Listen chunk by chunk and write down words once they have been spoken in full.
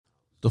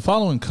The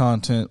following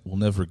content will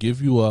never give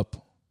you up,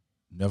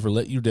 never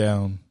let you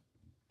down,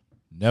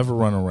 never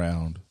run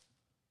around,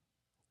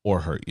 or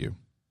hurt you.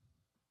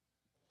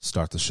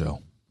 Start the show.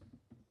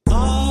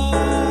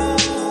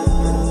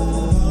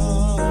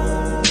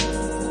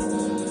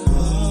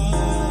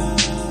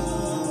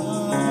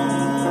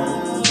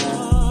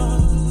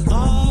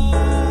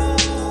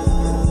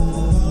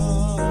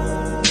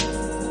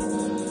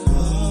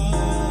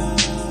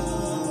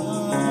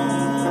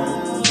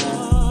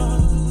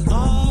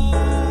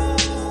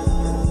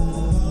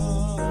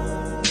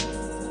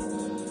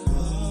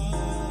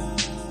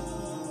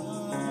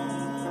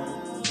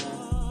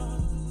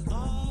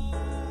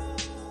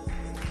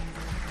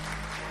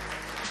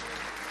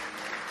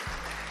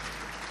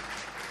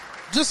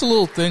 Just a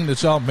little thing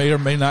that y'all may or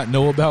may not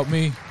know about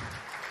me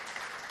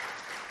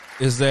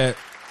is that,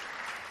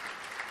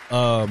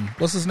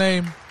 what's his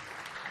name?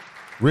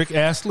 Rick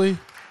Astley.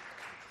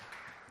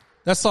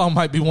 That song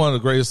might be one of the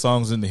greatest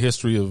songs in the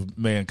history of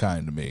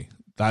mankind to me.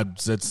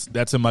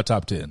 That's in my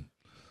top 10.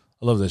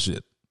 I love that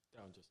shit.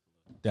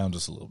 Down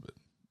just a little bit.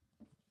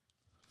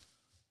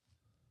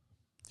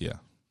 Yeah.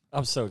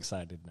 I'm so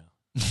excited now.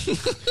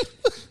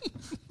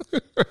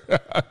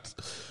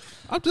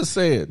 I'm just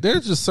saying,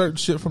 there's just certain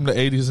shit from the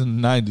 80s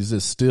and the 90s that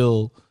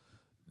still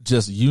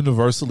just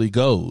universally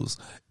goes.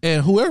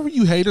 And whoever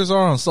you haters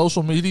are on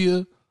social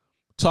media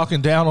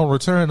talking down on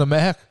Return to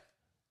Mac,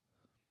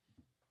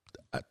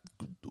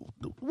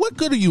 what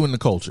good are you in the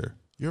culture?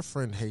 Your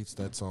friend hates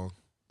that song.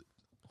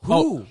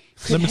 Who?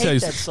 Let me tell you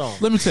that song?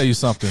 Let me tell you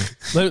something.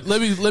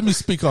 Let me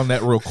speak on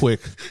that real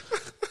quick.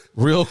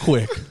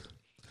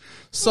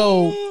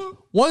 So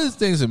one of the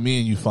things that me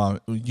and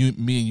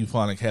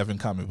Euphonic have in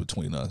common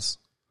between us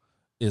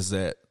is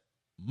that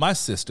my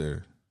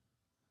sister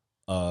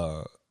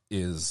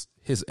is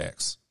his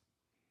ex.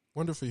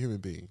 Wonderful human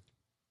being.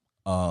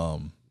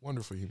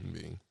 Wonderful human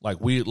being. Like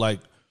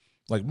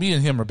me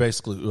and him are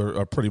basically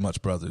are pretty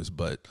much brothers,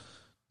 but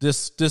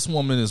this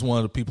woman is one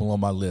of the people on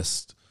my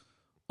list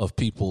of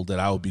people that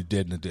I would be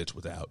dead in the ditch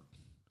without.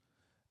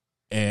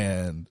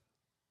 And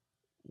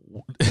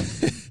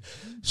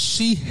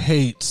she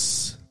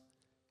hates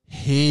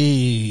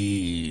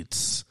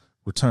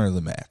Return of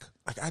the Mac.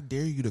 Like, I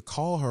dare you to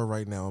call her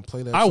right now and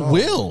play that I song.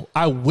 will.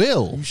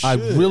 You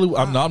should.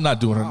 I'm not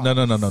doing it.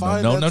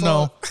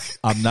 No.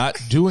 I'm not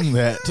doing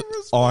that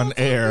on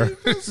air.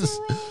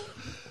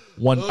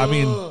 One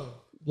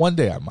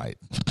day I might.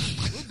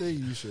 One day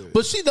you should.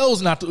 But she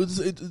knows not to.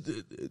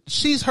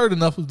 She's heard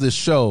enough of this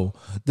show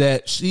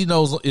that she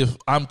knows if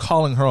I'm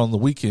calling her on the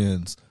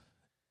weekends,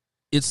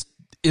 it's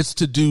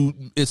to do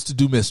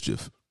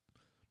mischief.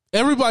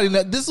 Everybody,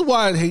 this is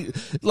why I hate.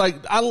 Like,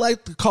 I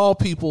like to call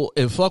people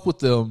and fuck with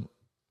them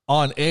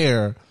on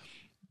air,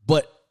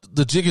 but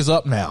the jig is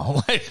up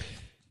now. Like,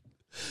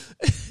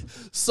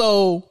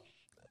 so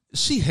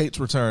she hates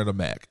Return to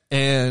Mac,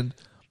 and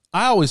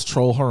I always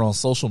troll her on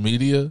social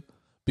media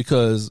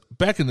because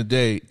back in the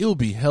day, it would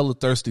be hella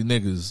thirsty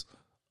niggas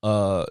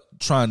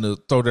trying to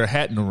throw their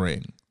hat in the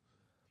ring,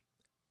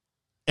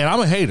 and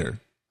I'm a hater.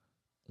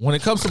 When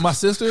it comes to my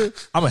sister,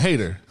 I'm a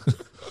hater,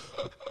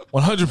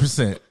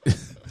 100%.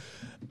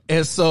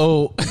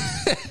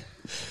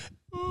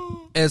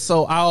 And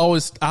so I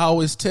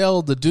always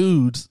tell the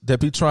dudes that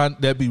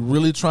be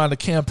really trying to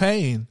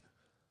campaign,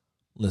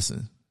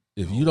 listen,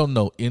 if you don't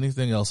know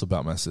anything else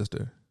about my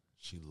sister,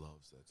 she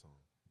loves that song.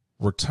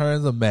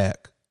 Return the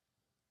Mac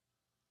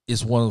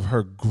is one of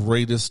her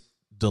greatest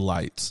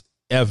delights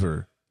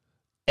ever.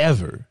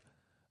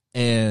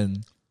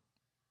 And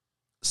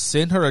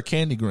send her a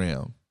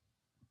candygram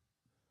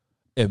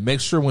and make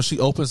sure when she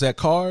opens that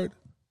card,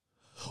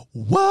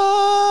 whoa,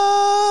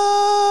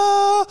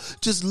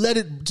 just let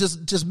it,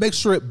 just make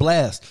sure it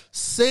blasts.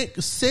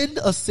 Send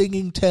a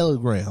singing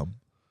telegram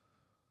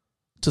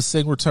to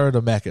sing Return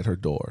to Mac at her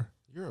door.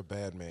 You're a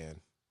bad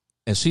man.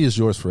 And she is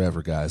yours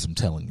forever, guys. I'm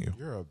telling you.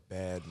 You're a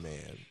bad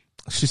man.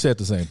 She said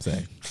the same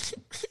thing.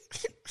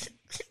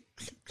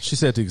 She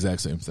said the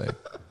exact same thing.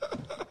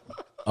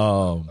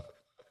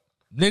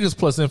 Niggas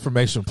plus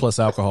information plus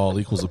alcohol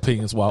equals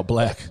opinions while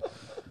black.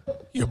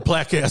 Your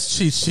black ass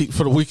cheat sheet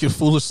for the weekend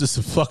foolishness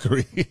and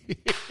fuckery.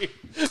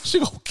 She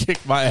gonna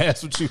kick my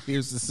ass when she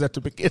hears this at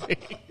the beginning.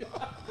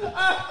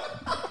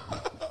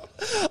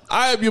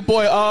 I am your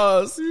boy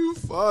Oz. You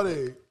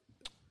funny.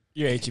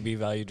 Your HEB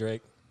value,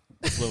 Drake.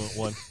 Fluent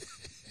one.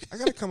 I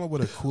gotta come up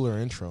with a cooler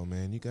intro,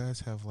 man. You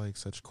guys have like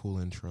such cool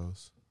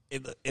intros.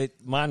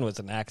 Mine was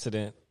an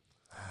accident,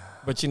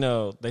 but you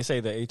know they say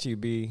the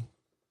HEB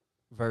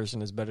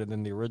version is better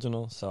than the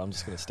original, so I'm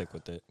just gonna stick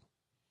with it.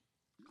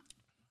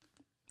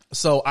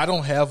 So I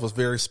don't have a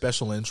very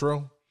special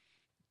intro.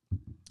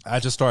 I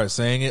just started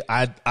saying it.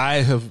 I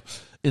have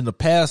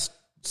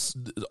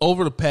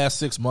over the past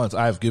 6 months,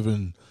 I've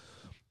given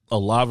a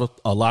lot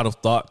of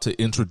thought to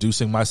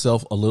introducing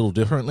myself a little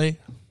differently.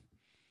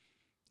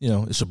 You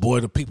know, it's your boy,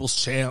 the People's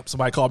Champ.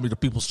 Somebody called me the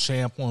People's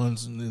Champ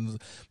once,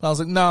 but I was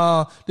like,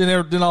 nah.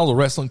 Then all the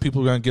wrestling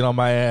people are gonna get on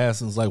my ass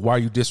and it's like, why are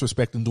you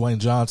disrespecting Dwayne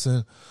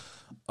Johnson?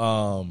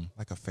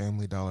 Like a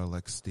Family Dollar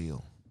Lex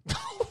Steele.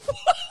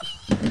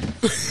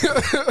 What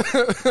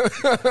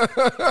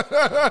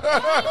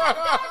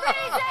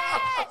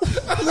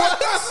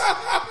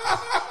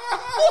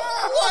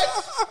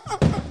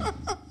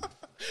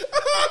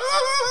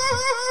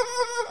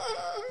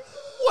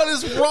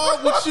is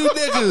wrong with you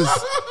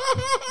niggas?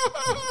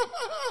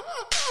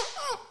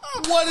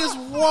 What is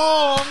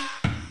wrong?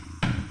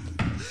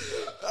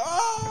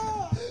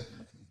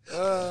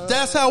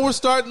 That's how we're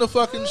starting the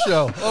fucking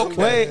show.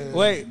 Okay.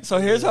 Wait. So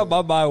here's how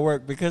my mind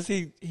worked. Because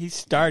he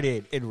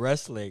started in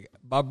wrestling,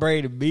 my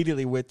brain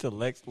immediately went to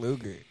Lex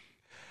Luger.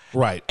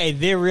 Right. And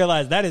then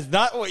realized that is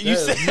not what you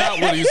said. Not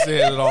what he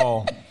said at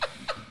all.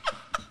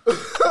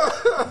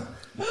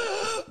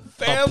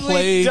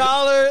 Family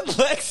Dollar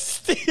Lex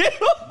Steel.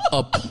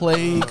 A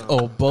plague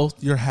of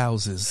both your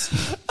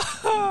houses.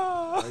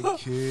 I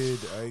kid.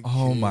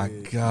 Oh my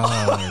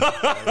God.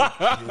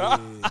 I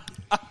kid.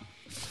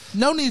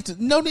 No need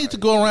to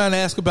go around and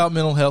ask about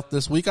mental health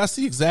this week. I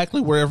see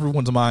exactly where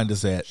everyone's mind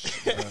is at.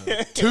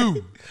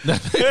 2.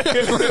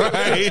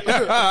 Right.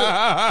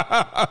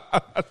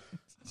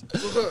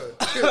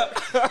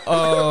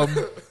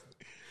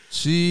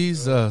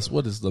 Jesus,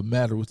 what is the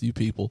matter with you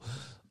people?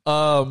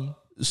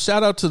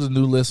 Shout out to the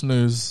new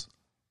listeners.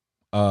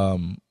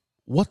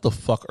 What the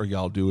fuck are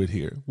y'all doing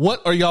here?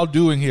 What are y'all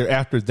doing here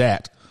after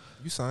that?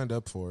 You signed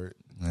up for it.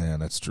 Yeah,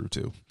 that's true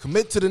too.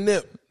 Commit to the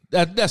nip.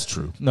 That's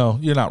true. No,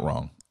 you're not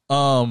wrong.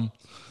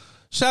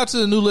 Shout out to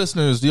the new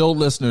listeners, the old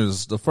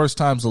listeners, the first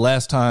times, the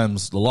last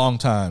times, the long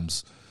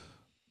times.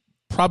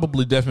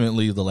 Probably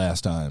definitely the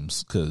last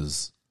times,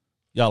 because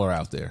y'all are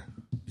out there.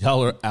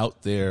 Y'all are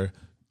out there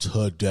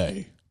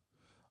today.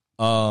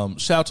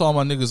 Shout out to all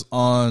my niggas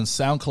on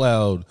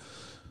SoundCloud,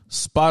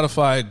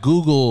 Spotify,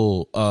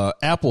 Google,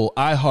 Apple,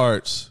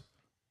 iHeart,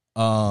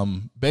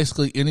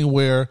 basically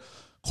anywhere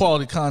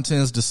quality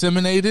content is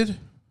disseminated.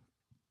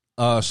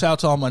 Shout out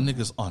to all my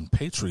niggas on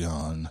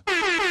Patreon.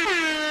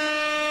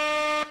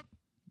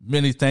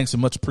 Many thanks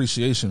and much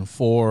appreciation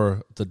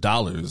for the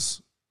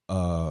dollars.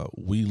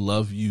 We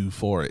love you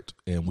for it,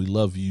 and we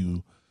love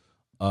you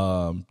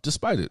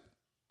despite it.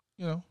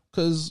 You know,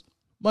 because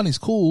money's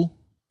cool,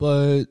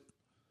 but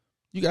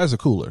you guys are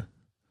cooler.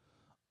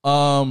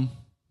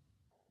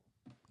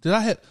 Did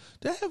I have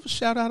a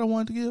shout out I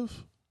wanted to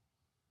give?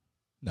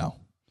 No.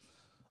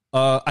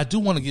 I do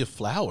want to give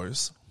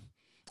flowers.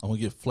 I want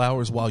to give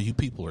flowers while you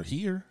people are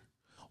here.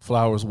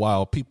 Flowers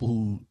while people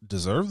who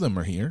deserve them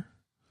are here.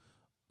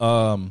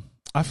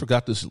 I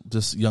forgot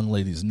this young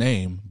lady's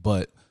name,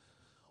 but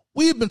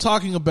we've been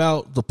talking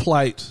about the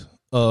plight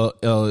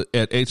at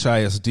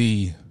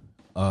HISD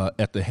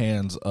at the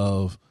hands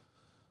of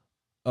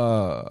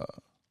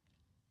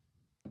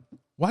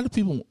why do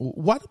people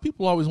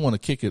always want to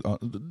kick it on?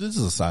 This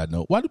is a side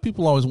note. Why do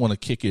people always want to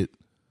kick it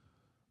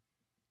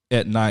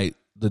at night,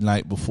 the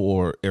night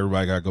before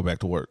everybody got to go back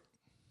to work?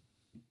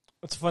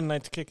 It's a fun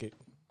night to kick it.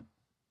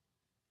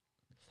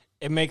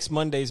 It makes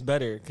Mondays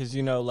better because,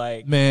 you know,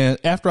 like, man,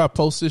 after I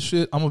post this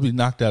shit, I'm gonna be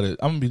knocked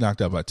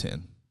out by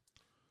 10.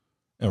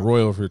 And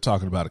Roy over here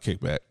talking about a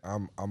kickback.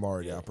 I'm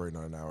already operating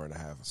on an hour and a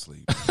half of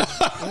sleep.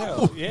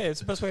 yeah, it's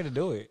the best way to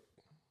do it.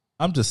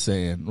 I'm just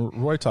saying,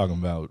 Roy talking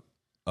about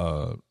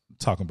a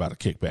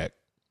kickback.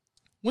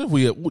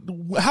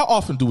 How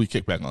often do we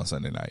kick back on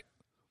Sunday night?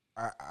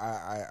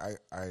 I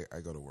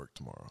go to work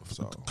tomorrow.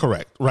 So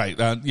correct, right?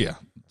 Yeah,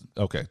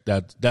 okay.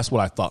 That's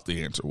what I thought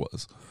the answer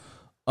was.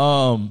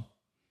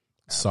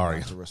 Sorry. I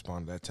have to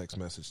respond to that text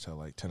message till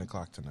like 10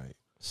 o'clock tonight.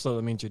 So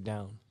that means you're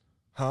down.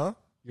 Huh?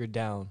 You're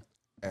down.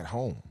 At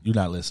home. You're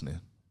not listening.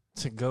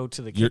 To go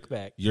to the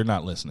kickback. You're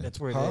not listening.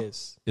 That's where it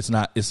is. It's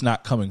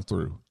not coming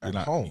through. You're at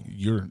not home.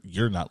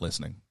 You're not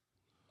listening.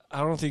 I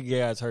don't think you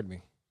guys heard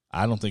me.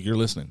 I don't think you're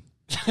listening.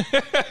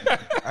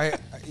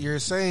 You're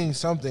saying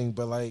something,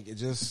 but like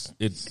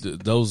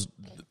those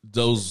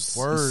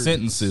words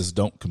sentences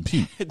don't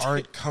compute.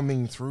 Aren't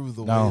coming through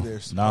the way they're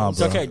supposed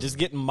to. It's okay. Just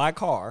get in my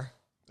car.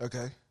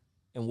 Okay.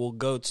 And we'll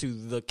go to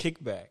the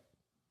kickback.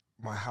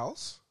 My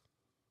house?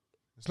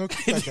 There's no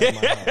kickback at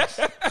my house.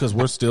 Because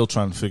we're still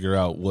trying to figure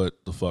out what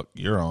the fuck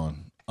you're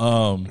on.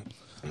 I'm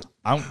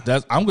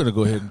gonna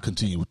go ahead and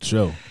continue with the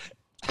show.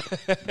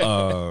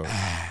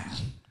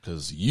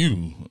 Because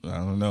I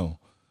don't know.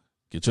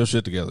 Get your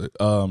shit together.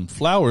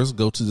 Flowers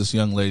go to this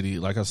young lady.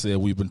 Like I said,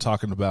 we've been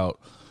talking about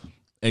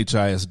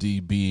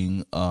HISD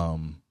being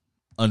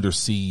under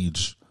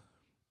siege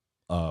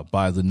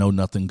by the Know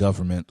Nothing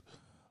government.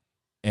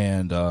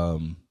 And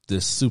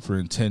this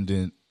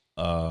superintendent,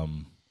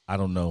 I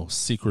don't know,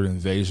 secret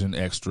invasion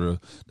extra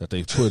that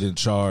they put in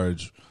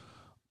charge.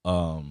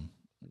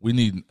 We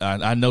need,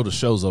 I know the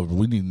show's over.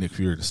 We need Nick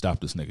Fury to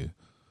stop this nigga.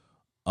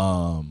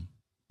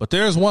 But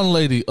there's one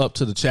lady up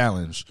to the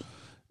challenge.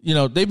 You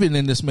know, they've been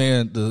in this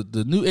man.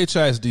 The new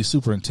HISD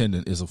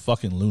superintendent is a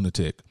fucking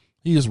lunatic.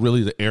 He is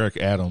really the Eric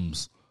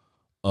Adams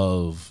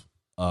of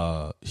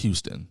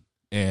Houston.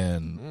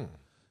 And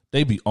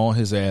they be on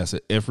his ass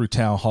at every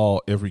town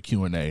hall, every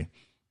Q&A.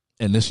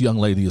 And this young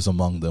lady is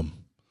among them.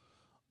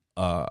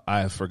 I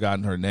have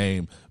forgotten her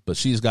name, but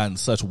she's gotten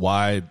such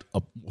wide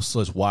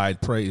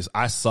praise.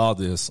 I saw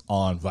this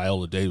on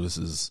Viola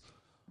Davis's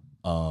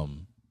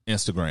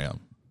Instagram.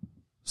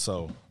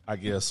 So I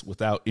guess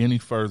without any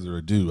further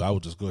ado, I will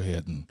just go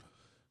ahead and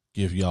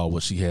give y'all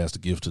what she has to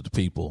give to the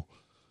people.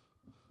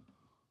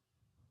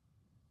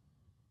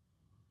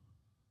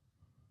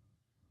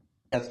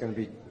 That's going to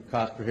be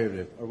cost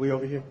prohibitive. Are we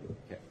over here?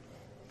 Okay.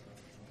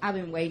 I've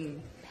been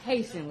waiting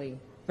patiently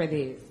for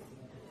this.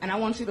 And I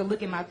want you to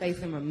look in my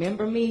face and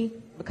remember me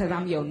because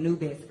I'm your new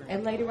best friend.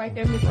 That lady right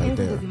there, Miss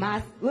Hensley, was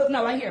my... Look,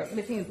 no, right here,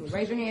 Miss Hensley.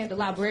 Raise your hand. The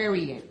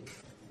librarian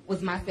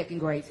was my second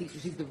grade teacher.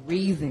 She's the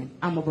reason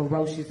I'm a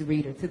ferocious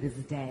reader to this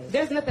day.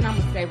 There's nothing I'm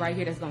going to say right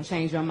here that's going to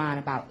change your mind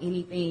about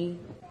anything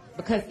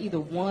because either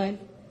one,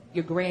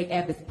 you're Greg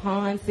Abbott's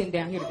pawn sitting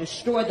down here to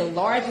destroy the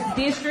largest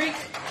district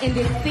in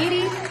this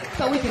city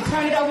so we can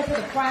turn it over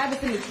to the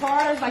privates and the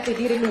charters like they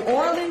did in New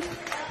Orleans,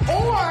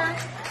 or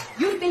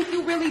you think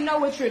you really know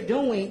what you're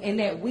doing and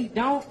that we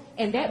don't,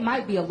 and that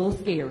might be a little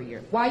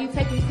scarier. Why are you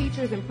taking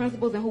teachers and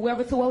principals and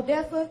whoever to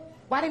Odessa?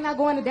 Why they not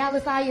going to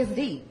Dallas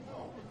ISD?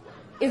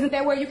 Isn't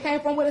that where you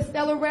came from with a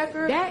stellar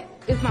record? That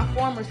is my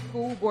former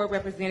school board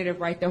representative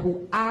right there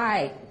who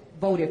I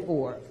voted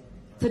for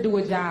to do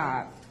a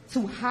job,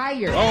 to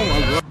hire. Oh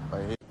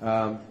my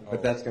God.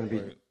 But that's going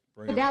to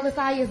be... Dallas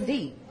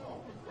ISD.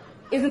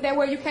 Isn't that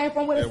where you came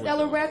from with a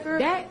stellar record?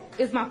 That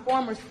is my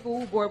former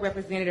school board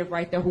representative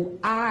right there who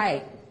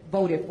I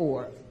voted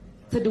for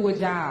to do a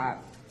job,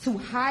 to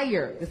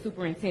hire the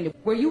superintendent.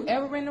 Were you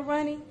ever in the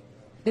running?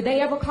 Did they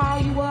ever call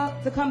you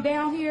up to come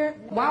down here?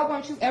 Why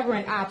weren't you ever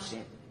an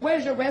option?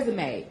 Where's your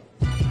resume?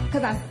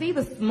 Because I see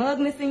the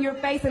smugness in your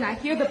face and I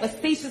hear the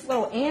facetious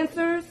little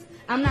answers.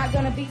 I'm not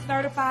going to be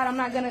certified. I'm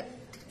not going to...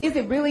 Is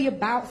it really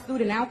about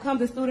student outcomes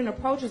and student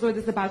approaches, or is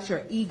this about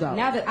your ego?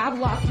 Now that I've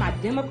lost my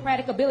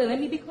democratic ability, let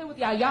me be clear with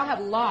y'all. Y'all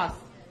have lost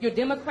your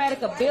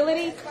democratic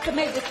ability to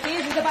make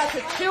decisions about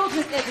your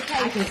children's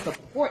education. I can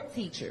support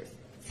teachers.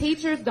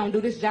 Teachers don't do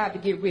this job to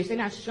get rich. They're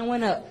not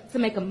showing up to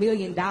make $1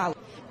 million.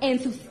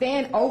 And to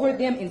stand over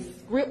them and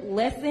script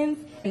lessons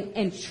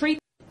and treat...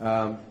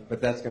 But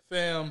that's going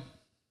Fam.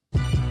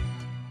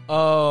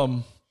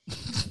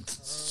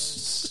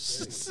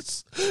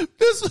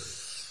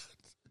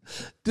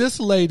 This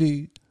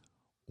lady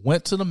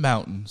went to the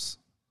mountains,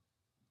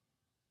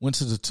 went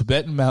to the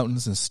Tibetan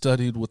mountains and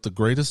studied with the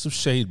greatest of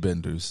shade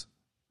benders,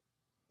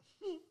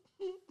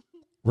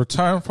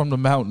 returned from the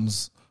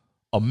mountains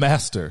a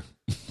master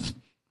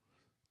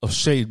of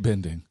shade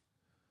bending,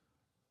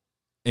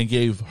 and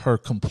gave her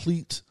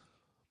complete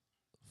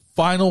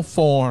final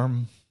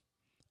form,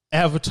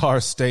 avatar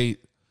state,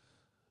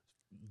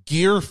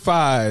 gear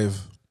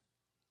 5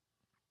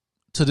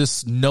 to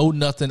this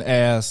know-nothing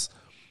ass,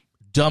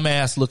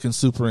 dumbass looking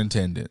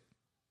superintendent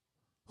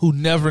who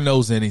never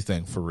knows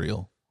anything for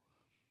real.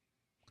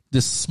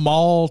 This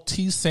small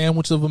tea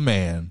sandwich of a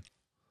man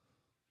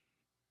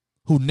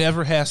who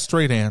never has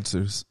straight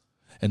answers,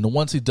 and the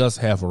ones he does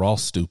have are all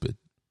stupid.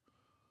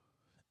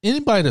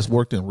 Anybody that's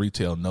worked in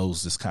retail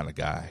knows this kind of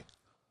guy.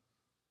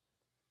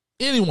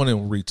 Anyone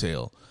in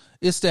retail.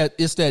 It's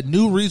that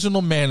new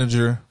regional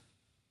manager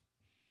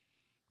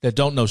that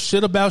don't know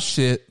shit about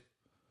shit.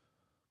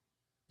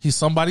 He's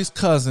somebody's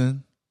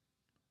cousin.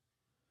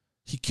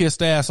 He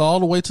kissed ass all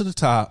the way to the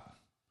top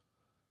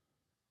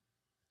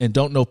and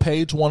don't know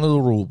page 1 of the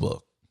rule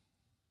book.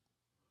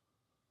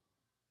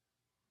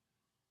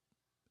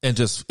 And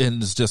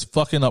is just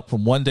fucking up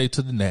from one day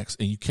to the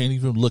next, and you can't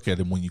even look at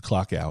him when you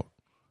clock out.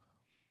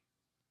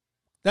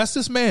 That's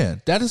this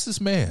man. That is this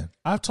man.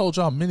 I've told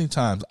y'all many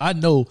times, I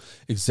know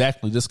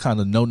exactly this kind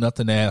of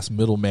know-nothing ass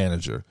middle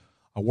manager.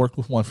 I worked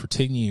with one for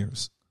 10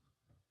 years.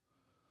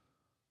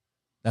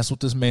 That's what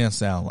this man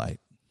sound like.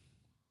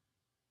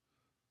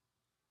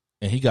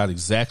 And he got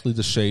exactly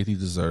the shade he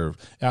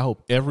deserved. I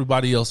hope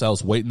everybody else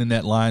waiting in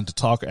that line to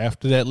talk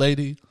after that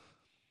lady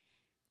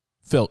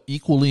felt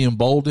equally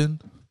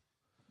emboldened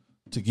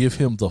to give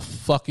him the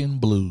fucking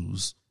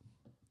blues.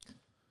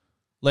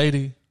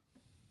 Lady,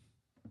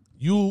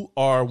 you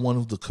are one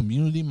of the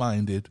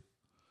community-minded,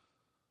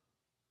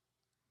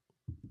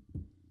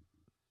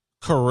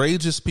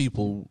 courageous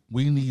people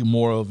we need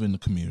more of in the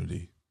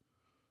community.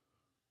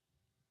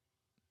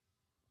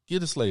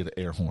 Get this lady the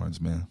air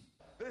horns, man.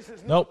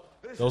 Nope.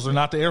 Those are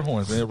not the air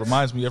horns, man. It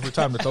reminds me every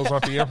time that those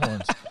aren't the air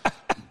horns.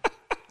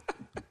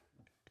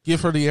 Give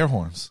her the air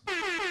horns.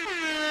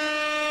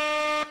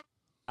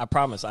 I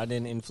promise I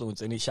didn't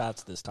influence any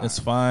shots this time. It's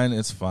fine.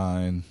 It's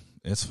fine.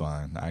 It's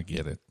fine. I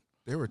get it.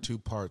 There were 2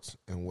 parts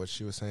in what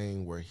she was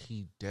saying where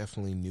he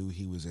definitely knew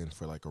he was in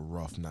for like a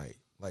rough night.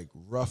 Like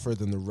rougher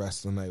than the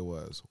rest of the night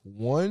was.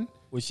 One,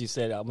 What she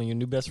said, I'm your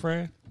new best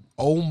friend?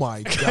 oh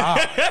my God.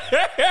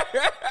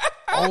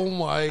 Oh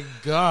my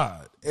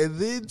God. And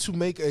then to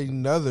make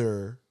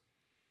another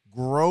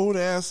grown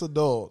ass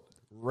adult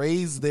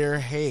raise their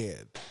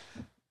hand.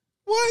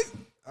 What?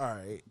 All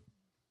right.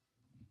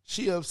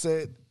 She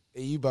upset,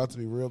 and you about to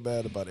be real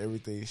bad about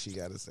everything she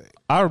got to say.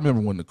 I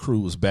remember when the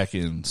crew was back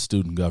in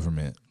student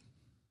government.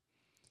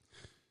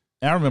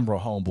 And I remember a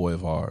homeboy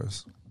of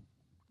ours.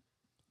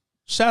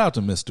 Shout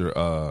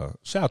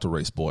out to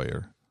Race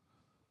Boyer.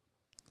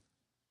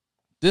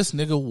 This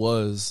nigga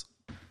was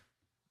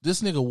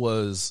This nigga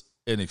was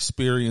an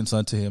experience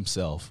unto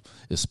himself,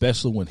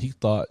 especially when he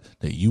thought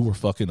that you were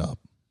fucking up.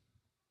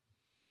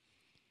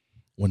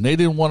 When they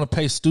didn't want to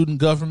pay student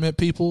government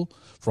people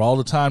for all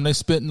the time they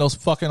spent in those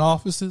fucking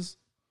offices,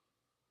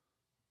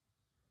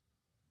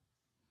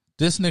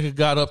 this nigga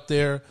got up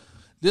there.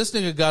 This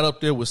nigga got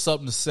up there with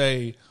something to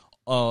say,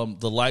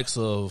 the likes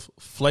of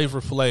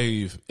Flavor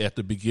Flav at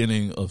the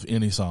beginning of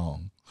any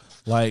song.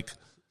 Like,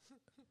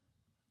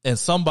 and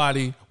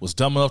somebody was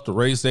dumb enough to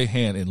raise their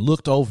hand and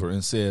looked over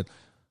and said,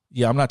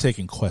 yeah, I'm not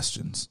taking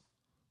questions.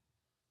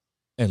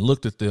 And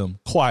looked at them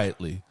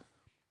quietly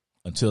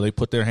until they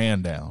put their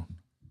hand down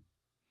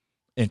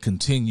and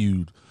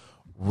continued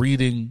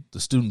reading the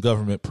student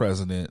government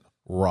president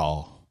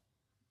raw.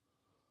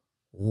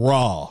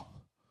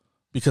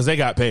 Because they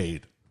got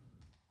paid.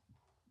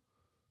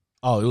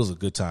 Oh, it was a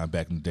good time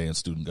back in the day in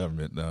student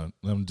government.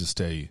 Let me just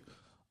tell you.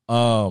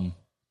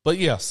 But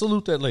yeah,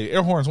 salute that lady.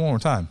 Air horns one more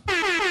time.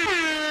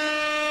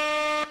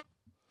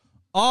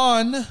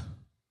 On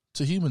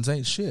to Humans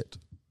Ain't Shit.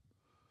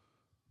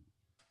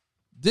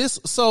 This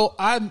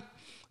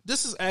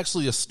is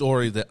actually a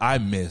story that I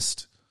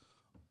missed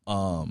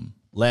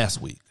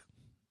last week,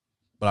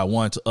 but I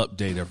wanted to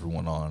update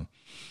everyone on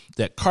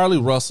that.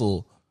 Carlee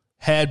Russell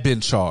had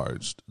been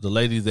charged. The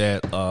lady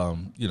that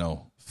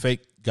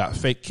got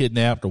fake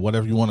kidnapped or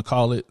whatever you want to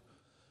call it,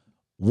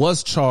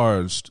 was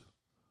charged,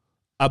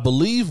 I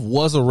believe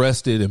was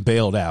arrested and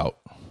bailed out.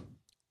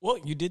 Well,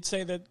 you did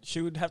say that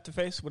she would have to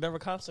face whatever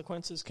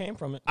consequences came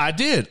from it. I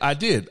did, and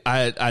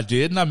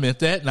I meant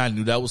that, and I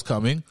knew that was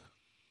coming.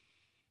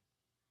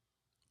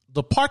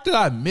 The part that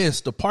I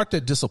missed, the part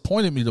that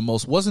disappointed me the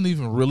most, wasn't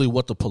even really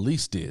what the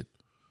police did.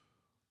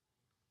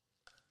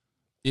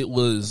 It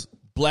was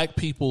black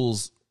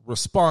people's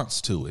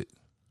response to it,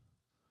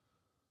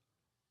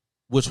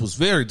 which was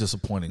very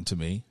disappointing to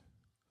me.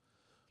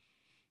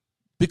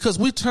 Because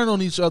we turn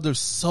on each other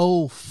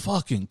so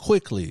fucking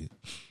quickly.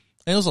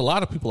 And there was a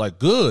lot of people like,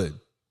 good,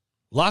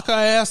 lock our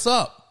ass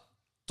up,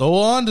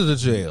 throw her under the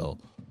jail.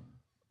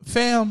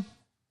 Fam,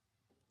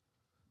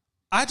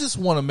 I just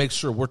want to make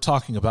sure we're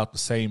talking about the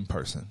same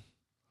person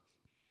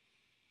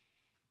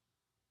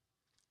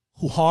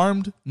who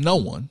harmed no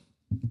one.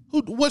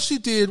 What she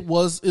did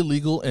was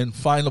illegal and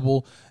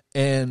finable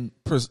and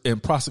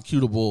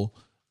prosecutable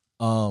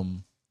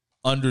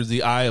under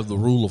the eye of the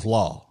rule of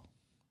law.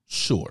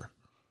 Sure.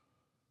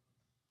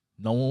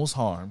 No one was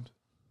harmed.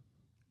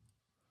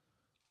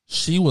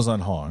 She was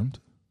unharmed.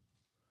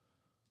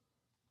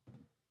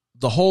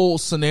 The whole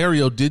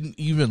scenario didn't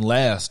even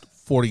last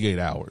 48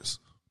 hours.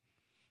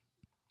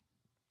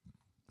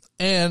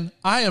 And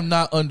I am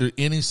not under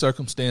any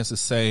circumstances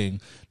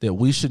saying that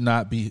we should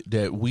not be,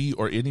 that we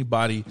or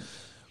anybody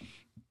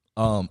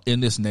in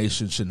this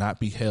nation should not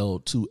be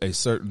held to a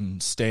certain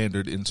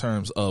standard in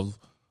terms of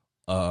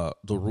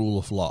the rule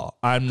of law.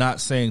 I'm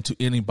not saying to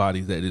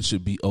anybody that it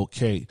should be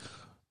okay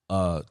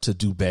to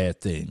do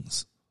bad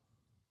things.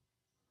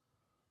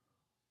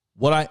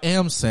 What I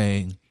am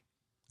saying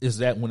is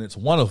that when it's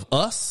one of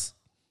us,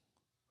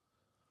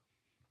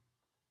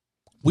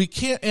 we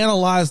can't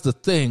analyze the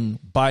thing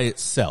by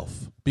itself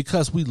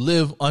because we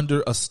live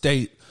under a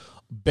state,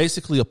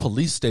 basically a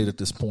police state at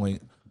this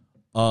point,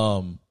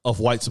 of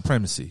white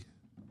supremacy.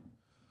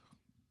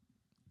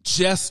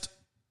 Just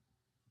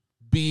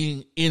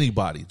being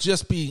anybody,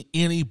 just being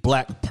any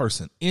black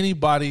person,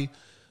 anybody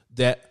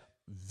that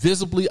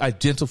visibly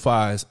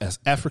identifies as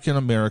African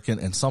American,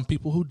 and some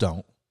people who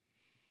don't,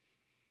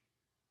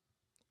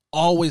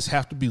 always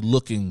have to be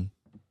looking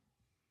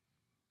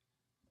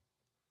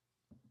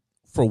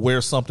for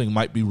where something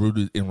might be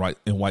rooted in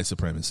white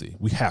supremacy.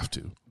 We have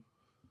to.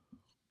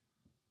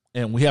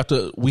 And we have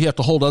to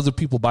hold other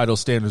people by those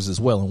standards as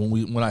well.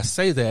 And when I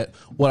say that,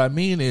 what I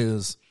mean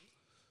is,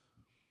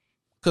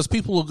 because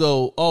people will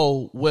go,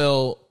 oh,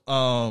 well,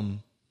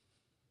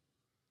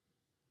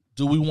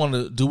 do we want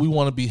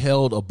to be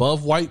held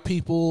above white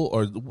people?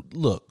 Or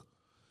look,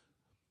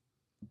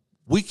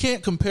 we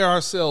can't compare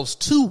ourselves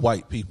to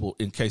white people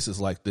in cases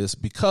like this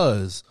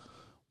because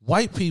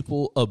white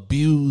people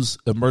abuse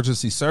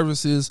emergency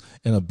services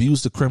and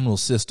abuse the criminal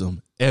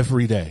system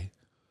every day.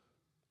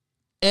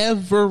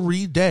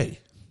 Every day.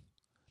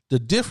 The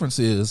difference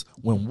is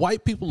when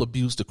white people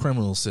abuse the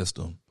criminal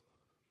system,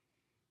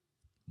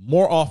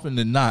 more often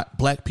than not,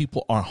 black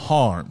people are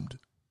harmed.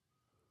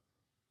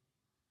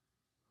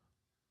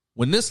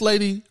 When this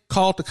lady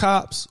called the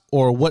cops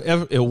or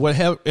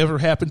whatever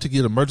happened to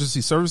get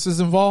emergency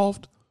services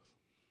involved,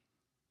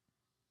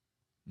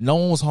 no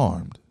one was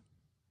harmed.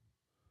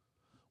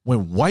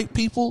 When white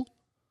people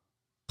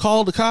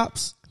call the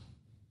cops,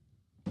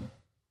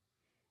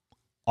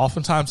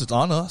 oftentimes it's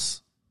on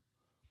us,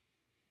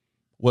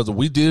 whether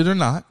we did it or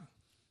not,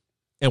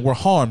 and we're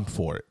harmed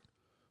for it.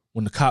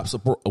 When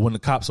the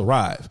cops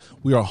arrive,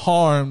 we are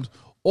harmed,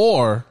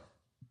 or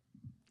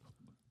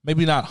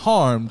maybe not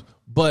harmed,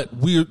 but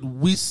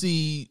we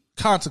see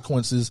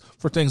consequences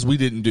for things we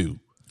didn't do.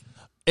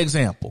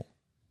 Example: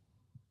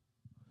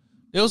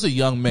 there was a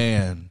young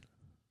man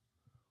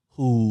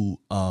who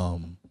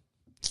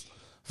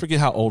forget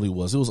how old he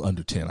was. It was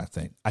under 10,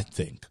 I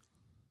think.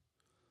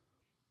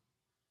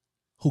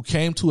 Who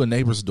came to a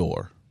neighbor's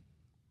door,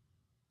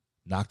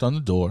 knocked on the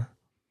door,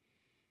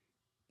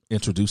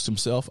 introduced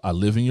himself. I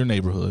live in your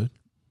neighborhood.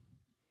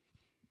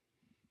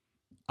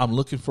 I'm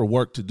looking for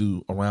work to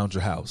do around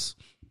your house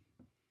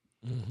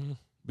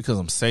because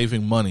I'm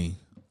saving money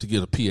to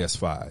get a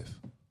PS5.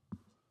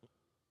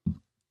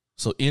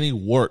 So any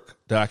work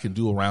that I can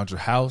do around your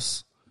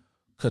house,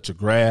 cut your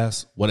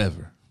grass,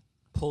 whatever.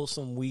 Pull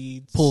some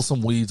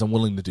weeds. I'm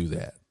willing to do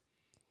that.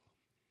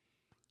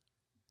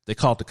 They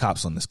called the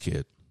cops on this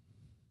kid.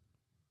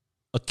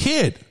 A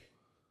kid.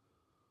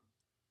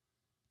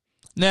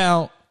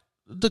 Now,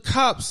 the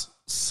cops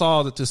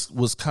saw that this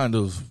was kind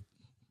of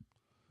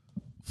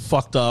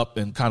fucked up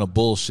and kind of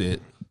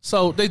bullshit.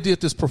 So they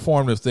did this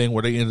performative thing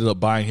where they ended up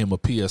buying him a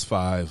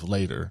PS5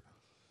 later,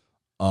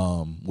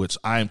 which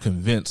I am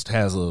convinced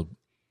has a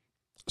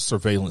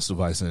surveillance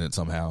device in it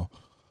somehow.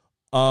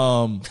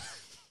 But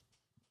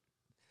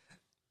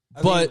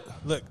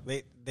look,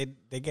 they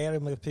got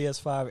him a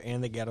PS5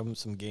 and they got him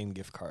some game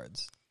gift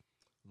cards.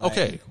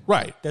 Okay,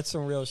 right. That's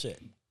some real shit.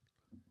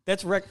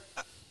 That's bro,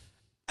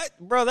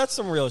 that's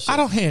some real shit. I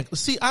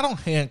don't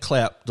hand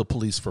clap the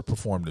police for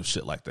performative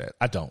shit like that.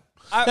 I don't.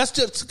 That's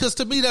just because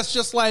to me that's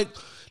just like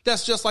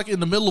in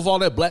the middle of all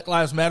that Black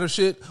Lives Matter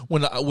shit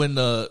when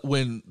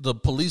the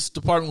police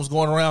department was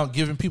going around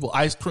giving people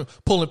ice cream,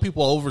 pulling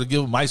people over to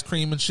give them ice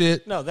cream and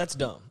shit. No, that's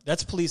dumb.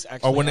 That's police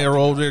actually. Or when they were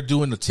over there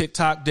doing the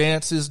TikTok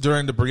dances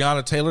during the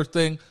Breonna Taylor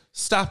thing.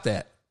 Stop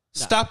that.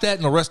 Nah. Stop that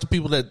and arrest the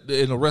people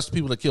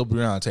that killed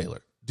Breonna Taylor.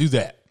 Do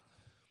that.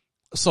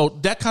 So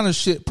that kind of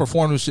shit,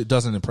 performative shit,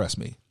 doesn't impress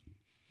me.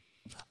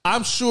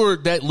 I'm sure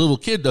that little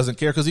kid doesn't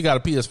care because he got a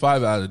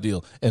PS5 out of the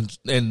deal,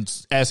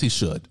 and as he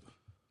should.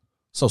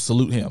 So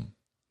salute him.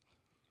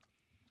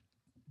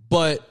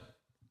 But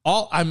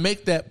I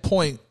make that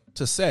point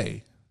to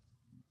say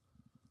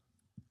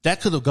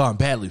that could have gone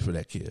badly for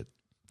that kid.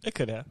 It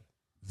could have.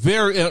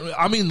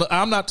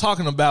 I'm not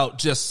talking about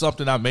just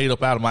something I made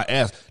up out of my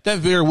ass. That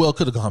very well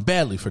could have gone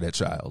badly for that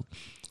child.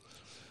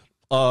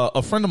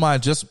 A friend of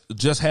mine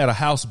just had a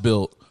house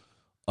built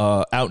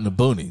out in the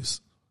boonies.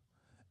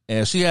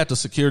 And she had the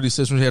security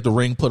system, she had the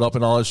ring put up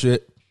and all that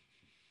shit.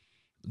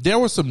 There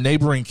were some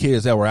neighboring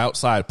kids that were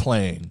outside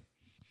playing.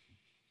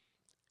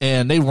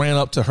 And they ran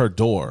up to her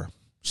door.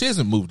 She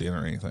hasn't moved in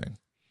or anything.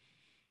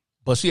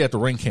 But she had the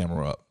ring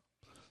camera up.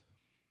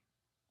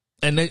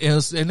 And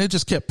they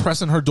just kept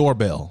pressing her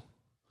doorbell.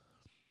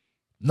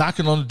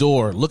 Knocking on the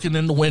door, looking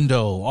in the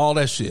window, all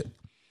that shit.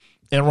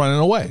 And running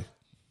away.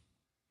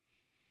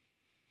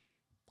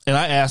 And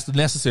I asked the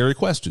necessary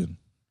question.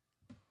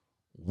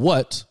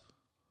 What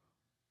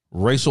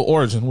racial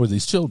origin were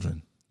these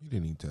children? You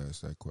didn't need to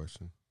ask that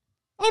question.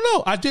 Oh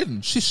no, I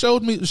didn't. She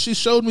showed me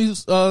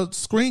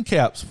screen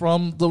caps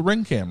from the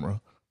Ring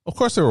camera. Of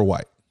course they were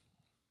white.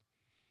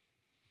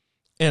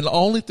 And the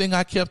only thing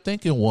I kept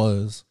thinking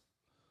was,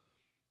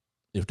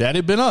 if that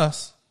had been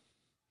us,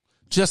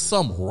 just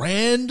some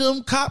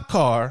random cop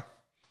car,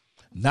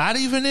 not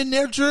even in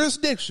their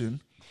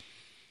jurisdiction,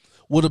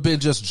 would have been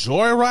just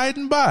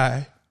joyriding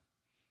by,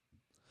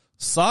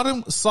 saw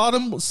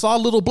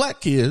little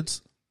black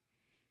kids,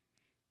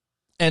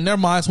 and their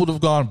minds would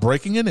have gone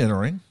breaking and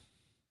entering,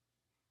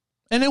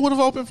 and they would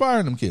have opened fire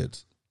on them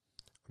kids.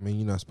 I mean,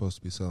 you're not supposed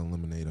to be selling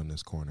lemonade on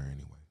this corner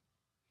anyway.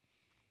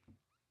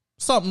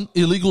 Something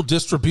illegal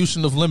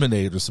distribution of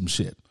lemonade or some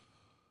shit.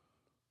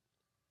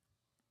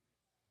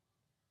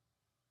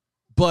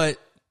 But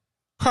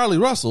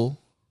Carlee Russell,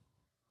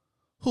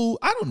 who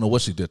I don't know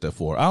what she did that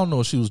for. I don't know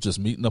if she was just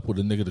meeting up with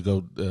a nigga to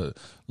go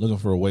looking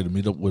for a way to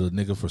meet up with a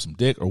nigga for some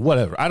dick or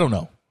whatever. I don't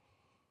know.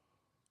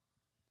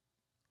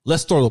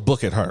 Let's throw the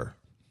book at her.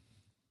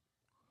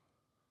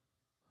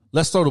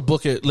 Let's throw the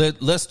book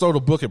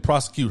and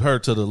prosecute her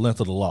to the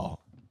length of the law.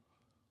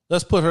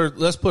 Let's put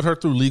her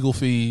through legal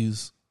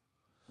fees.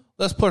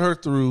 Let's put her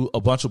through a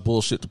bunch of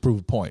bullshit to prove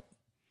a point.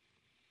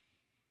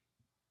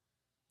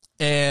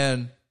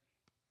 And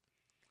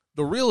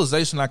the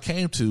realization I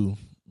came to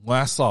when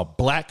I saw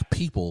black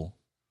people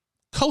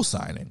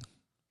co-signing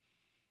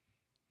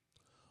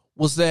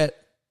was that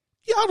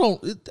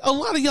a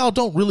lot of y'all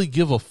don't really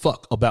give a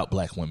fuck about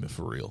black women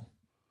for real.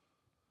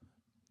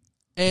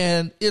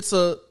 And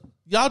because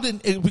y'all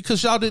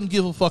didn't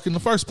give a fuck in the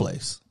first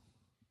place.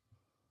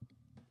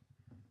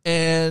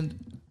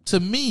 And to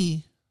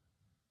me,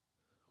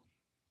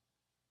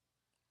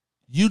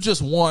 you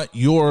just want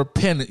your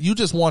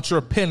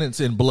penance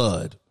in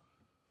blood.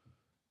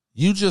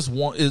 You just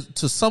want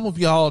to some of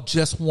y'all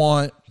just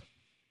want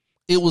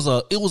it was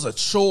a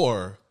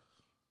chore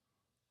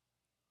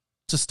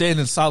to stand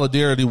in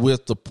solidarity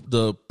with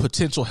the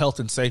potential health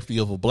and safety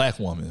of a black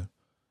woman.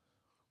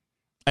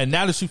 And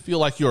now that you feel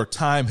like your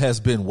time has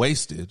been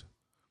wasted,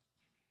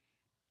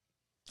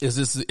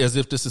 as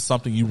if this is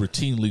something you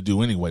routinely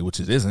do anyway, which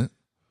it isn't.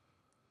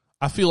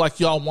 I feel like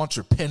y'all want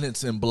your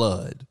penance in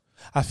blood.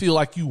 I feel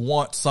like you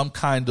want some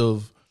kind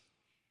of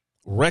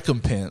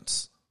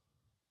recompense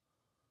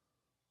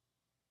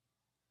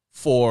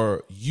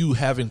for you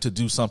having to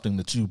do something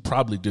that you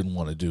probably didn't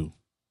want to do.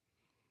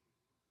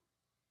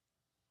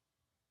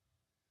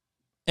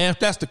 And if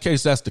that's the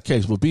case, that's the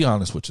case. But be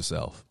honest with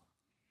yourself.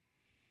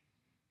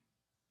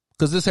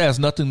 Because this has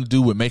nothing to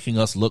do with making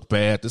us look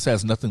bad. This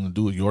has nothing to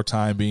do with your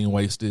time being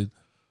wasted.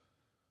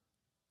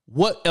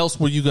 What else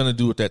were you going to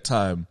do at that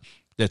time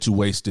that you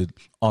wasted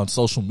on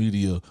social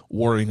media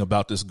worrying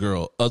about this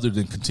girl other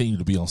than continue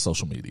to be on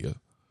social media?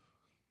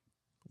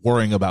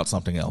 Worrying about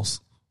something else.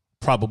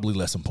 Probably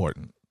less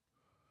important.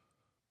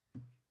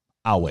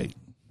 I'll wait.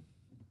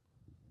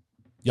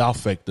 Y'all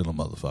fake than a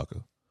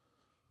motherfucker.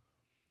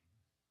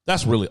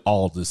 That's really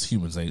all this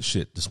Humans Ain't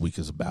Shit this week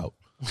is about.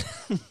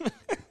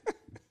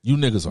 You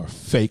niggas are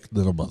fake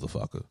than a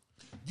motherfucker.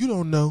 You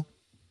don't know.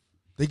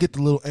 They get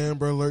the little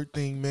Amber Alert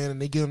thing, man,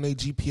 and they get on their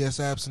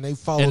GPS apps and they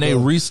follow. And they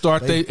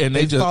restart they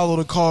just follow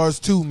the cars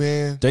too,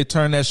 man. They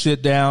turn that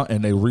shit down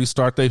and they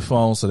restart their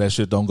phone so that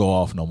shit don't go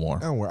off no more.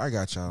 Don't worry, I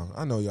got y'all.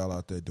 I know y'all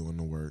out there doing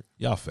the work.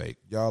 Y'all fake.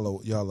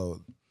 Y'all are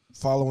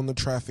following the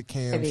traffic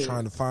cams,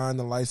 trying to find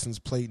the license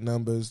plate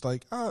numbers.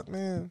 Like,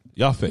 man,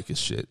 y'all fake as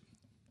shit.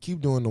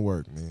 Keep doing the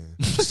work, man.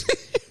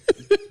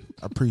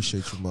 I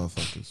appreciate you,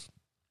 motherfuckers.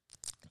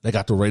 They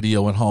got the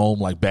radio at home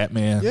like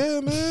Batman.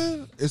 Yeah,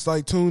 man. It's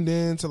like tuned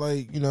in to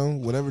like,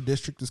 whatever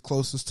district is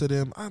closest to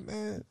them.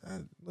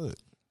 Look.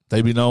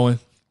 They be knowing.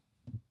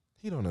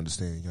 He don't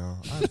understand, y'all.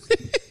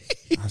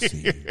 I see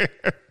you.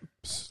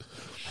 Psst.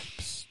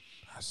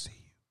 I see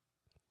you.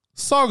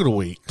 Song of the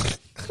week.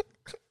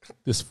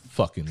 This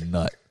fucking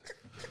nut.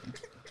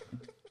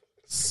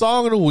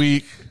 Song of the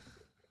week.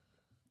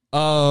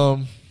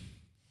 I've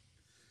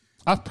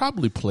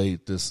probably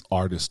played this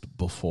artist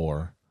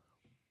before.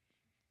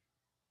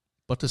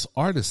 But this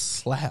artist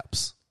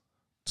slaps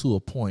to a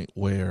point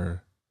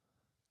where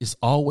it's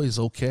always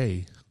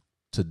okay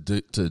to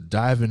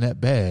dive in that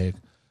bag,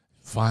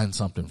 find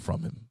something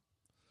from him.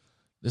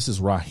 This is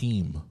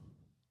RAHiiM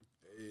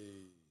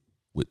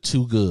with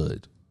Too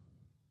Good.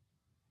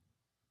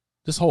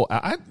 This whole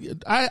I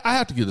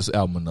have to give this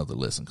album another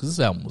listen because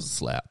this album was a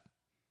slap.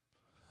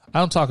 I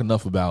don't talk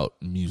enough about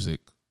music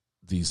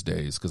these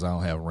days because I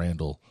don't have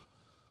Randall.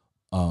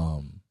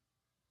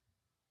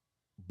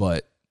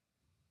 But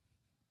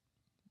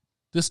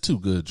this Too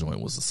Good joint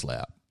was a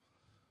slap.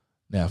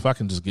 Now, if I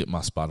can just get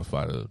my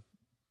Spotify to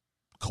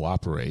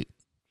cooperate,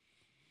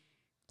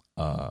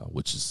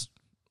 which is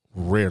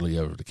rarely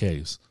ever the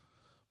case,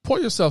 pour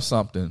yourself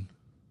something,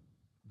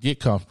 get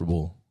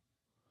comfortable.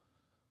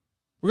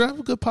 We're going to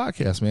have a good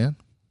podcast, man.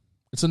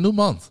 It's a new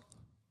month.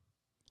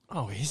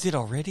 Oh, is it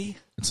already?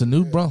 It's a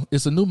new month.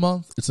 It's a new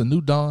month. It's a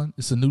new dawn.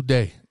 It's a new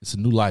day. It's a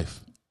new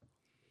life.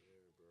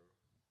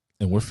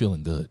 And we're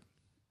feeling good.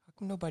 How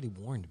come nobody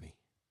warned me?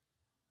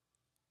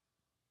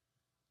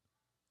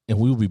 And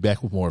we will be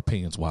back with more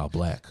opinions while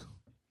black.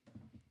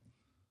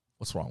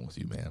 What's wrong with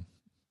you, man?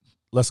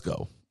 Let's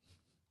go.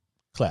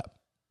 Clap.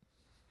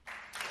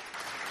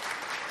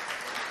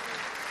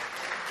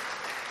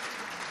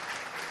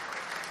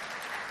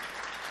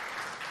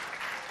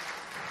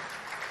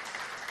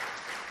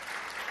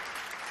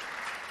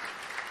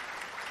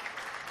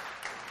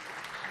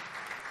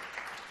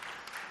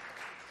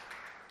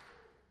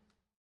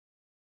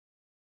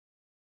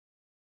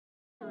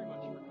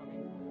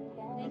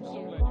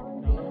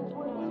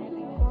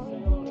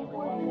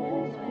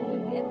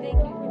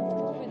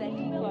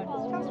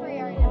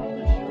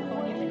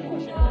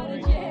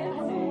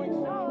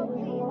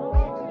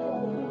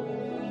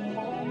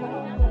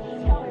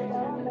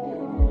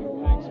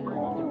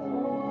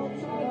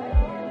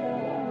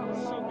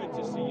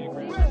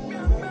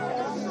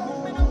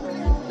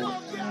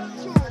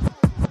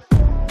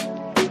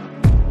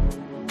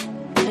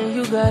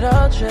 You got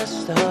all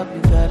dressed up,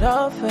 you got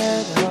all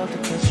fed up to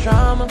catch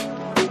drama.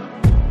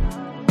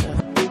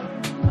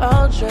 Yeah.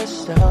 All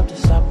dressed up to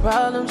solve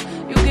problems,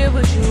 you get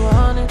what you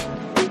wanted.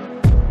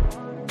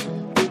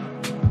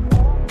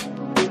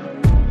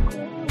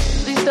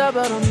 Please stop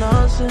out on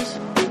nonsense.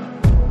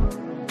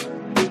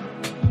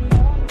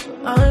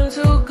 I'm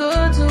too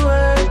good to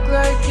act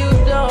like you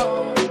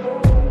don't.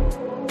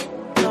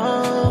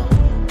 No,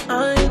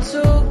 I'm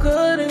too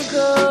good and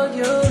good,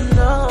 you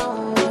know.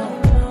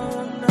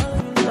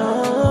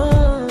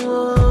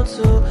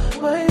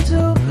 Way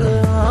too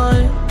good,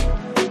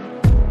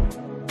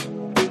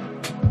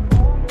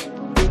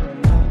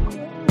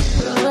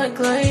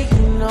 like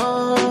you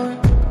know.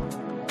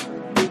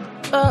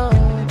 Oh.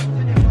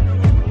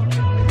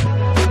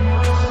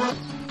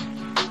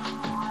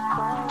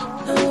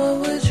 And what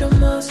would your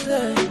mom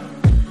say?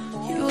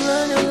 You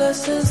learn your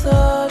lessons the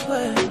hard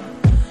way.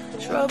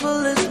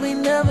 Trouble is we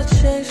never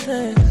change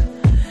things.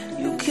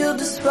 You killed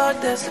the spark,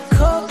 that's a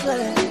cold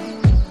play.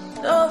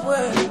 No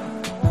way.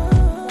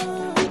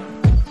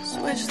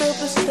 Switched up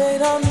and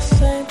stayed on the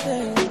same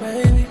thing,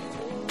 baby.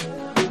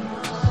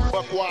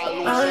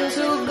 I'm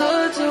too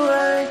good to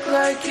act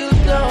like you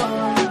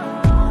don't.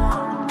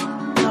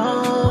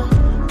 No,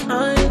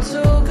 I'm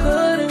too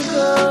good and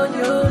good,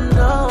 you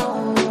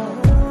know.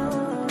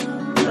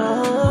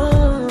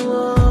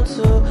 No,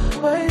 too,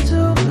 way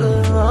too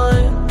good,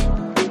 right?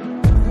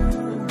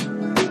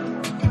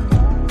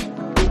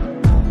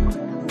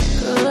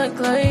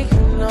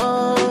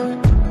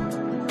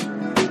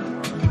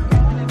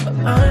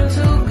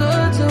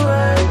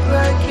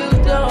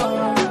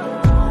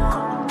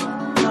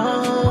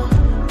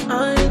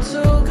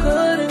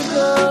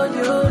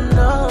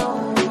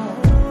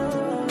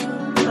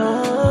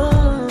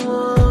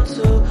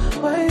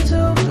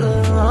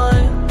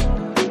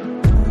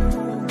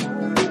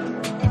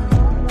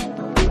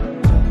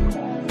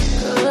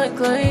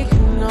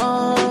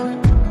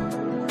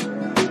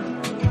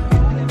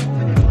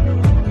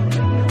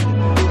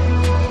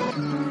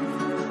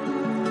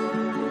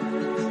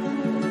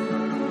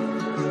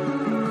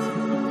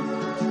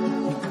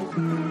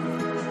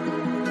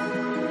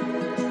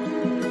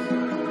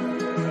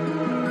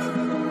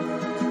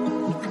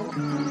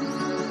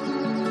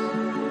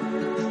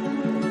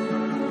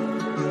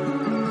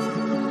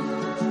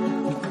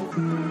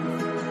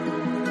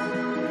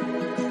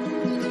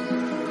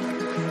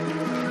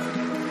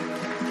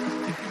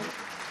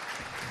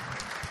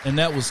 And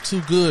that was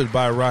Too Good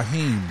by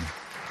RAHiiM.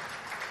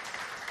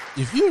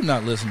 If you're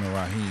not listening to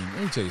RAHiiM,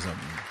 let me tell you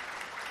something.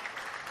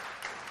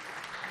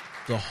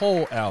 The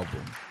whole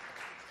album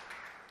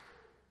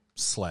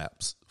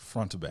slaps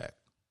front to back.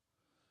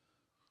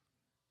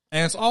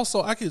 And it's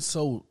also, I get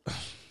so,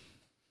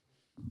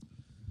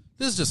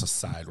 this is just a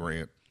side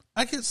rant.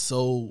 I get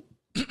so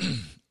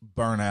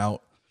burnt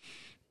out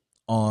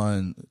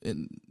on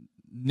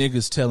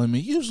niggas telling me,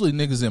 usually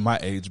niggas in my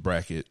age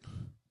bracket,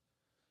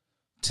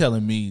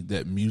 telling me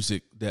that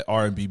that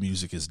R&B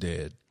music is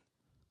dead.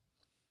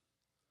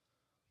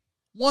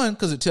 One,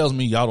 because it tells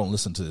me y'all don't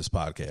listen to this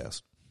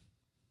podcast.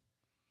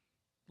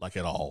 Like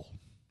at all.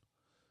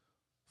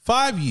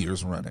 5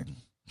 years running.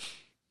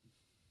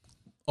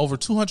 Over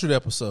 200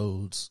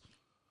 episodes.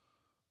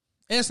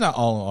 And it's not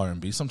all on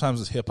R&B.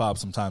 Sometimes it's hip hop.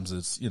 Sometimes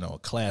it's, a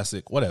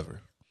classic, whatever.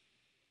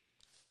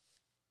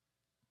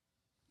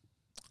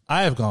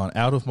 I have gone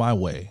out of my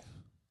way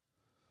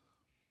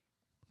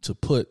to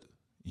put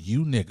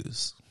you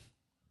niggas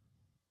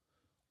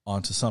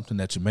onto something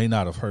that you may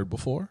not have heard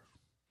before,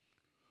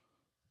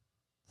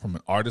 from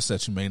an artist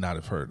that you may not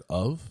have heard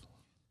of,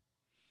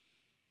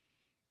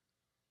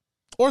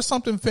 or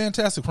something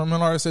fantastic from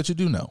an artist that you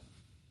do know,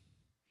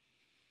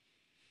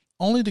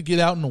 only to get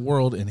out in the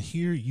world and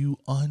hear you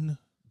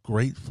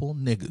ungrateful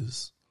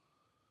niggas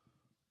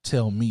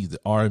tell me that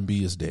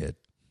R&B is dead.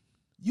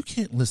 You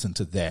can't listen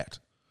to that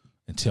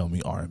and tell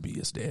me R&B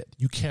is dead.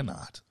 You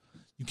cannot.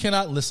 You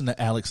cannot listen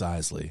to Alex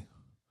Isley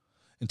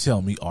and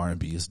tell me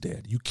R&B is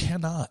dead. You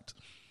cannot.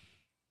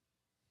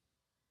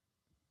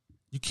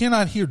 You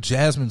cannot hear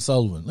Jasmine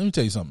Sullivan. Let me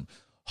tell you something.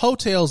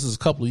 Hotels is a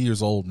couple of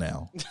years old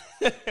now.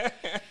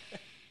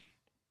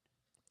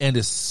 And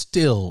it's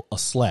still a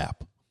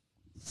slap.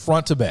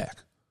 Front to back.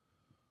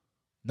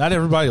 Not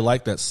everybody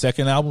liked that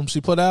second album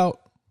she put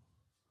out.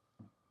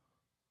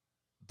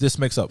 This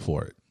makes up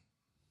for it.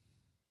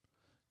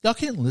 Y'all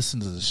can't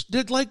listen to this.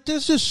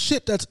 There's just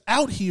shit that's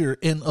out here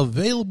and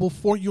available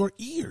for your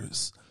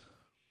ears.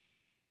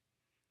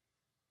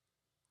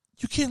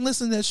 You can't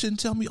listen to that shit and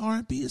tell me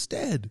R&B is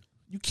dead.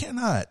 You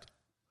cannot.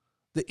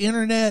 The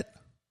internet,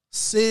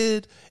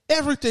 Sid,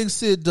 everything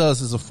Sid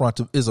does is a front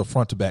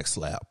to back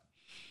slap.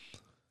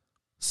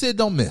 Sid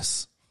don't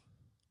miss.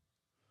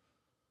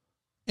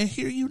 And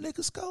here you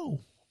niggas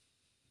go.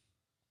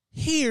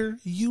 Here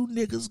you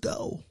niggas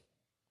go.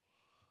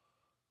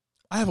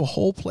 I have a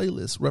whole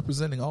playlist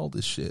representing all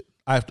this shit.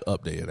 I have to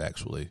update it,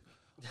 actually.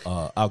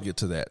 I'll get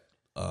to that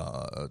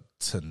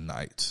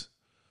tonight.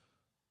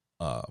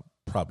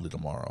 Probably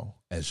tomorrow,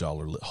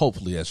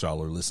 hopefully as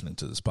y'all are listening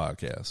to this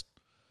podcast,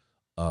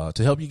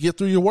 to help you get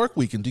through your work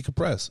week and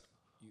decompress.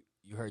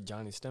 You heard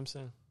Johnny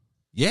Stimson?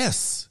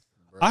 Yes.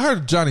 I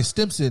heard Johnny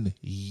Stimson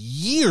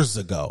years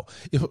ago.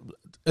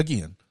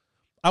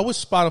 I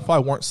wish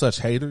Spotify weren't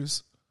such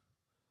haters,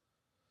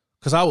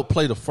 because I would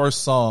play the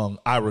first song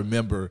I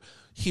remember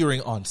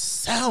hearing on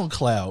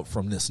SoundCloud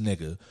from this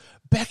nigga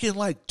back in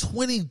like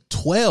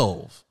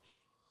 2012.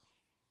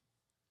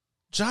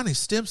 Johnny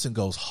Stimson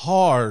goes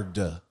hard.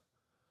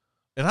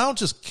 And I don't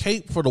just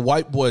cape for the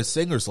white boy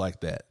singers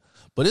like that,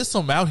 but it's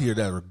some out here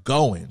that are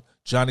going.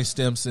 Johnny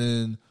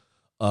Stimson,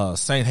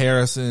 St.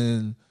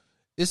 Harrison.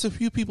 It's a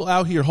few people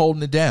out here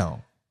holding it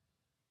down.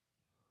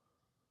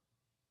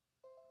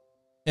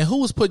 And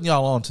who was putting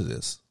y'all on to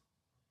this?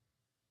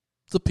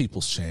 The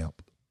People's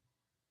Champ.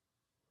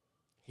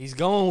 He's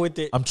going with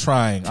it. I'm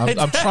trying.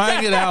 I'm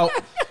trying it out.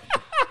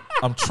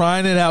 I'm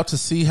trying it out to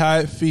see how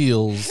it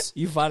feels.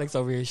 Euphonic's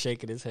over here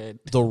shaking his head.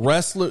 The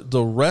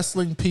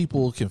wrestling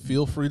people can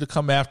feel free to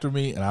come after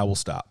me, and I will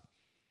stop.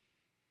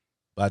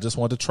 But I just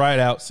wanted to try it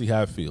out, see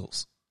how it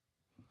feels.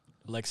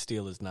 Lex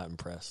Steele is not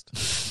impressed.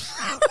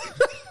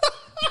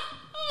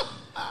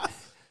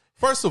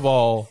 First of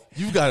all,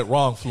 you got it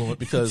wrong, Fluent,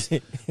 because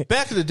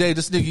back in the day,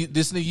 this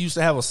nigga used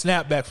to have a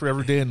snapback for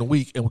every day in the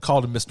week, and we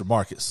called him Mr.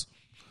 Marcus.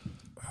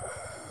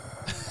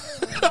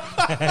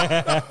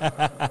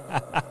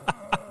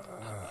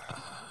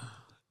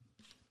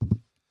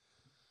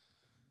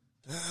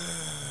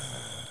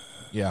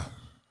 Yeah.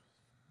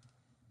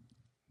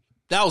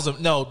 That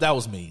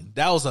was mean.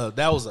 That was a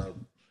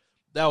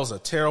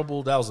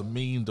terrible, that was a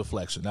mean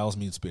deflection. That was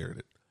mean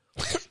spirited.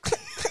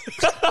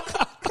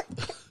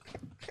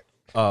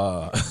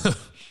 I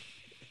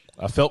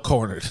felt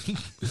cornered.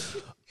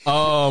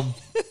 I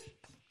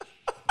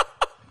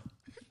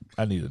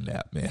need a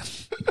nap, man.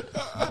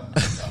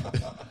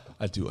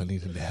 I do. I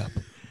need a nap.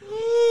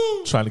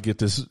 Trying to get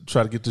this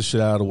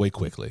shit out of the way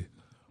quickly.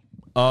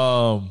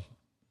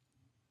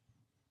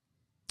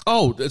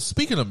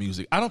 Speaking of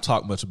music, I don't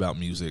talk much about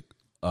music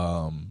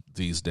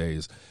these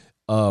days.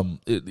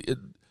 It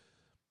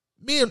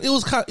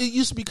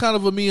used to be kind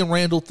of a me and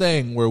Randall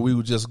thing where we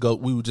would just go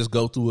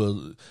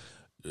through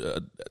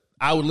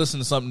I would listen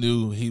to something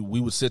new. We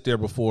would sit there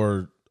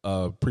before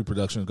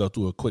pre-production, go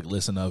through a quick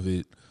listen of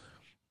it,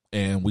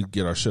 and we'd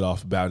get our shit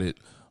off about it.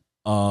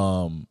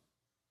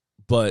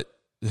 But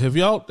have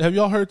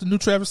y'all heard the new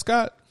Travis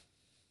Scott?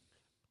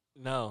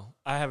 No,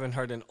 I haven't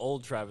heard an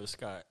old Travis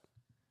Scott.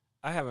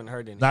 I haven't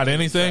heard not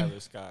anything.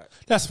 Travis Scott.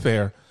 That's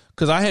fair,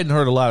 because I hadn't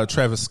heard a lot of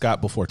Travis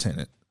Scott before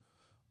Tenet.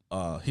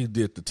 He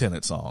did the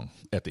Tenet song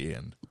at the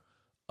end,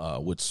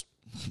 which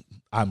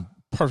I'm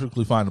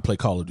perfectly fine to play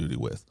Call of Duty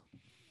with.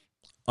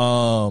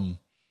 The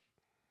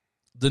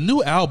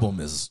new album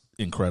is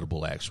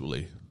incredible,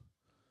 actually.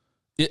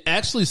 It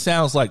actually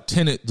sounds like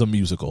Tenet the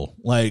musical.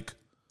 Like,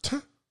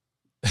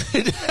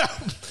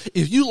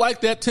 if you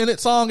like that Tenet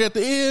song at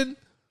the end,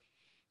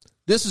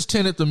 this is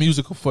Tenet the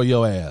musical for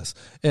your ass.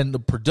 And the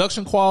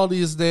production quality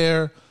is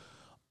there.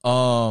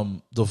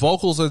 The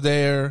vocals are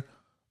there.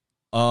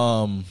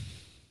 I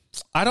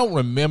don't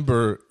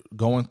remember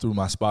going through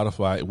my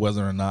Spotify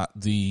whether or not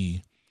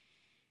the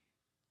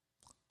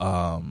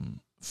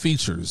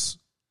features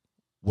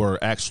were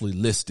actually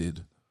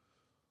listed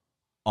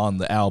on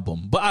the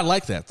album. But I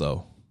like that,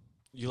 though.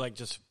 You like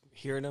just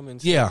hearing them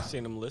and Yeah.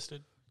 seeing them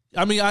listed?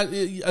 I mean,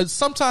 I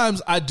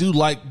sometimes I do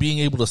like being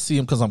able to see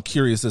him because I'm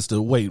curious as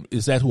to, wait,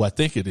 is that who I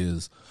think it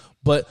is?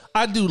 But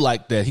I do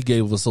like that he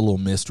gave us a little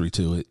mystery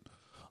to it.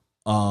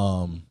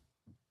 Who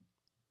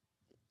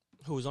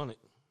was on it?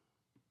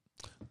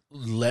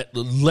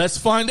 Let's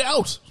find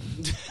out.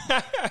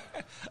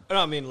 No,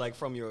 I mean, like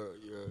from your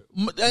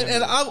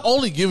And I've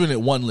only given it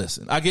one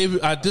listen.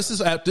 This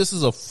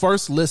is a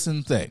first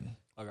listen thing.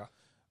 Okay.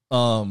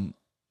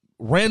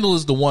 Randall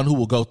is the one who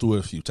will go through it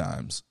a few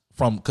times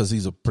because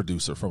he's a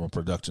producer from a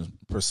production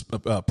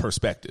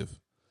perspective.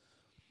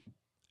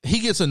 He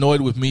gets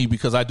annoyed with me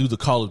because I do the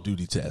Call of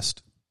Duty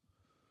test.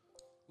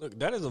 Look,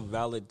 that is a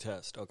valid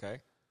test,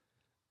 okay?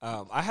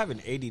 I have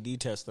an ADD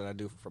test that I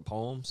do for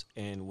poems,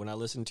 and when I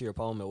listen to your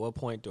poem, at what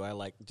point do I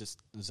like just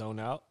zone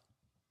out?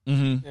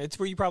 Mm-hmm. It's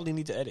where you probably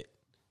need to edit.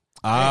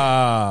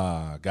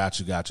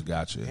 Gotcha.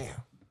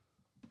 Damn.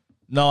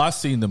 No, I've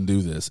seen them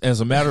do this.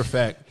 As a matter of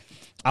fact,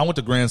 I went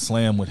to Grand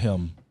Slam with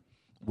him.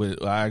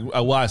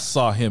 I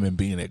saw him and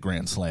being at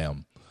Grand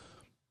Slam.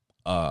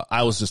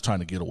 I was just trying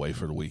to get away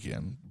for the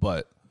weekend,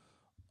 but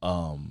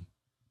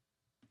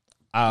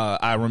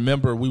I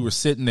remember we were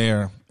sitting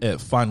there at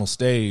final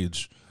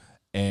stage,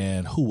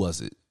 and who was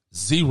it?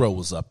 Zero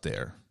was up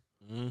there.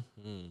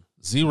 Mm-hmm.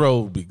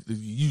 Zero,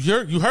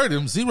 you heard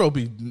him. Zero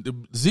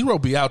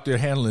be out there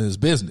handling his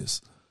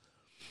business,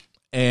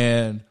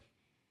 and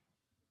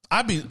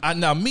I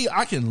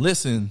can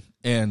listen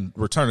and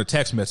return a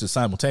text message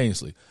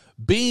simultaneously.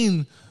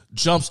 Bean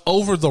jumps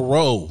over the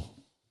row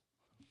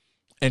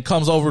and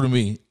comes over to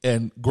me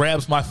and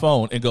grabs my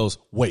phone and goes,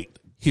 "Wait,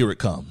 here it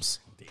comes."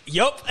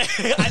 Yup.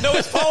 I know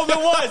which poem it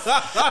was.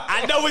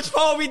 I know which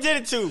poem he did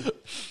it to.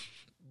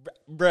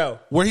 Bro.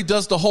 Where he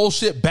does the whole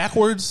shit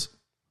backwards?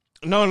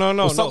 No.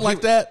 Or something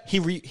like that?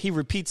 He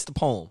repeats the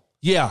poem.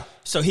 Yeah.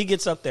 So he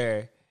gets up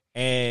there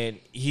and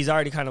he's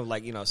already kind of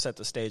like, set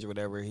the stage or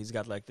whatever. He's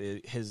got like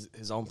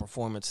his own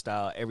performance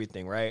style,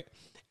 everything, right?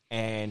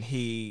 And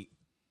he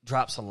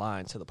drops a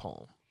line to the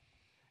poem.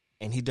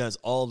 And he does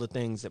all the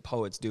things that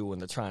poets do when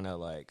they're trying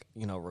to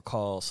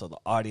recall. So the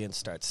audience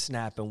starts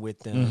snapping with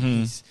them. Mm-hmm.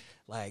 He's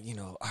like,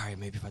 all right,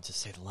 maybe if I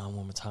just say the line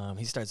one more time.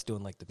 He starts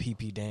doing like the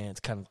pee-pee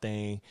dance kind of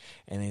thing.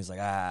 And then he's like,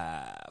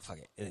 fuck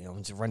it.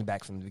 I'm just running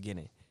back from the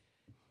beginning.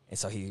 And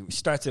so he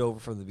starts it over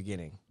from the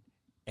beginning.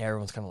 And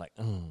everyone's kind of like,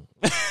 And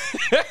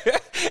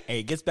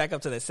he gets back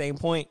up to that same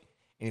point.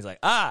 And he's like,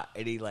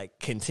 And he like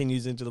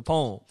continues into the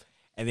poem.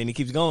 And then he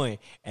keeps going.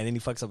 And then he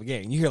fucks up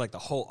again. And you hear like the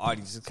whole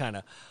audience just kind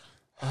of,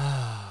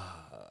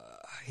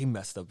 he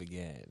messed up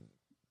again.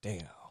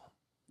 Damn.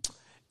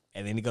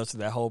 And then he goes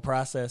through that whole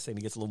process and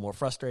he gets a little more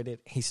frustrated.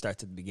 He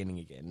starts at the beginning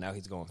again. Now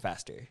he's going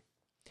faster.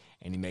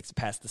 And he makes it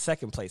past the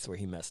second place where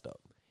he messed up.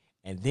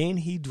 And then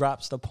he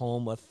drops the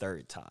poem a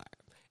third time.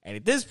 And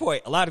at this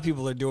point, a lot of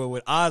people are doing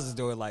what Oz is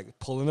doing, like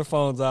pulling their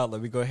phones out. Let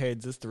me go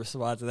ahead just to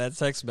respond to that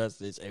text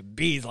message. And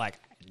B's like,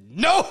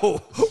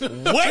 no,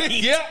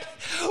 wait,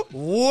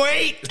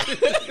 wait.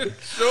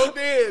 Sure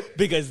did.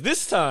 Because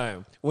this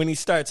time, when he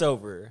starts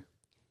over,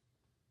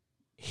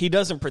 he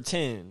doesn't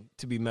pretend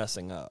to be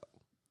messing up.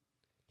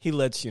 He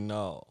lets you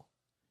know.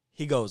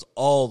 He goes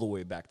all the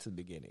way back to the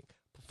beginning,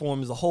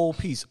 performs the whole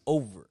piece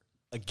over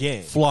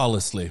again.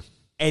 Flawlessly.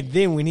 And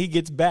then when he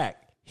gets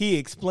back, he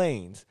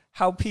explains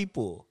how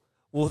people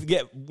will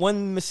get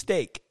one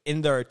mistake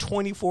in their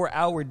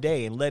 24-hour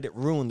day and let it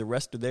ruin the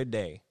rest of their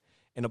day.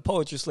 In a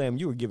poetry slam,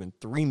 you were given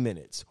 3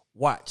 minutes.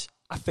 Watch,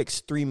 I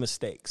fixed 3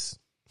 mistakes.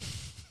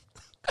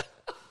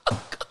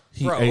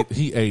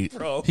 He ate.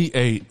 Bro.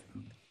 He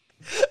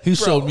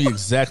showed me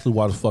exactly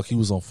why the fuck he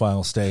was on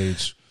final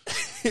stage.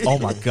 Oh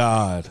my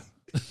God.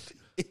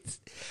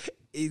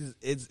 He's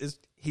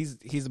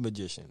a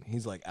magician.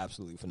 He's like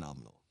absolutely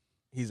phenomenal.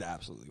 He's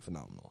absolutely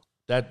phenomenal.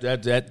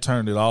 That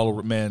turned it all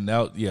over, man.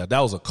 That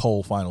was a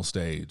cold final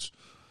stage.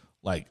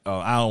 Like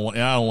I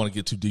don't want to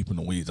get too deep in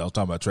the weeds. I was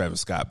talking about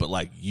Travis Scott, but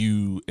like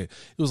it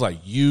was like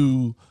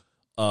you,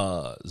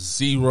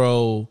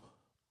 Zero,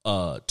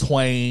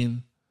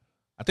 Twain.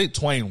 I think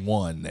Twain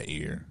won that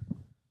year.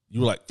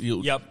 You were like,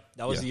 yep,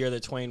 that was the year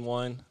that Twain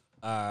won.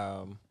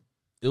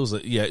 It was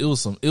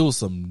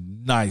some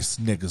nice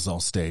niggas on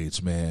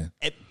stage, man.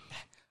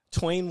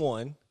 Twain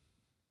won.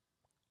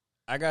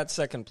 I got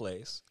second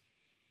place.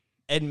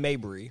 Ed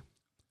Mabry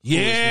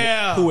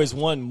Yeah. who has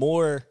won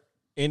more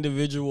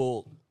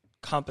individual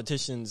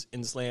competitions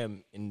in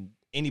slam than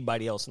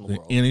anybody else in the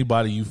world,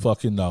 Anybody you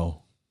fucking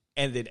know.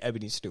 and then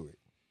Ebony Stewart.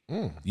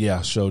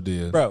 Yeah, sure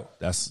did. Bro,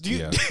 That's Do you,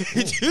 yeah.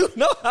 did you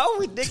know how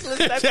ridiculous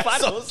that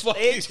final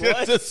stage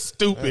was? Just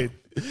stupid.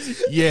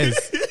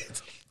 Yes.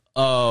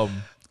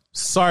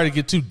 Sorry to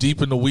get too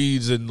deep in the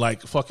weeds and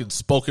like fucking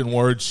spoken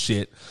word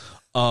shit.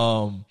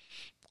 But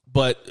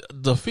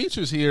the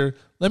features here,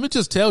 let me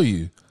just tell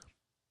you,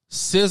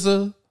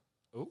 SZA,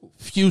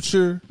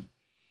 Future,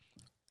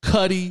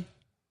 Cudi,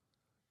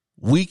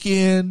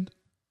 Weeknd,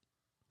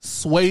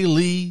 Sway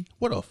Lee.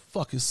 Where the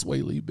fuck is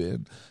Sway Lee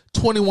been?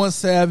 21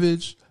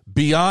 Savage,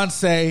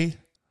 Beyonce.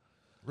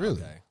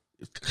 Really?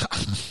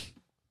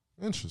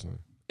 Interesting.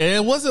 And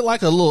it wasn't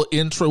like a little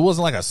intro. It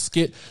wasn't like a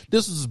skit.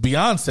 This was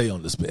Beyonce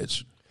on this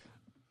bitch.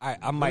 I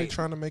Might might.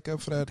 trying to make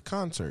up for that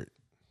concert.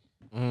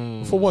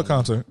 For what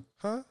concert?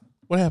 Huh?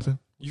 What happened?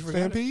 You forgot it?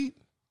 Stampede?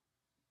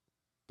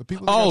 The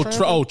people that got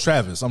trampled?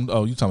 Travis. You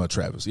talking about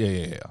Travis.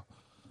 Yeah.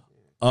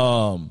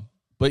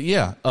 But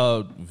yeah,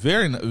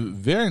 very,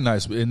 very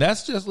nice. And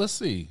that's just, let's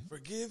see.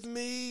 Forgive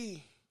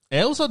me.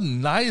 And it was a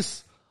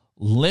nice,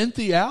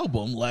 lengthy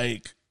album.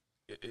 Like,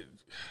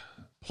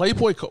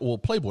 Playboy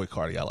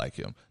Cardi, I like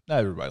him. Not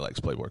everybody likes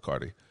Playboy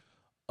Cardi.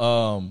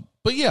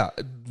 But yeah,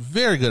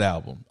 very good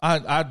album.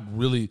 I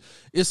really,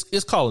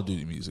 it's Call of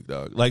Duty music,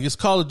 dog. Like, it's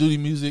Call of Duty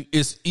music.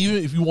 It's, even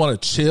if you want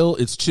to chill,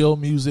 it's chill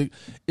music.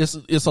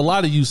 It's a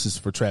lot of uses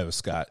for Travis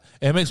Scott.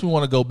 And it makes me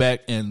want to go back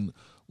and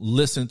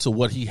listen to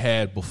what he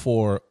had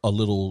before a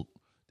little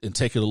and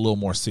take it a little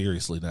more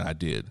seriously than I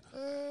did.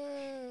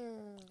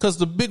 Because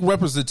the big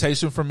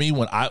representation for me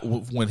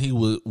when he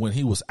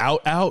was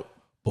out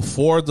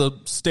before the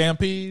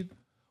Stampede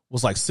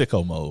was like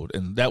Sicko Mode,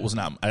 and that was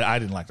not. I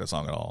didn't like that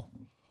song at all.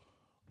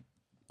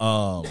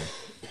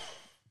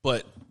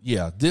 But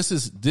yeah, this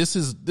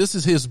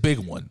is his big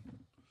one.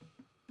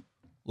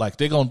 Like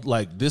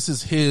this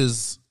is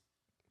his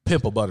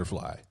Pimp a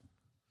Butterfly.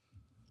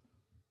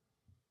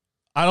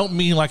 I don't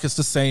mean like it's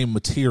the same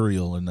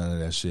material and none of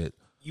that shit.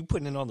 You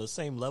putting it on the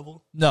same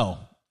level? No,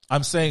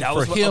 I'm saying That for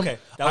was what- him. okay.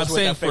 That was I'm what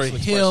saying that for facial him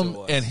expression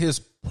was. and his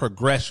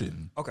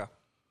progression. Okay.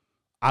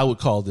 I would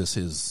call this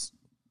his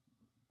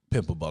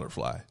Pimp a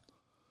Butterfly.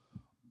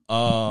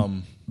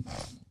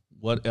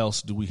 What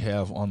else do we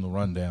have on the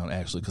rundown,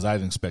 actually? Because I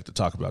didn't expect to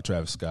talk about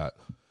Travis Scott.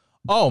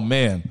 Oh,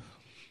 man.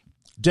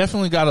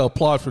 Definitely got to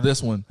applaud for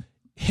this one.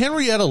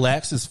 Henrietta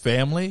Lacks'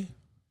 family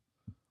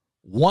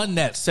won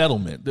that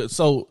settlement.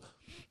 So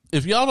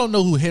if y'all don't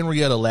know who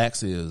Henrietta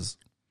Lacks is,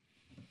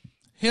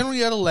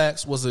 Henrietta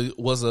Lacks was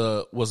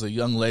a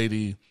young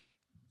lady.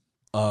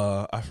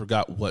 I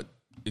forgot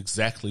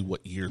exactly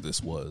what year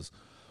this was.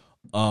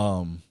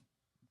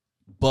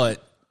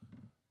 But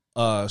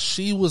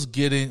she was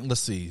getting,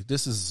 let's see,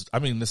 this is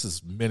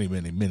many,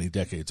 many, many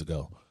decades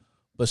ago.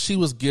 But she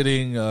was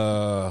getting,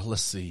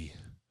 let's see.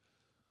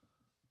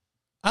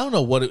 I don't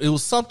know what it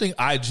was, something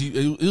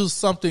it was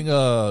something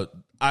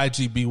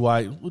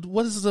IGBY.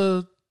 What is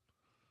the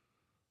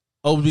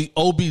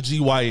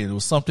OBGYN? It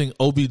was something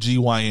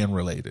OBGYN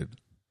related.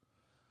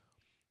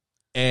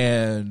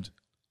 And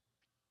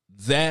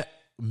that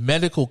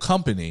medical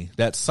company,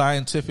 that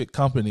scientific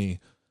company,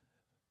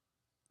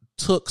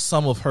 took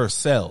some of her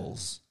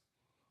cells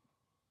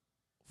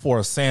for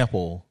a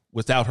sample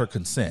without her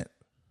consent.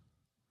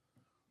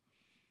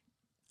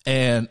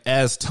 And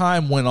as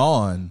time went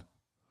on,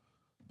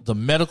 the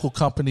medical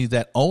company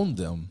that owned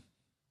them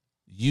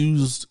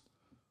used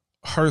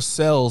her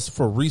cells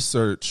for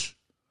research,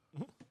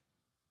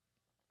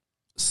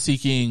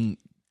 seeking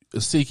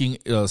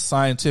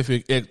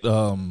scientific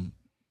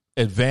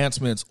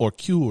advancements or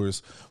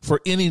cures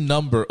for any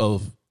number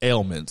of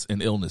ailments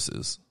and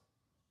illnesses.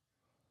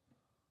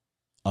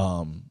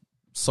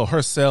 So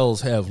her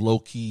cells have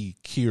low-key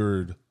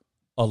cured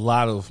a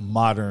lot of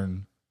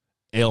modern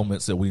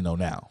ailments that we know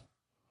now.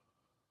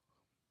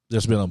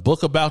 There's been a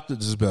book about this.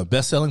 There's been a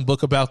best-selling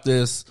book about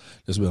this.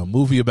 There's been a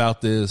movie about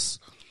this.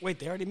 Wait,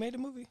 they already made a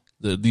movie?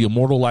 The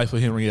Immortal Life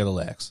of Henrietta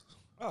Lacks.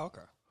 Oh,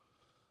 okay.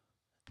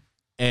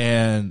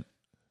 And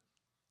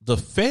the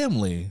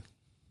family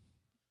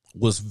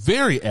was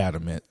very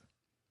adamant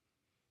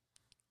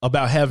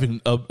about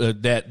having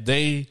that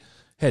they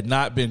had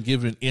not been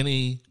given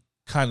any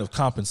kind of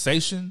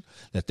compensation,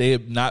 that they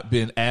had not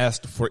been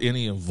asked for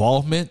any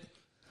involvement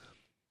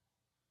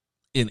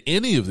in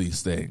any of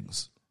these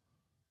things.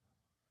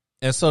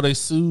 And so they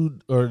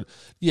sued,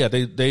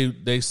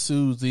 they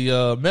sued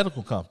the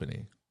medical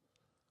company.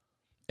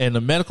 And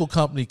the medical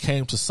company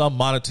came to some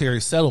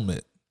monetary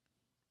settlement.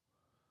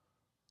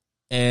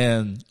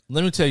 And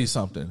let me tell you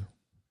something.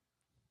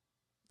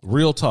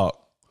 Real talk.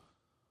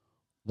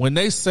 When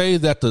they say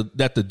that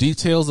the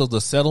details of the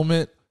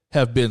settlement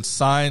have been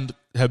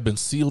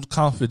sealed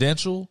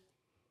confidential,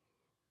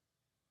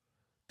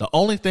 the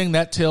only thing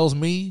that tells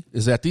me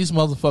is that these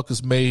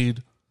motherfuckers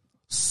made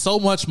so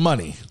much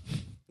money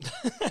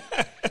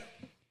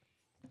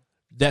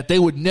that they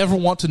would never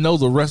want to know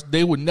the rest.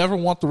 They would never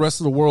want the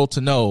rest of the world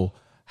to know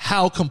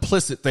how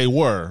complicit they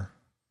were,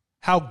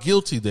 how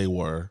guilty they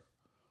were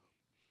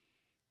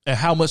and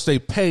how much they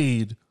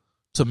paid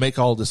to make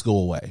all this go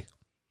away.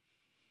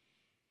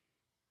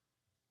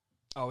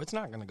 Oh, it's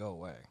not going to go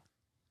away.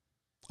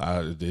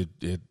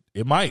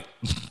 It might.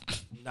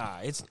 Nah,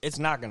 it's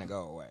not going to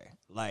go away.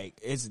 Like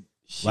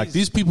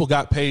these people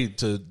got paid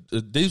to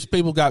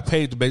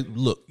make,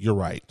 look, you're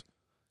right.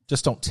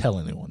 Just don't tell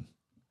anyone.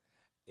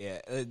 Yeah,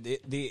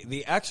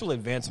 the actual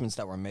advancements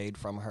that were made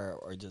from her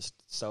are just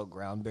so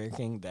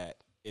groundbreaking that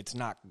it's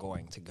not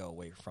going to go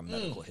away from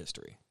medical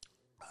history.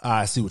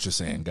 I see what you're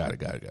saying. Got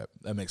it.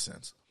 That makes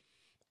sense.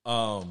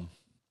 But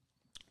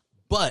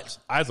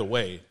either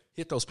way,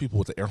 hit those people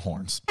with the air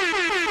horns.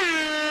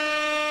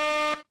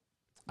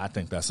 I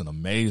think that's an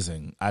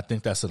amazing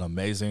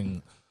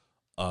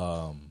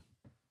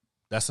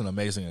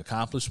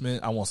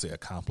accomplishment. I won't say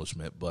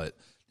accomplishment, but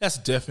that's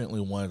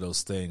definitely one of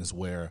those things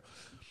where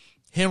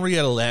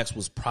Henrietta Lacks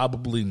was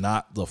probably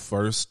not the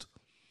first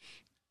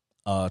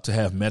to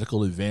have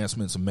medical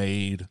advancements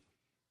made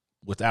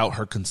without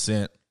her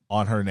consent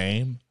on her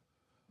name,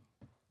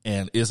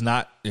 and is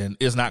not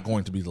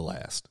going to be the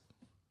last.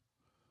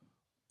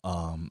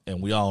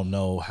 And we all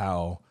know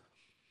how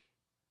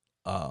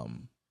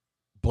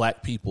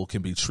black people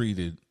can be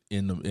treated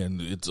in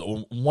it's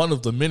one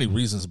of the many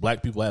reasons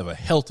black people have a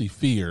healthy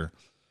fear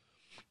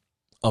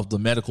of the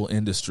medical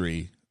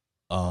industry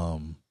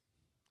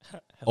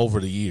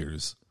over the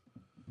years.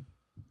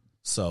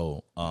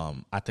 So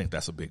I think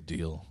that's a big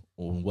deal.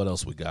 What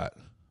else we got?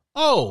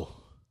 Oh,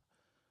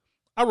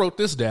 I wrote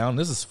this down.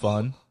 This is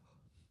fun.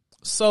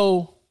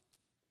 So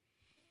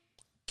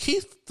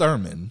Keith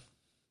Thurman,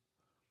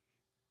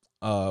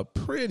 a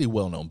pretty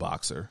well-known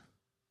boxer,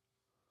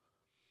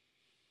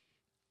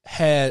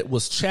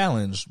 was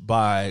challenged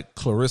by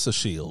Claressa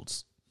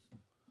Shields,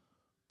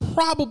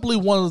 probably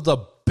one of the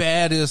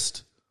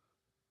baddest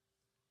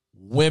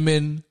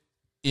women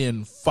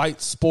in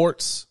fight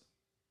sports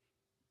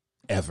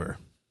ever.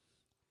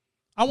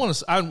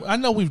 I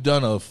know we've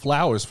done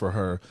flowers for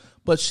her,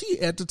 but she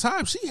at the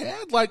time she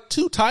had like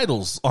 2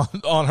 titles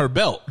on her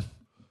belt.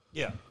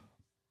 Yeah.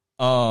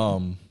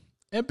 And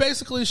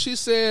basically she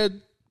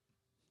said,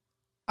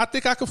 I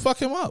think I could fuck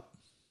him up.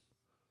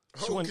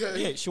 She wanted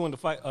to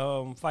fight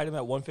him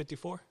at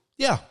 154.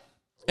 Yeah.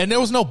 And there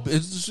was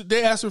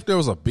they asked her if there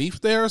was a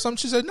beef there or something.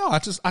 She said, no, I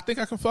think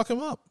I can fuck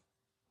him up.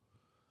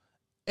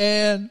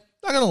 And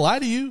not going to lie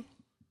to you,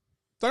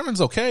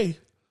 Thurman's okay,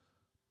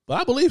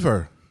 but I believe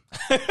her.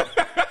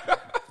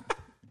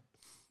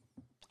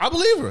 I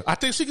believe her. I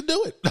think she can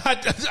do it.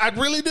 I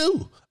really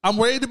do.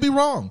 I'm ready to be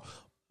wrong.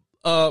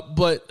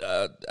 But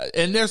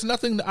there's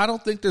nothing, I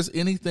don't think there's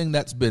anything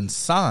that's been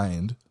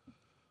signed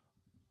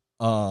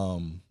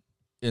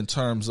in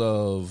terms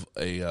of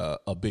a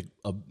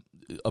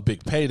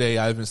big payday.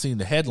 I haven't seen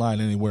the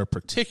headline anywhere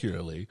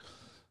particularly,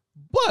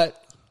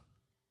 but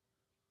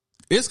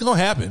it's going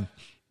to happen.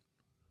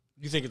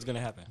 You think it's going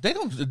to happen? They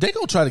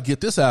gonna try to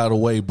get this out of the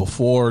way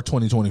before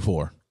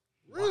 2024.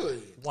 Really?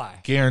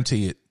 Why?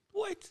 Guarantee it.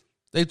 What?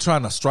 They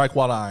trying to strike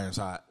while the iron's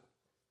hot.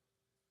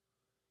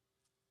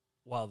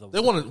 While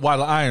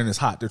the iron is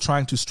hot. They're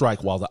trying to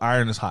strike while the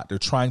iron is hot. They're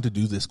trying to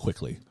do this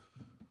quickly.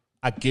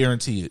 I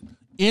guarantee it.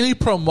 Any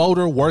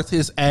promoter worth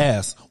his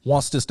ass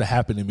wants this to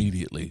happen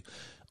immediately.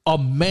 A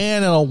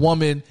man and a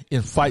woman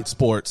in fight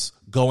sports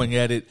going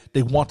at it,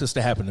 they want this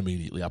to happen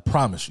immediately. I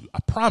promise you.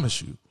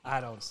 I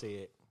don't see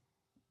it.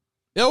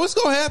 Yo, it's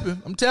going to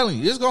happen. I'm telling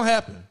you, it's going to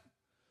happen.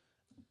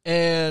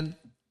 And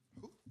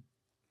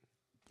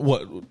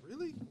what?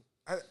 Really?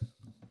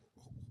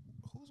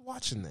 Who's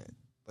watching that?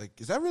 Like,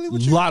 is that really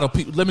what A lot of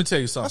people. Let me tell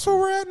you something. That's where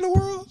we're at in the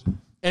world?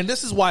 And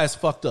this is why it's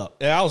fucked up.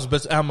 And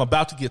I'm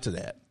about to get to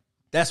that.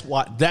 That's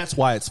why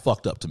it's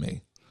fucked up to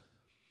me.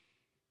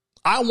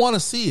 I want to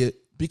see it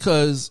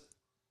because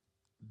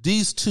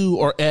these two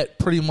are at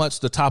pretty much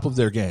the top of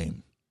their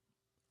game.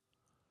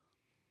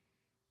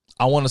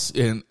 I've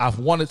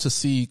wanted to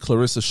see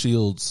Claressa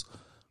Shields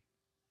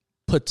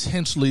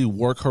potentially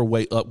work her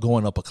way up,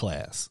 going up a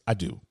class. I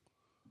do.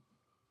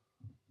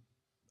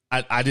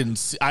 I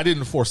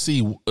didn't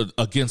foresee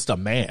against a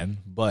man,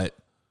 but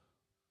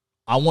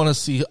I want to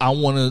see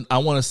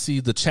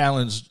the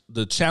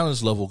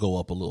challenge level go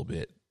up a little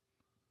bit,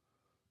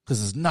 because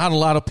there's not a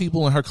lot of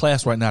people in her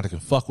class right now that can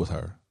fuck with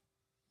her.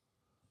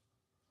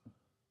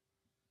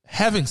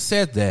 Having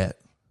said that,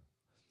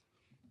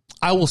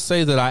 I will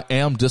say that I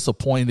am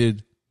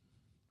disappointed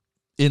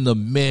in the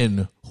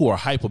men who are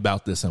hype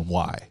about this and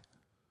why.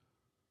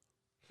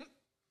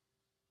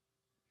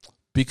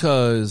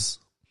 Because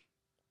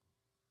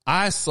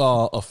I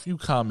saw a few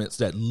comments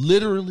that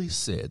literally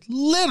said,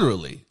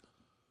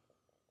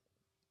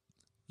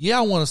 yeah,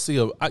 I want to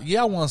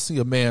see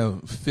a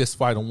man fist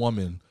fight a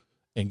woman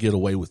and get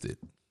away with it.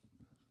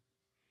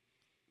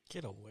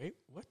 Get away?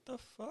 What the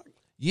fuck?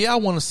 Yeah, I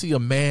want to see a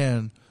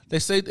man. They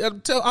say,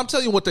 I'm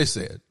telling you what they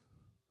said.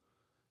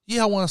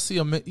 Yeah, I want to see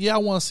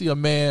a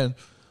man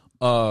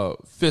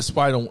fist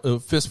fight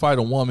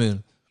a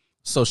woman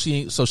so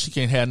she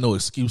can't have no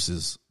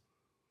excuses.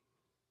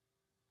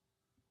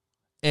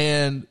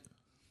 And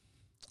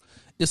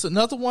it's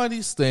another one of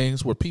these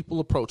things where people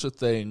approach a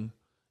thing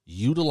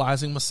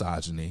utilizing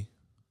misogyny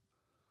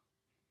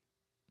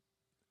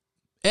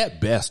at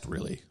best,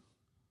 really,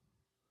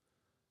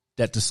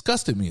 that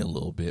disgusted me a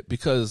little bit,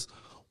 because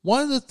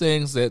one of the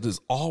things that is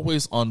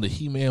always on the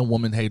He-Man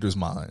woman haters'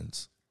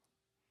 minds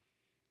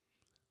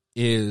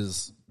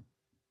is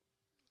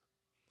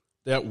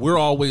that we're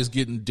always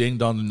getting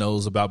dinged on the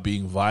nose about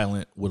being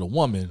violent with a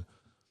woman,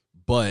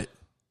 but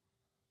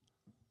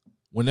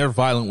when they're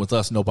violent with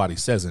us, nobody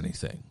says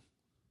anything.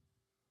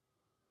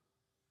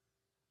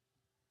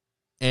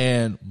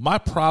 And my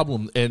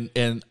problem,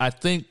 and I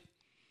think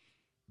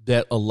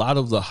that a lot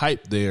of the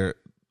hype there,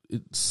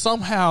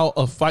 somehow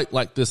a fight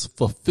like this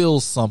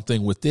fulfills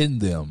something within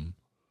them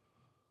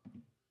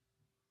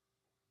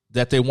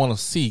that they want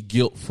to see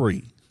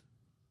guilt-free.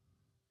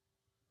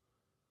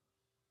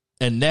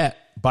 And that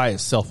by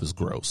itself is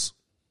gross.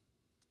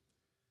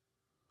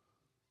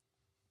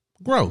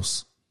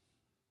 Gross.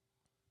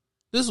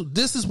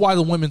 This is why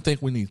the women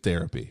think we need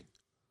therapy.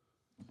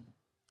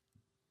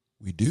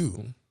 We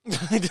do.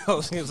 I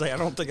was going to say, I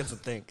don't think it's a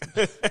thing.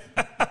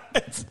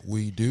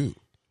 We do.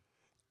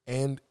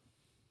 And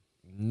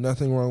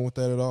nothing wrong with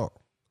that at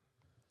all.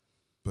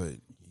 But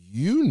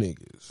you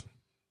niggas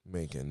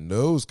making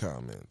those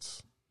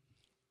comments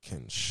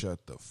can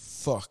shut the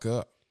fuck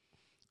up.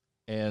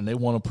 And they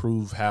want to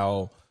prove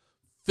how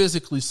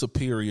physically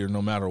superior,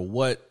 no matter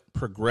what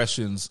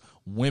progressions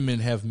women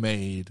have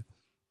made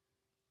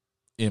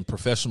in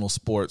professional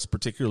sports,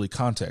 particularly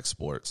contact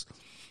sports,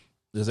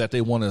 is that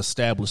they want to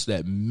establish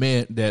that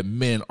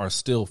men are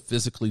still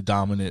physically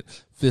dominant,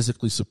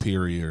 physically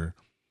superior,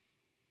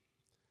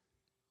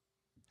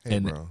 Hey,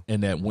 and bro.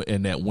 and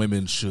that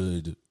women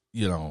should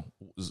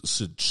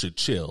should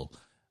chill.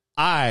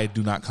 I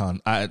do not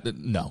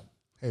no.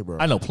 Hey, bro.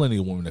 I know plenty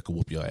of women that could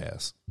whoop your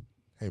ass.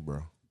 Hey,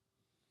 bro.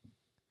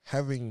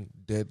 Having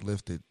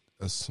deadlifted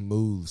a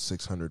smooth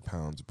 600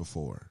 pounds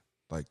before,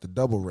 like the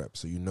double rep,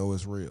 so you know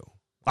it's real.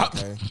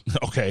 Okay.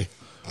 Okay.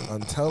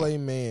 Until a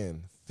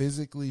man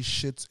physically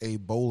shits a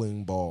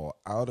bowling ball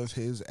out of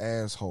his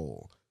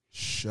asshole,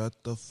 shut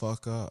the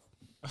fuck up.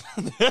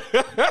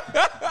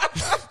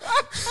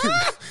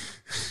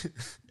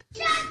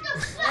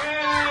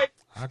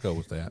 I'll go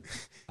with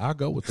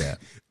that.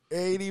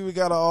 Ain't even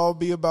gotta all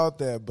be about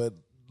that, but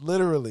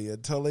literally,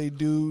 until a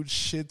dude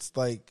shits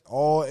like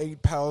all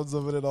 8 pounds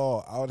of it at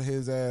all out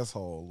his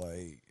asshole,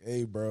 like,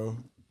 hey, bro,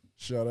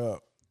 shut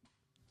up.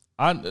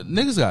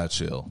 Niggas gotta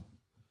chill.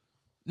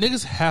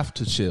 Niggas have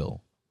to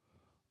chill.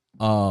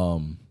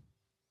 I'm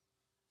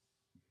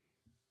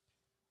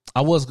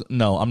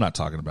not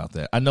talking about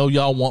that. I know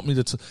y'all want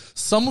me to.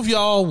 Some of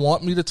y'all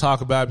want me to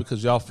talk about it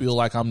because y'all feel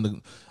like I'm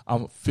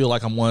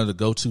one of the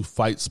go-to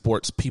fight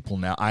sports people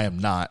now. I am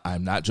not.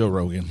 I'm not Joe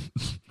Rogan.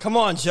 Come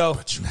on, Joe.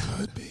 But you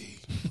could be.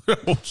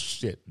 Oh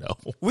shit, no.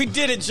 We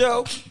did it,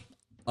 Joe.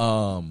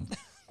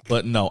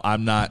 But no,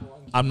 I'm not.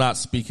 I'm not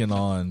speaking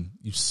on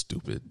you.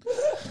 Stupid.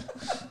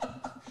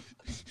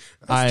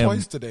 That's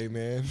twice today,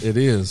 man. It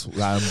is.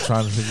 I'm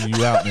trying to figure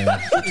you out, man.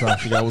 I'm trying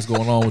to figure out what's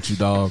going on with you,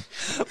 dog.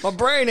 My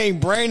brain ain't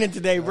braining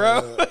today,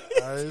 bro.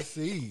 I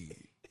see.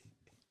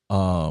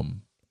 I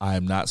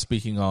am not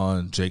speaking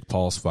on Jake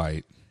Paul's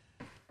fight.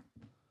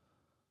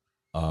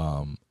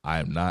 I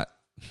am not.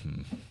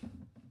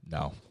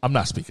 No, I'm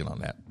not speaking on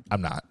that.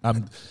 I'm not.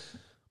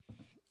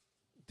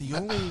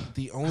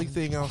 The only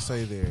thing I'll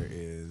say there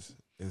is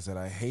that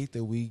I hate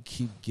that we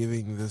keep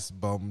giving this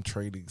bum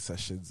training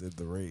sessions in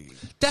the ring.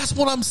 That's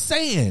what I'm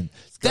saying.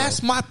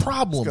 That's my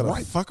problem. He's gonna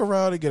Right? fuck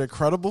around and get a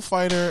credible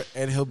fighter,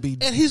 and he's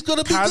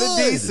gonna be kind of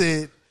good.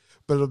 decent.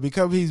 But it'll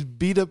become he's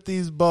beat up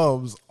these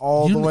bums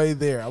all the way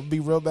there. I'll be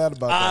real mad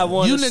about that.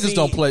 You niggas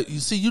don't play. You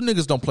see, you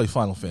niggas don't play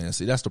Final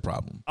Fantasy. That's the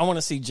problem. I want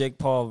to see Jake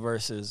Paul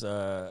versus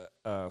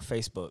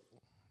Facebook.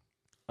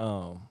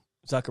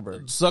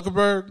 Zuckerberg.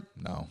 Zuckerberg?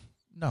 No.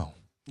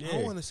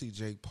 I want to see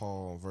Jake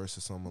Paul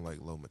versus someone like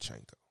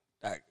Lomachenko.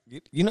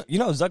 You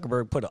know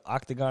Zuckerberg put an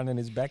octagon in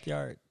his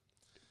backyard.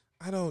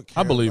 I don't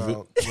care. I believe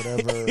about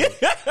whatever.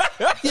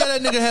 Yeah,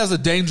 that nigga has a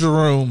danger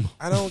room.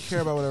 I don't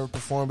care about whatever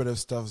performative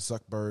stuff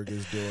Zuckerberg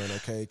is doing.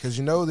 Okay, because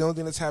the only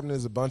thing that's happening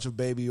is a bunch of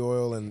baby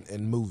oil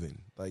and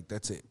moving. Like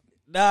that's it.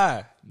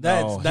 Nah,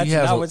 that's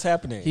not what's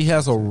happening. He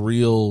has a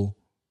real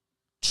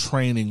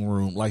training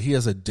room. Like he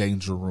has a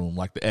danger room,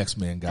 like the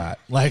X-Men got.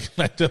 Like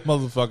that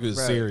motherfucker is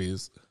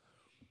serious.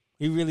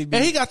 He really and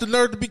he got the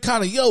nerve to be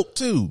kind of yoked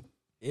too.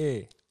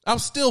 Yeah, I'm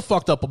still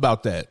fucked up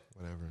about that.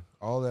 Whatever.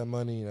 All that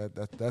money,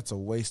 that's a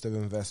waste of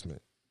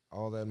investment.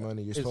 All that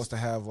money, you're supposed to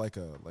have like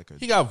a.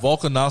 He got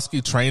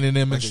Volkanovski training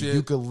him and a shit.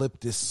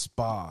 eucalyptus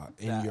spa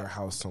in your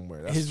house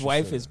somewhere. That's his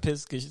wife is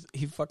pissed because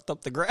he fucked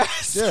up the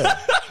grass. Yeah.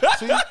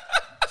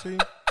 See,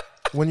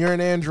 when you're an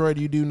android,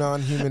 you do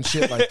non-human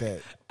shit like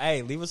that.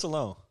 Hey, leave us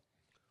alone.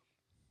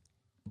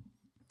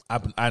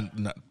 I'm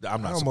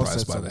not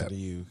surprised by that. To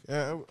you,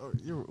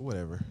 you're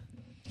whatever.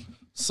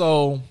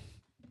 So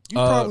you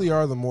probably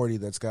are the Morty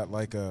that's got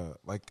like a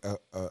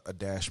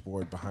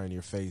dashboard behind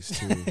your face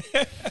too.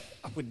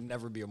 I would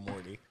never be a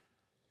Morty.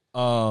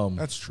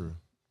 That's true.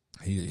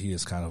 He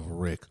is kind of a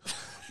Rick.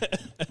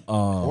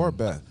 Or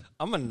Beth.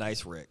 I'm a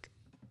nice Rick.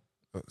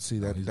 See,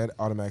 that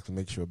automatically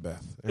makes you a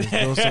Beth. There's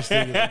no such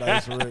thing as a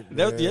nice Rick.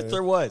 Yes,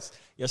 there was.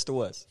 Yes, there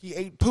was. He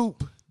ate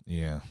poop.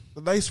 Yeah.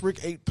 The nice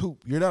Rick ate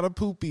poop. You're not a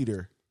poop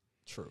eater.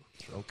 True.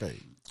 Okay.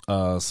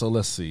 So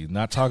let's see.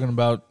 Not talking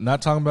about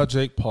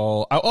Jake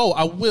Paul.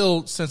 I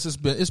will, since it's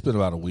been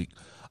about a week.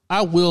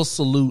 I will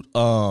salute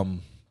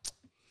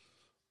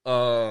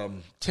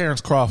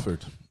Terrence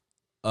Crawford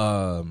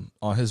on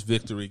his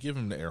victory. Give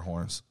him the air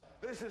horns.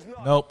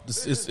 Nope,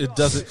 it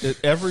does it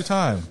every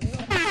time.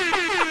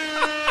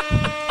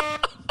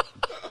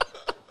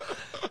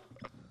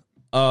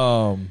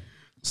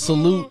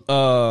 Salute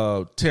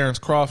Terrence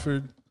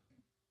Crawford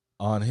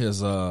on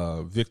his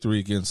victory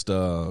against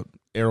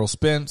Errol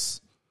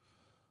Spence.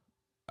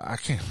 I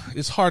can't.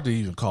 It's hard to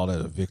even call that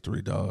a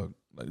victory, dog.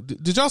 Like,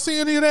 did y'all see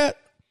any of that?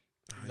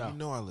 No. You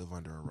know I live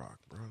under a rock,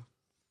 bro.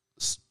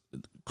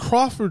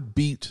 Crawford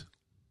beat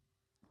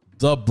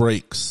the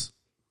brakes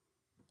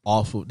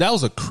off of. That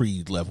was a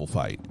Creed level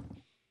fight.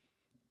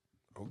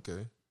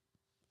 Okay.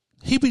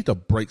 He beat the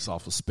brakes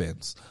off of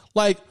Spence.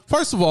 Like,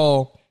 first of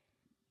all,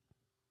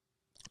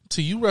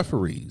 to you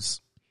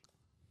referees,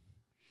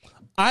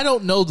 I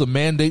don't know the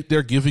mandate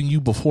they're giving you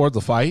before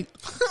the fight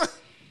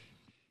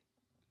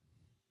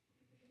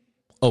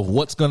of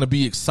what's going to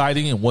be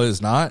exciting and what is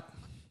not.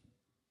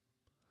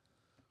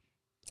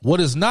 What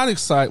is not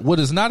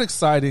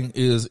exciting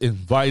is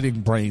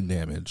inviting brain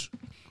damage.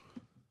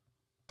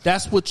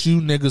 That's what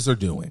you niggas are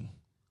doing.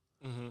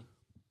 Mm-hmm.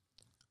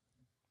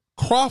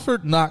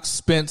 Crawford knocked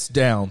Spence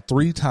down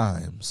 3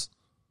 times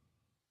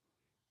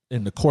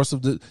in the course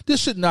of this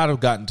should not have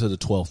gotten to the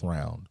 12th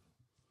round.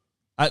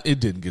 It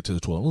didn't get to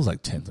the 12th. It was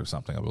like 10th or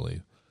something, I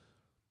believe.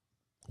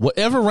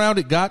 Whatever round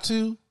it got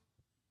to,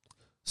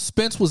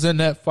 Spence was in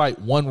that fight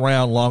 1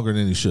 round longer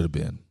than he should have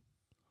been.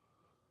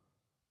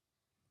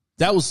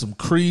 That was some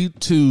Creed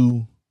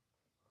 2,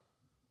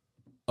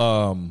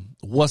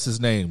 what's his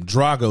name?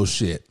 Drago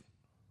shit.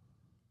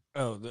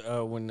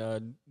 Oh,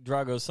 when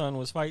Drago's son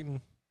was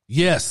fighting?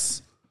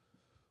 Yes.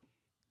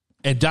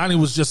 And Donnie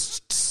was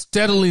just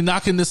steadily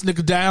knocking this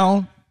nigga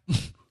down.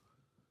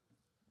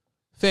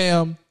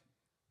 Fam,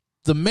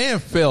 the man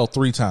fell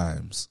 3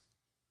 times.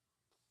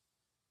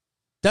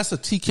 That's a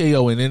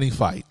TKO in any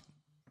fight.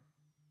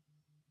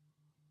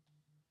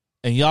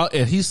 And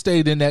he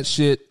stayed in that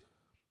shit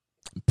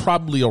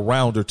probably a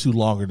round or 2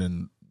 longer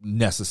than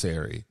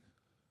necessary.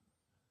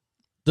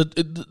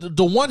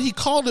 The one he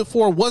called it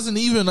for wasn't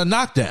even a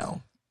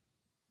knockdown.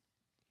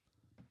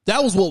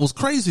 That was what was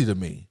crazy to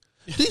me.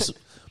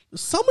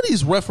 Some of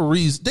these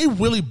referees, they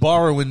really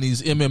borrowing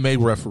these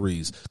MMA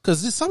referees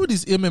because some of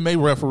these MMA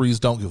referees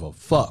don't give a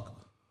fuck.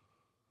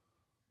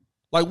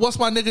 Like, what's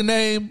my nigga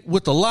name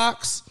with the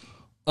locks?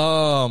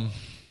 Herb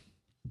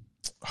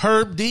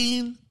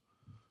Dean.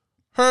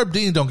 Herb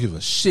Dean don't give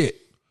a shit.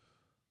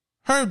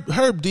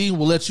 Herb Dean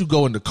will let you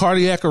go into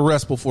cardiac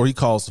arrest before he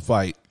calls the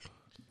fight.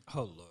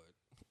 Oh, Lord.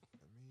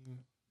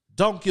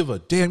 Don't give a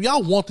damn.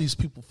 Y'all want these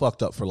people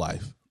fucked up for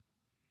life.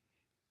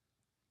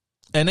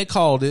 And they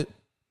called it.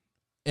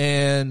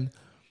 And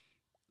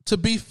to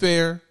be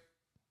fair,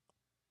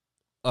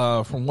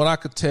 from what I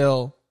could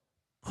tell,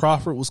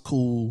 Crawford was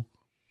cool.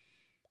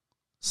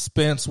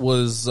 Spence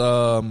was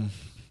not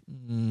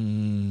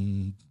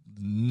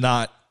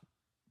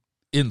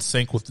in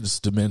sync with this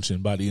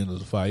dimension by the end of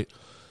the fight.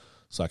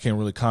 So I can't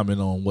really comment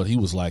on what he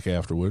was like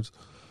afterwards.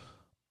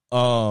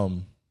 But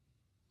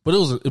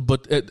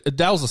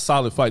that was a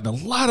solid fight.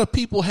 And a lot of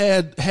people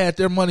had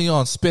their money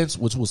on Spence,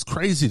 which was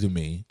crazy to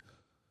me.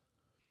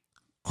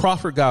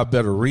 Crawford got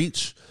better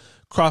reach.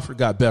 Crawford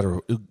got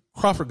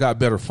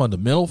better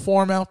fundamental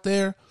form out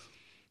there.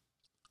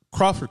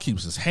 Crawford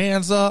keeps his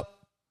hands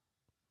up.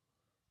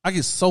 I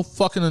get so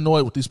fucking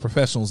annoyed with these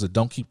professionals that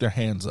don't keep their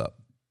hands up.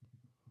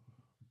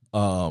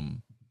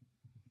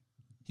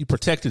 He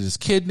protected his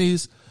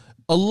kidneys.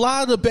 A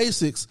lot of the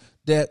basics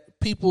that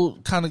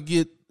people kind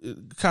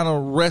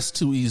of rest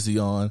too easy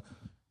on,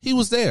 he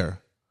was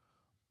there.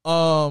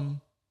 And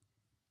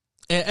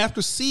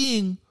after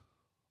seeing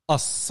a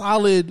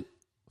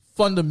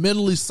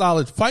fundamentally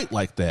solid fight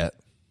like that,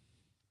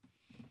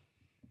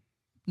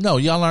 no,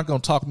 y'all aren't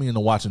going to talk me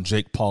into watching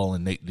Jake Paul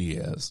and Nate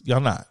Diaz.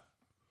 Y'all not.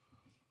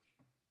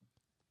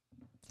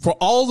 For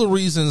all the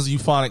reasons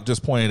Euphonic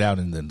just pointed out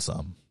and then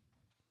some.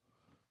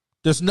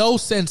 There's no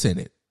sense in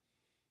it.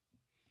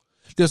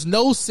 There's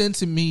no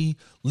sense in me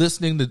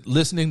listening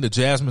to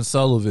Jasmine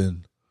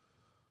Sullivan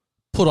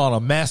put on a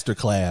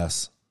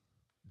masterclass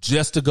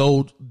just to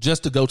go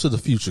to the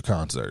Future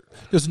concert.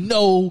 There's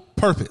no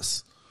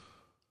purpose.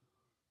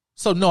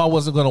 So no, I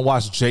wasn't going to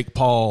watch Jake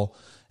Paul,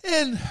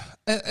 and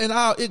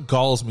it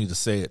galls me to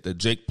say it that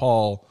Jake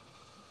Paul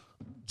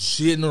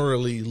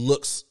generally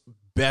looks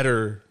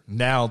better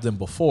now than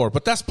before,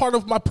 but that's part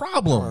of my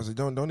problem. Honestly,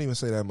 don't even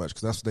say that much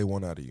because that's what they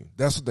want out of you.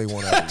 That's what they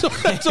want out of you.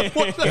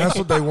 That's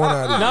what they want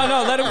out of you.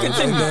 No, let him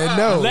continue.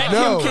 Let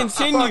him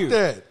continue. Fuck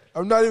that.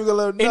 I'm not even gonna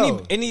let him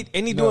know.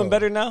 Any doing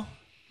better now?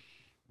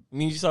 I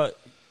mean, you saw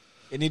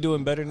any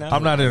doing better now?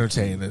 I'm not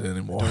entertaining it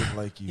anymore. Don't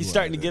like you. He's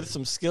starting to get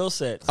some skill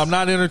sets. I'm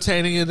not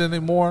entertaining it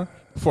anymore.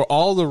 for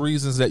all the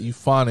reasons that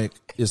Euphonic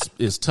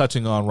is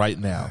touching on right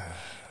now,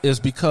 is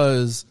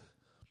because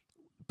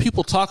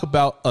people talk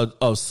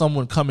about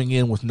someone coming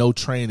in with no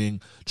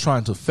training,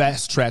 trying to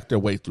fast track their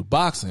way through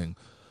boxing,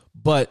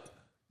 but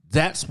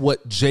that's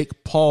what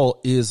Jake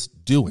Paul is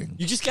doing.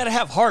 You just got to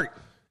have heart.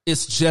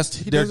 It's just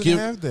he doesn't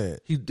have that.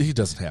 He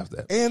doesn't have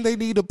that, and they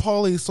need a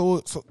Paulie.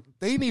 So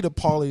they need a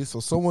Paulie so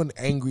someone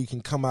angry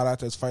can come out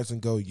after his fights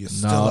and go, "You're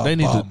still a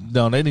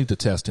bum." They need to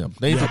test him.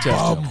 They need to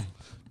test him.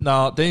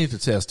 No, they need to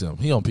test him.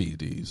 He on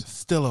PEDs.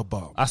 Still a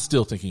bum. I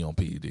still think he on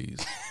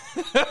PEDs.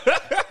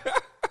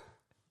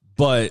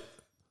 But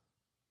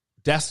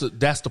that's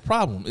the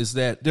problem, is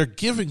that they're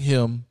giving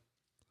him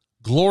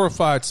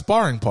glorified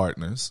sparring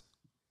partners.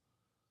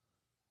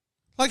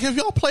 Like, have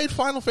y'all played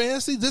Final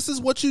Fantasy? This is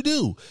what you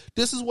do.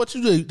 This is what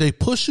you do. They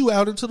push you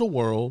out into the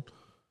world.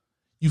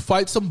 You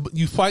fight some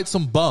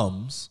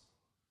bums.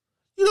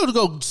 You don't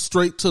go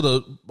straight to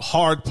the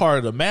hard part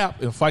of the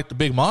map and fight the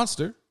big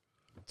monster.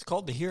 It's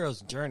called the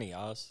hero's journey,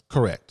 Oz.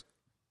 Correct.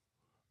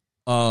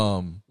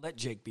 Let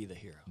Jake be the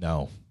hero.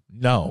 No.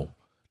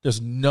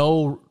 There's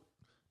no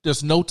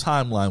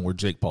timeline where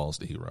Jake Paul is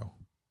the hero.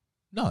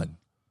 None.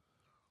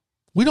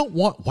 We don't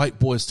want white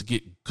boys to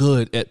get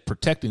good at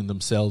protecting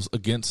themselves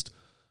against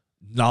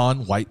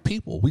non-white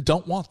people. We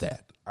don't want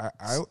that.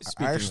 I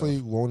actually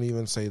won't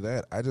even say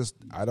that. I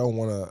don't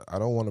want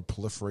to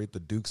proliferate the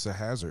Dukes of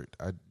Hazzard.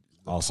 The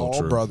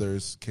Paul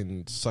brothers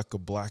can suck a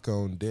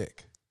black-owned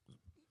dick.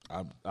 I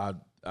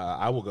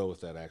will go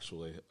with that,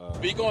 actually.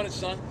 Speak on it,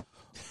 son.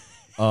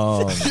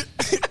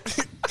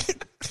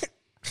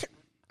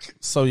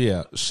 So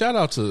yeah, shout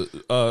out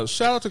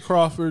to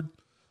Crawford,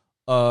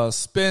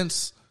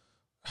 Spence.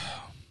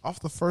 Off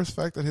the first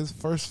fact that his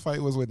first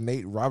fight was with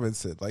Nate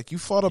Robinson. Like, you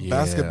fought a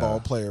basketball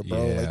player,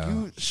 bro. Yeah. Like,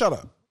 you shut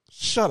up.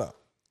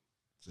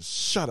 Just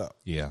shut up.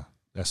 Yeah,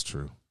 that's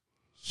true.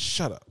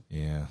 Shut up.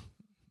 Yeah,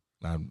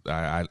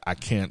 I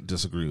can't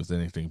disagree with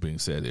anything being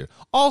said here.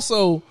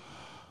 Also,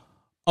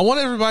 I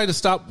want everybody to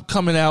stop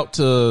coming out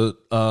to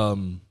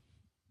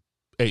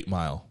 8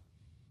 Mile.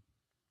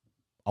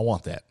 I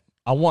want that.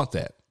 I want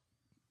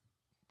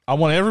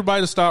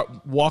everybody to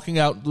start walking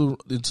out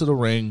into the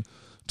ring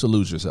to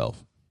lose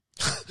yourself.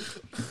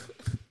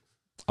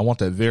 I want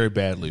that very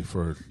badly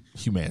for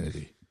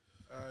humanity.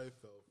 I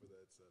fell for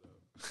that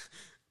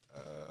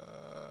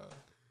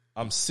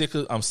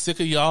setup. I'm sick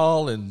of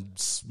y'all and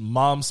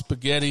mom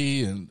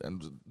spaghetti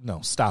and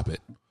no, stop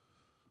it.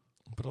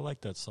 But I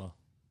like that song.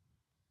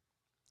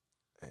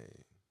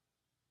 Hey.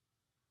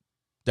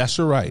 That's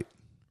your right.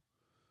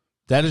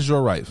 That is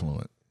your right,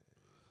 Fluent.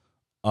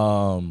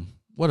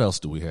 What else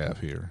do we have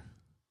here?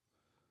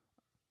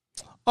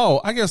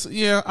 Oh, I guess,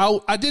 yeah,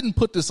 I didn't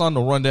put this on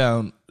the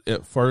rundown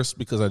at first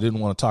because I didn't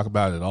want to talk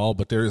about it at all,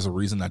 but there is a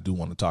reason I do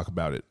want to talk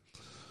about it.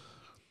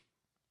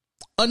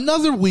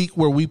 Another week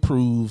where we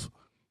prove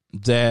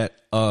that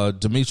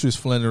Demetrius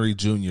Flannery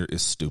Jr.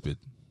 is stupid.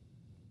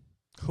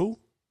 Who?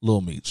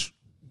 Lil Meech.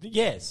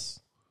 Yes.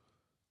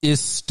 Is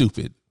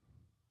stupid.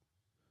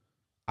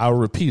 I'll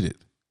repeat it.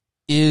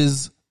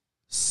 Is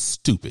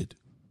stupid.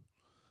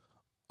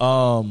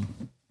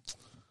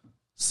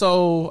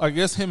 So I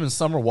guess him and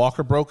Summer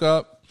Walker broke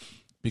up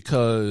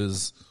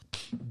because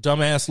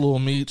dumbass Lil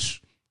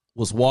Meech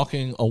was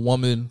walking a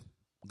woman,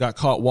 got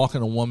caught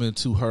walking a woman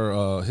to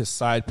her his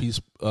side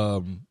piece,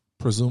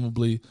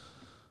 presumably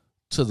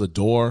to the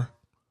door.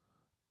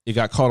 It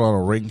got caught on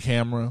a Ring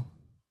camera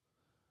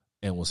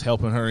and was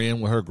helping her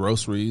in with her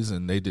groceries,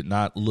 and they did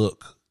not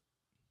look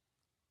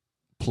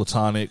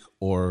platonic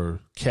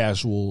or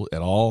casual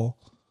at all.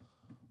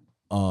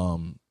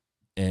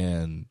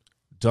 And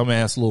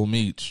dumbass Lil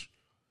Meech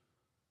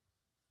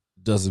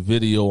does a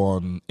video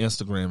on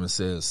Instagram and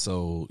says,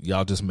 "So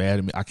y'all just mad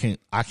at me? I can't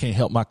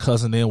help my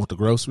cousin in with the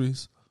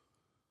groceries."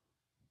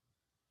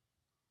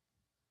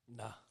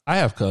 Nah. I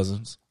have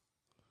cousins.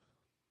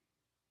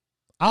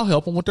 I'll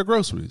help them with their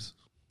groceries.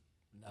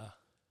 Nah.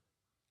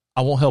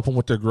 I won't help them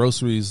with their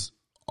groceries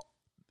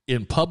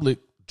in public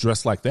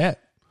dressed like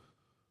that.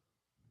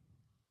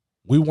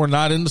 We were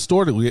not in the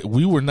store.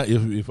 We were not.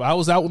 If I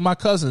was out with my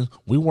cousin,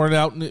 we weren't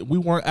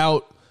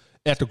out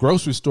at the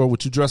grocery store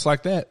with you dressed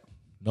like that.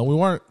 No, we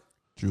weren't.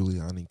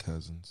 Giuliani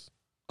cousins.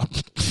 Oh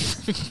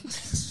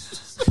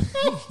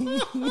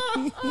no!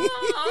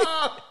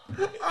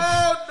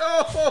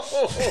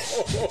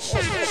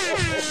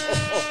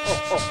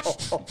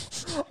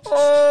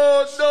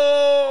 Oh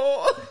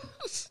no!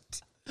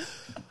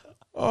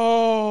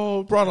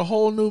 Oh, brought a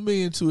whole new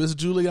meaning to his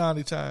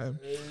Giuliani time.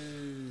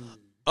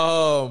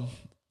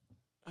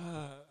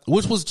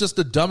 Which was just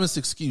the dumbest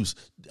excuse.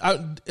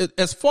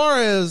 As far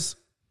as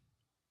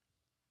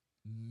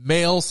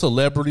male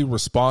celebrity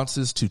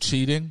responses to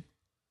cheating,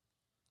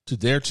 to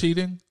their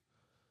cheating,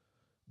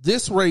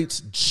 this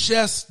rates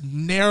just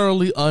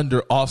narrowly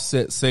under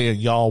Offset saying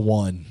y'all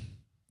won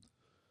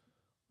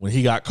when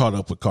he got caught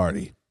up with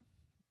Cardi,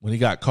 when he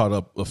got caught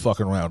up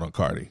fucking around on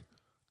Cardi.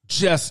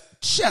 Just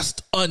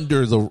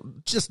under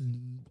just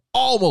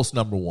almost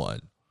number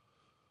one.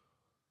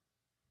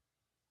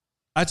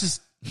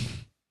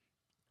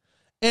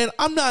 And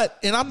I'm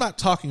not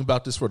talking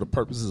about this for the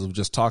purposes of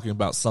just talking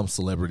about some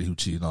celebrity who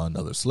cheated on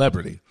another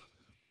celebrity.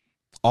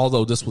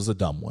 Although this was a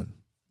dumb one.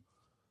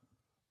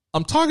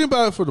 I'm talking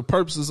about it for the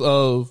purposes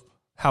of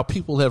how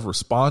people have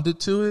responded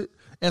to it.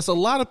 And it's a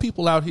lot of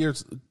people out here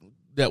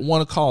that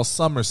want to call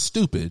Summer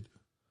stupid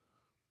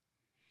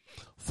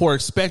for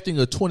expecting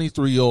a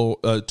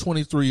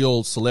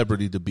 23-year-old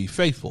celebrity to be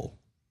faithful.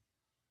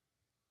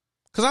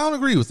 Because I don't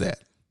agree with that.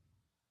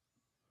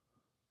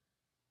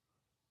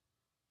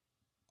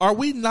 Are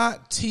we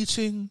not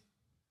teaching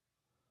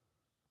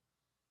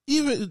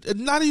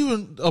not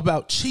even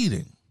about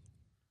cheating?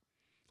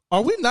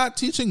 Are we not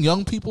teaching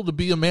young people to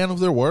be a man of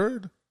their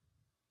word?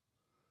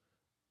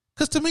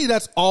 Because to me,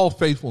 that's all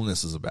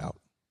faithfulness is about.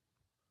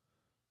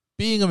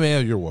 Being a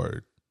man of your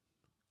word.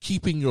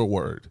 Keeping your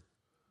word.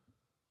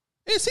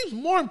 It seems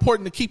more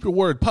important to keep your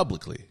word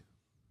publicly.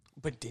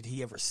 But did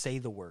he ever say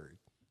the word?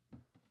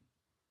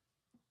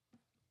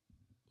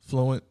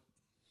 Fluent.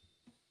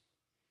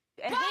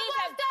 And what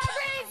was the reason?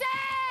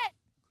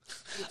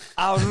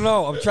 I don't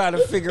know. I'm trying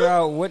to figure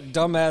out what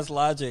dumbass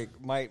logic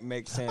might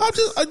make sense.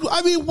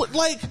 I mean,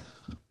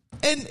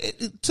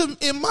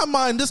 in my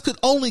mind, this could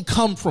only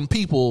come from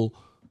people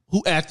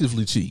who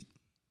actively cheat.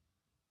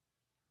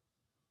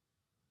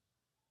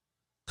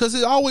 Because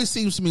it always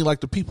seems to me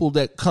like the people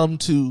that come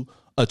to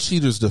a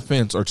cheater's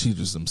defense are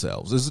cheaters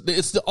themselves.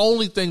 It's the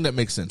only thing that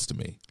makes sense to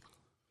me.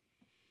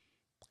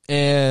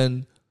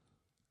 And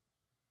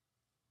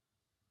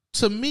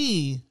to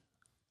me,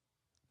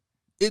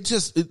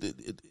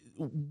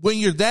 when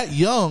you're that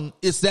young,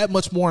 it's that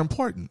much more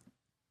important.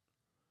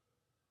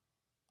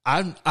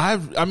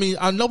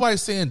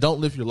 Nobody's saying don't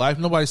live your life.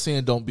 Nobody's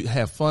saying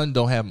have fun.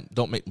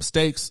 Don't make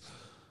mistakes.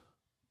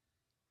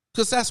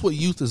 Because that's what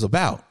youth is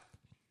about.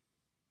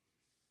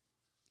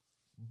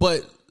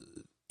 But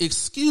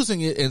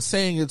excusing it and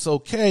saying it's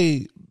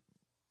okay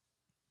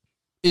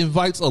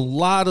invites a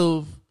lot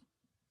of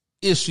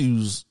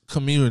issues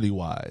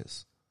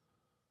community-wise.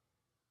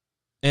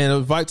 And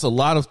invites a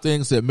lot of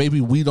things that maybe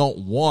we don't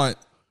want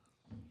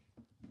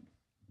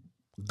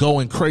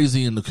going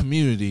crazy in the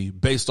community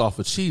based off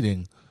of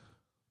cheating.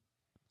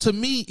 To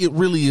me, it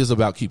really is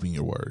about keeping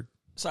your word.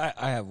 So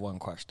I have one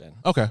question.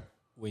 Okay.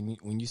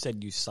 When you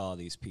said you saw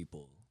these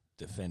people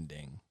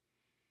defending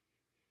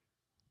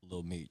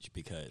Lil Meech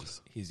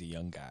because he's a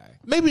young guy.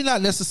 Maybe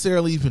not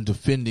necessarily even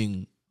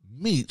defending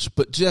Meech,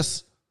 but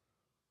just,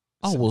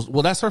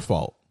 well, that's her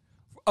fault.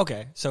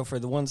 Okay, so for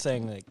the one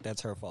saying like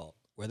that's her fault,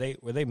 were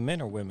they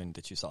men or women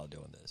that you saw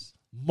doing this?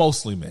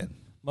 Mostly men.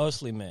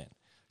 Mostly men.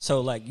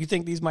 So like you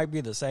think these might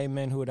be the same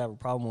men who would have a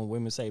problem when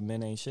women say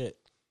men ain't shit?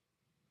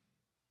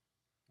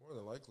 More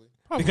than likely.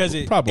 Because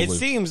it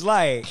seems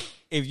like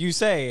if you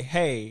say,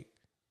 hey,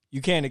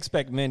 you can't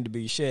expect men to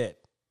be shit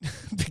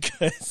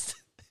because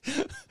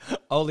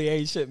only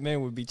ain't shit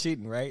men would be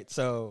cheating, right?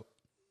 So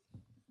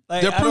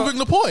like, they're proving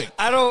the point.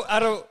 I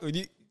don't.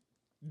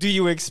 Do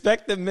you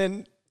expect that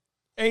men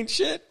ain't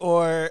shit,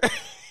 or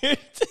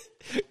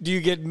do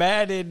you get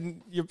mad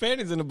and your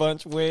panties in a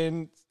bunch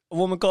when a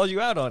woman calls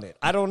you out on it?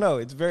 I don't know.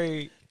 It's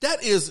very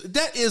that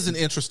is an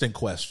interesting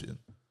question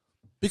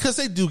because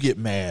they do get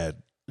mad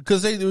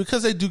because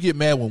they do get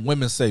mad when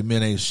women say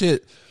men ain't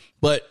shit,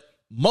 but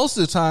most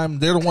of the time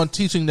they're the one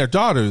teaching their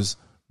daughters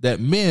that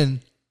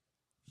men,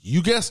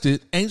 you guessed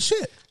it, ain't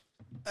shit.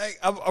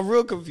 I'm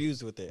real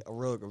confused with it.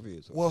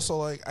 Well, so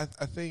like I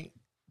think.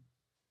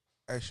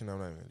 Actually, no, I'm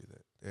not even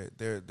gonna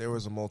do that. There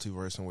was a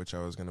multiverse in which I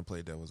was gonna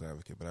play devil's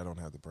advocate, but I don't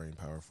have the brain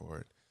power for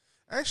it.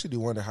 I actually do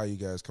wonder how you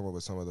guys come up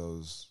with some of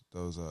those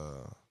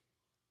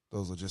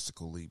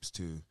logistical leaps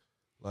too.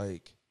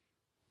 Like,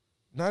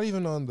 not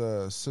even on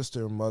the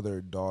sister, mother,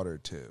 daughter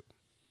tip,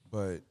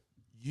 but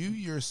you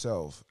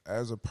yourself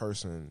as a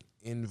person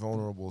in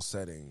vulnerable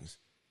settings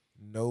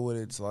know what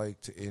it's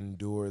like to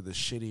endure the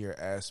shittier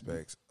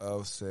aspects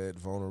of said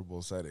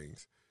vulnerable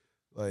settings.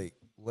 Like,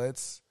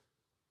 let's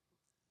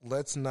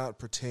not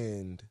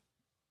pretend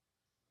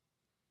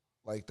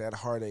like that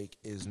heartache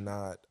is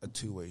not a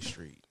two-way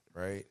street,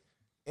 right?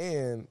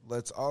 And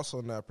let's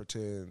also not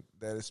pretend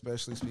that,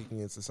 especially speaking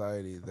in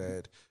society,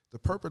 that the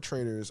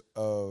perpetrators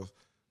of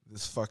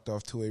this fucked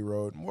off two-way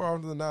road, more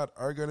often than not,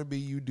 are going to be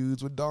you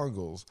dudes with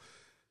dongles.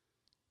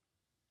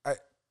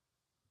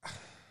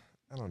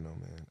 I don't know,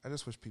 man. I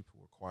just wish people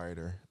were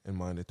quieter and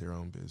minded their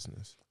own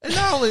business. And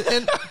not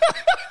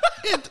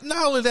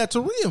only that,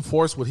 to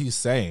reinforce what he's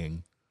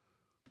saying,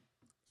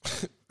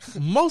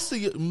 most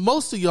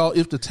of y'all,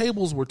 if the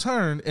tables were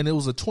turned and it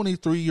was a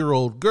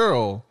 23-year-old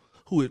girl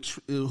who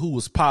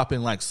was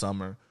popping like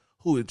Summer,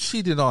 who had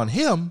cheated on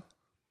him,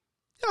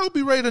 y'all would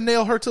be ready to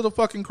nail her to the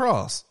fucking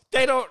cross.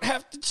 They don't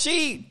have to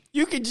cheat.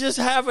 You can just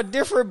have a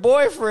different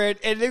boyfriend,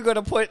 and they're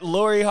gonna put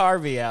Lori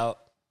Harvey out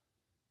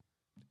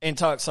and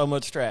talk so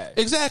much trash.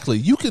 Exactly.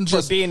 You can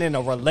just being in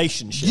a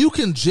relationship. You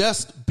can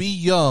just be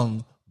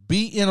young,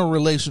 be in a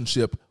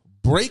relationship,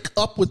 break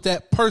up with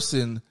that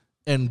person,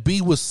 and be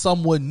with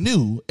someone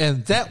new,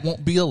 and that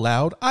won't be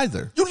allowed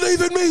either. You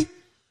leaving me?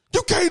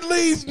 You can't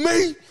leave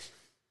me.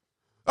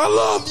 I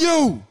love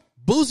you.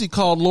 Boosie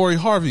called Lori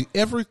Harvey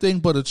everything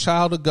but a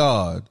child of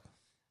God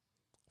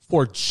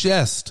for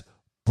just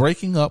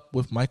breaking up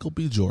with Michael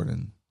B.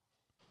 Jordan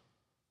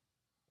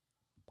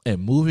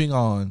and moving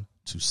on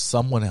to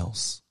someone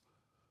else.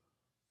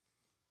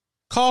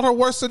 Called her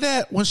worse than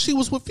that when she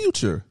was with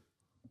Future,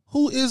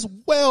 who is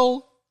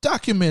well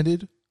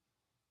documented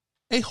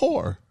a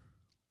whore.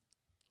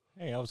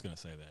 Hey, I was going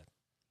to say that.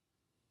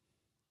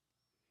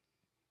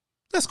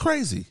 That's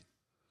crazy.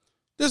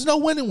 There's no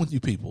winning with you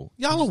people.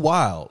 Y'all are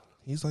wild.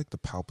 He's like the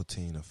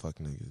Palpatine of fuck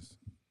niggas.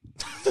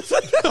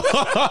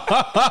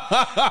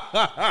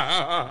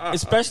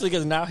 Especially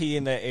because now he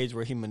in that age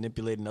where he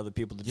manipulating other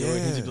people to do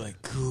it. He's just be like,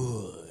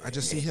 good. I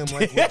just see him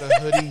like with the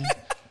hoodie.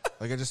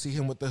 Like I just see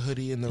him with the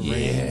hoodie and the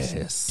rings.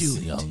 Yes, do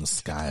it, young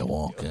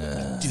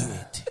Skywalker. Do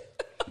it.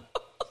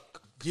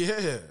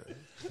 Yeah.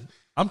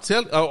 I'm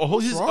telling.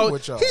 What's wrong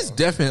with y'all? He's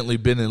definitely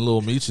been in Lil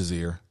Meech's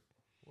ear.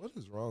 What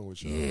is wrong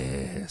with y'all?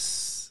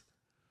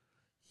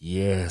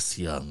 Yes,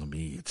 young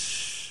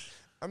Meech.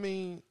 I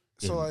mean,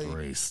 so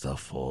embrace the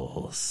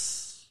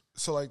Force.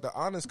 So like the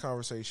honest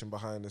conversation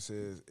behind this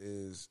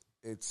is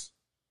it's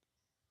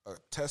a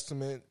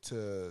testament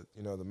to,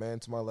 you know, the man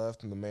to my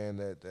left and the man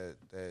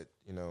that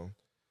you know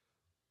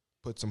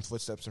put some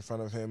footsteps in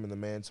front of him, and the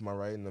man to my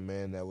right and the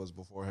man that was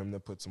before him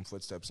that put some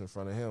footsteps in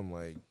front of him.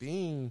 Like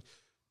being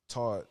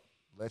taught,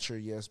 let your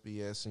yes be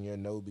yes and your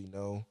no be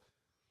no.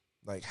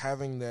 Like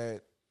having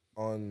that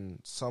on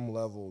some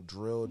level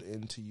drilled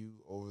into you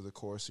over the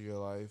course of your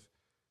life,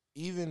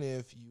 even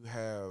if you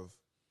have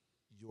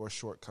your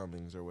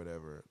shortcomings or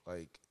whatever,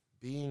 like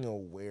being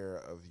aware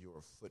of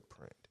your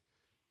footprint,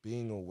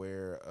 being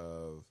aware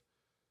of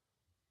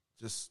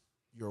just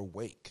your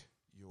wake,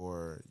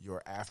 your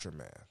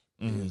aftermath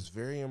is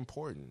very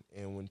important.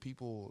 And when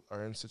people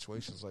are in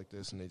situations like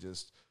this and they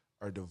just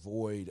are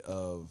devoid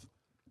of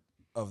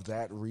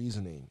that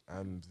reasoning,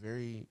 I'm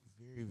very,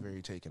 very,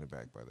 very taken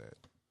aback by that.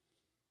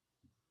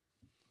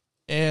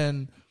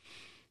 And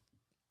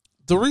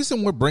the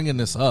reason we're bringing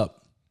this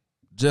up,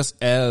 just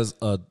as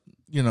a,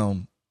 you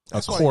know,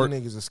 that's a why court, you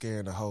niggas are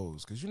scaring the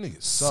hoes, because you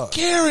niggas suck.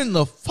 Scaring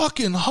the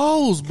fucking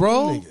hoes,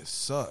 bro. You niggas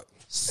suck.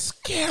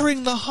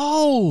 Scaring the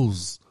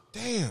hoes.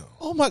 Damn.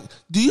 Oh my!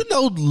 Do you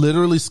know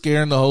literally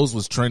scaring the hoes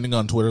was trending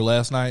on Twitter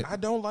last night? I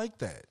don't like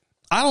that.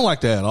 I don't like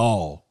that at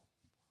all.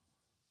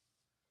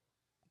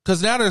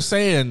 Because now they're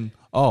saying,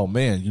 "Oh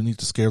man, you need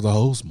to scare the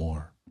hoes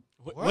more."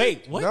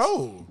 Wait, what?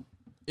 No.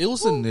 It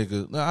was a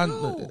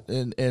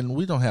nigga, and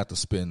we don't have to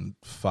spend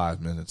 5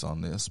 minutes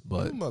on this,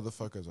 but you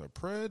motherfuckers are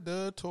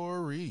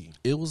predatory.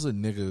 It was a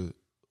nigga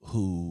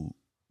who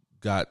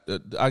got,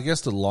 I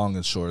guess the long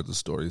and short of the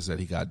story is that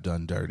he got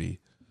done dirty,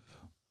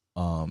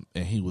 and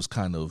he was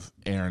kind of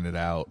airing it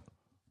out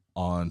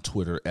on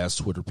Twitter, as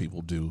Twitter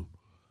people do,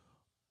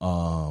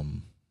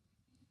 and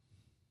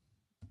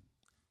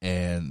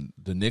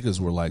the niggas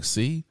were like,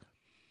 "See,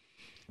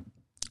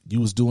 you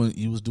was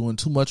doing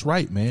too much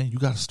right, man. You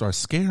got to start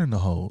scaring the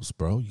hoes,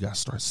 bro. You got to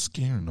start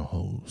scaring the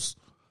hoes."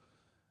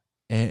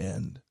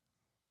 And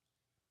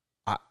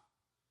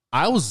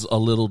I was a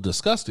little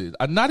disgusted.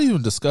 I'm not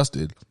even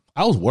disgusted.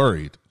 I was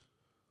worried.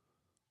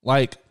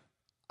 Like,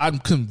 I'm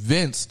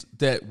convinced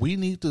that we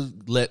need to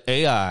let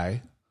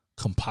AI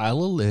compile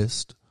a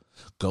list,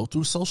 go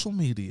through social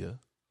media,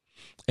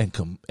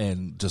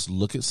 and just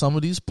look at some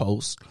of these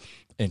posts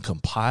and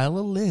compile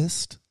a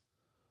list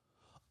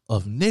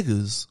of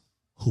niggas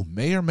who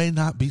may or may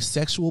not be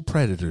sexual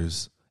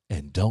predators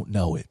and don't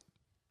know it.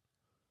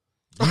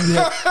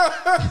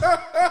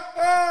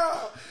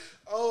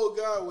 Oh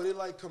God, would it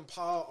like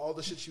compile all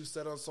the shit you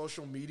said on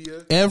social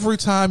media? Every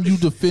time you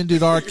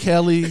defended R.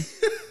 Kelly,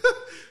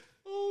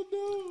 oh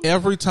no.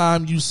 Every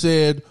time you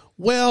said,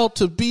 well,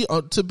 to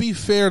be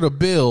fair to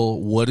Bill,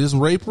 what is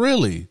rape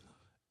really?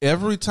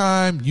 Every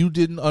time you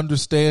didn't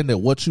understand that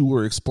what you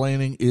were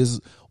explaining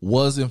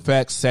was in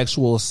fact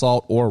sexual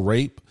assault or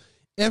rape,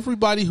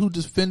 everybody who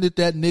defended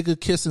that nigga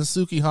kissing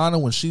Suki Hana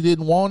when she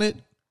didn't want it,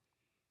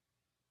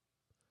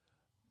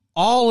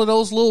 all of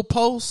those little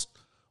posts,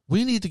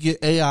 we need to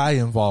get AI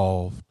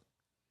involved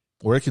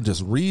where it can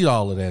just read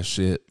all of that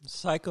shit.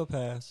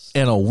 Psychopaths.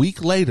 And a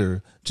week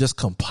later, just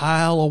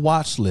compile a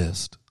watch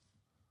list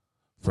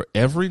for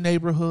every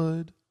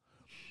neighborhood,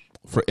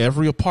 for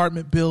every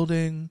apartment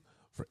building,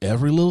 for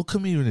every little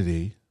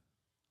community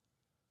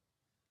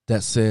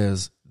that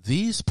says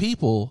these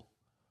people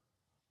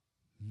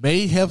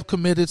may have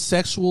committed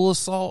sexual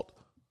assault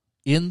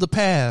in the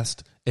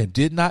past and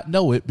did not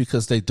know it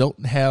because they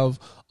don't have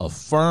a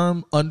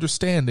firm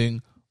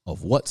understanding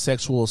of what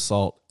sexual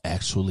assault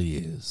actually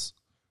is.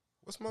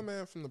 What's my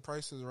man from The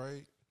Price is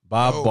Right?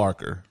 Bob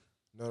Barker.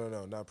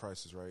 No, not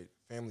Price is Right.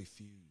 Family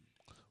Feud.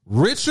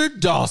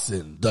 Richard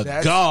Dawson,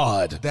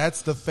 God.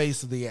 That's the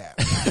face of the app.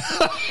 That's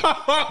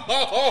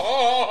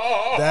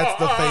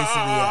the face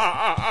of the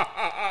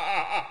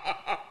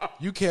app.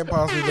 You can't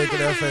possibly look at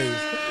that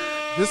face.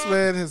 This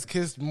man has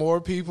kissed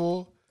more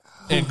people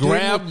and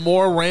grabbed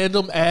more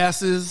random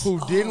asses who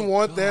didn't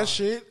want that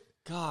shit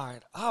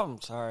God, I'm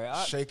sorry.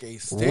 Shake a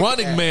stick.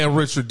 Running Man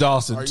Richard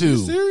Dawson Are too. you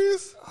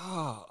serious?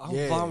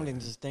 I'm vomiting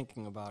just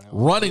thinking about him.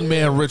 Running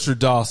Man Richard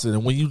Dawson,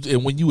 and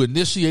when you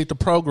initiate the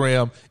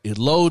program, it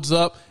loads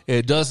up and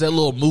it does that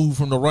little move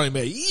from the Running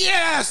Man.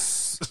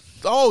 Yes,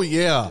 oh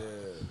yeah.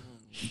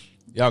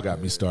 Y'all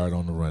got me started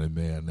on the Running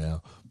Man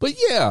now, but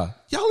yeah,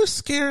 y'all are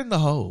scaring the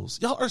hoes.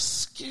 Y'all are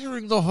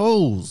scaring the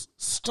hoes.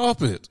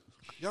 Stop it.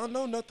 Y'all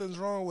know nothing's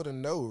wrong with a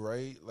no,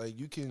 right? Like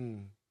you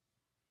can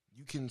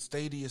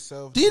stay to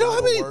yourself. Do you know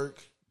how many?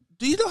 Work.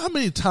 Do you know how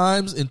many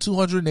times in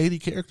 280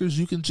 characters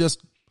you can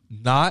just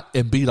not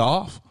and beat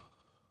off?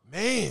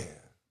 Man,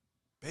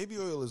 baby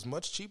oil is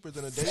much cheaper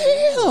than a day.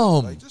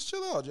 Damn. Like, just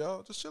chill out,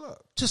 y'all. Just chill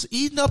out. Just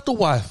eating up the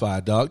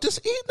Wi-Fi, dog. Just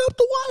eating up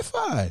the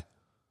Wi-Fi.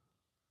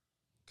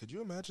 Could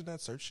you imagine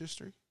that search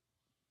history?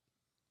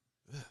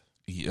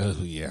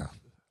 Yeah.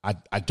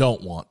 I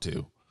don't want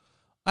to.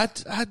 I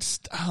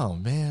just, oh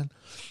man.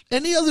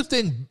 And the other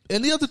thing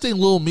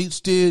Lil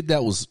Meech did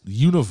that was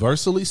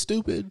universally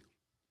stupid.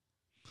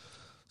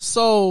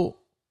 So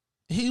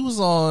he was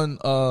on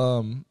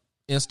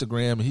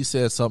Instagram and he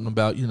said something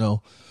about,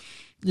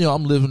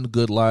 I'm living a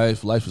good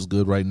life. Life is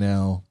good right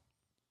now.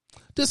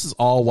 This is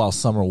all while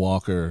Summer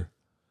Walker,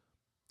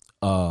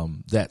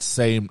 that's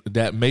in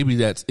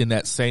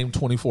that same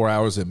 24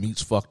 hours that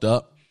Meech fucked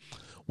up,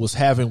 was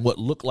having what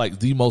looked like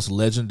the most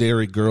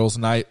legendary girls'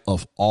 night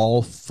of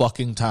all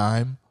fucking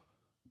time.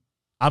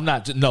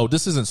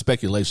 This isn't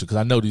speculation because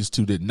I know these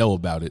two didn't know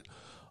about it.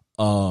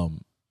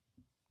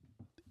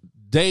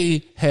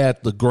 They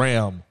had the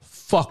gram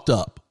fucked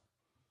up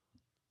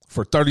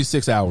for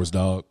 36 hours,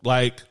 dog.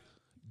 Like,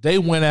 they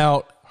went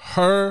out,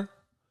 her,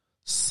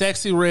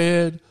 Sexy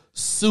Red,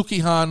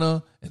 Suki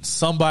Hana, and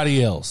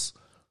somebody else,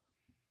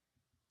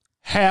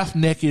 half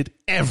naked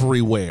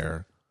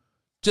everywhere.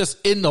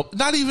 Just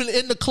not even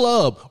in the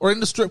club or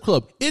in the strip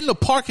club, in the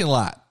parking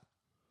lot.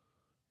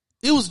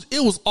 It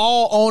was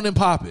all on and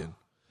popping.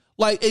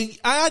 Like, and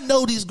I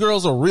know these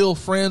girls are real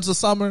friends of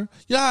Summer.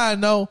 Yeah, I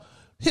know.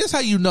 Here's how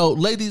you know,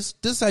 ladies,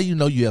 this is how you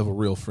know you have a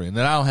real friend.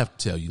 And I don't have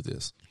to tell you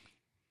this.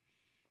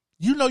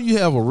 You know you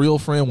have a real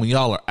friend when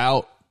y'all are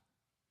out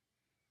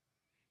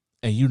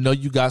and you know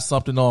you got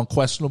something on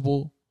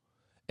questionable,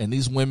 and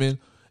these women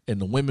and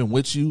the women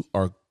with you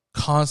are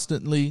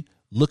constantly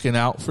looking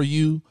out for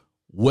you,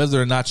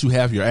 whether or not you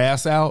have your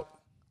ass out.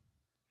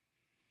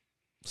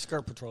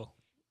 Skirt patrol.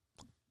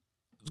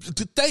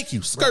 Thank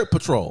you. Skirt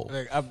patrol.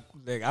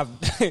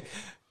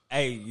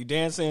 Hey, you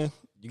dancing?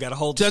 You got to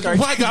hold the skirt.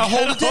 I got to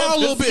hold it down a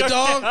little bit,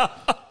 dog.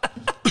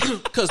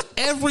 Because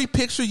every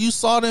picture you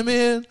saw them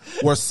in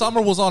where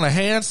Summer was on a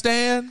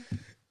handstand,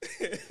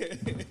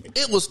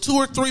 it was 2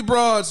 or 3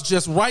 broads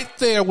just right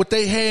there with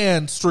their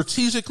hands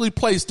strategically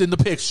placed in the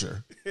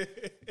picture.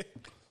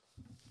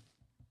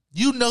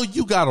 You know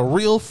you got a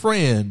real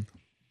friend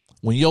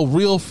when your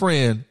real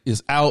friend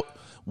is out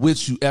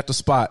with you at the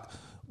spot,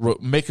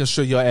 making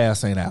sure your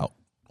ass ain't out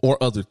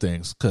or other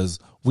things, because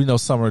we know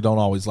Summer don't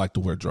always like to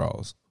wear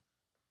drawers.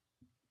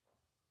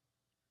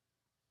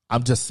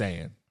 I'm just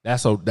saying.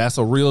 That's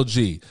a real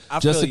G.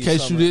 Just in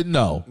case you didn't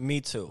know.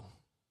 Me too.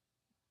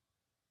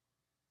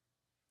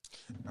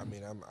 I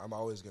mean, I'm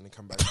always going to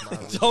come back to my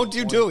Don't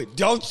you do it.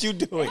 Don't you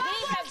do it.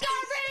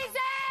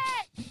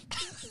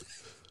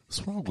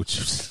 What's wrong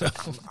with you?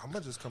 I'm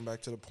going to just come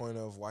back to the point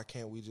of, why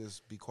can't we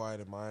just be quiet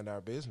and mind our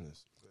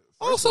business?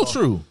 Also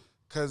true.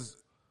 Because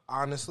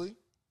honestly,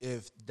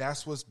 if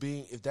that's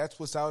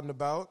what's out and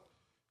about,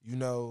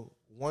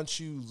 once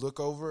you look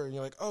over and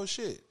you're like, oh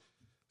shit,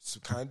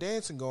 some kind of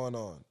dancing going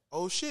on.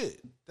 Oh shit,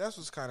 that's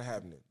what's kind of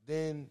happening.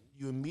 Then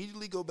you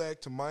immediately go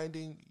back to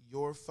minding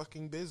your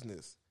fucking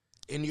business.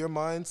 In your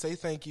mind, say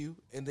thank you,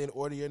 and then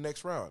order your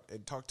next round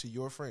and talk to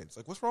your friends.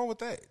 Like, what's wrong with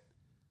that?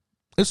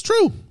 It's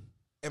true.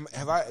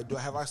 Have I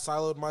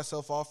siloed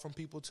myself off from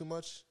people too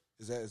much?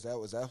 That's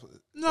what's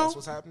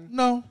happening?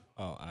 No.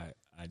 Oh,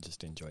 I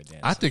just enjoy dancing.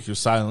 I think you're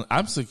silent.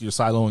 I'm sick you're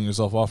siloing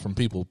yourself off from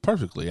people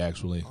perfectly,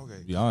 actually. Okay.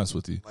 To be honest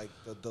with you. Like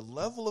the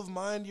level of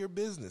mind your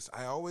business.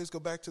 I always go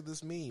back to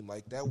this meme.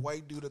 Like that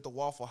white dude at the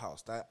Waffle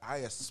House. That I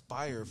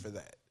aspire for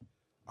that.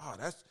 Oh,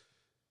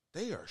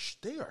 they are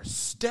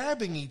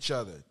stabbing each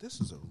other.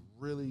 This is a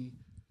really.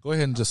 Go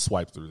ahead and just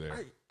swipe through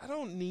there. I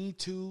don't need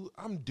to.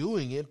 I'm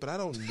doing it, but I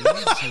don't need to.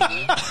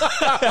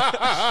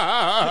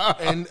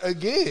 And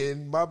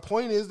again, my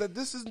point is that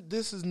this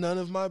is none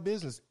of my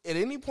business. At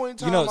any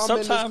point in time, I'm in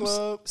this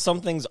club.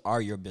 Some things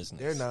are your business.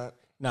 They're not.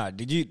 Nah,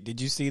 did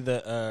you see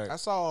the? I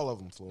saw all of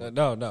them. Fluent.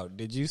 No.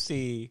 Did you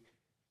see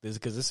this?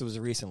 Because this was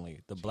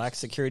recently the black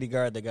security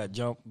guard that got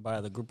jumped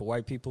by the group of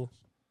white people.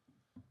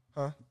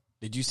 Huh?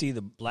 Did you see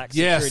the black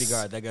security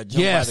guard that got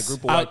jumped by the group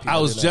of white people? I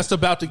was just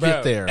about to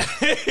get there.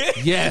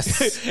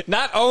 Yes.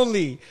 Not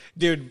only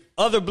did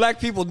other black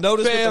people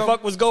notice what the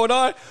fuck was going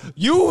on,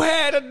 you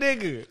had a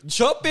nigga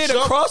jump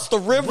across the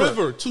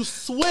river to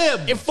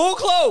swim in full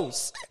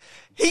clothes.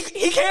 He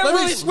can't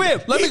really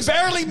swim. He's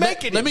barely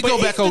making it. Let me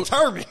go back over.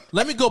 Determined.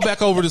 Let me go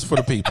back over this for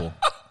the people.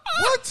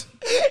 What?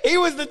 He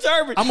was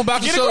determined. I'm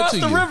about to show it to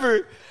you. Get across the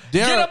river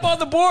Get up on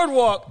the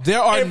boardwalk. There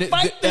are and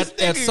fight this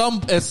at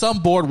nigga. some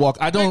boardwalk.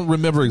 I don't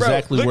remember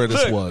exactly look, where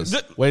this look, was.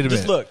 look, Wait a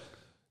just minute. look.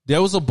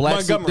 There was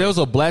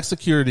a black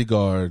security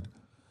guard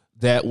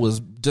that was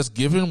just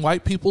giving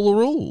white people the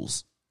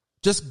rules.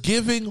 Just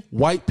giving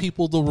white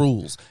people the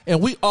rules.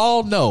 And we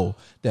all know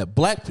that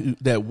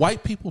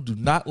white people do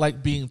not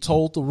like being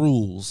told the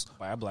rules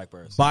By a black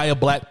person. by a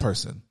black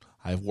person.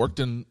 I've worked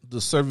in the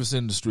service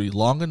industry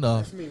long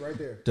enough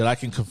that I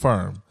can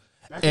confirm.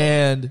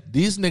 And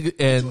these niggas,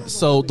 and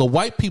so the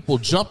white people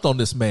jumped on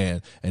this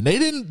man, and they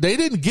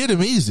didn't get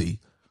him easy.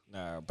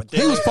 No, but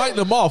He was fighting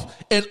them off,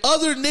 and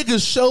other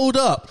niggas showed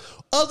up.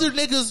 Other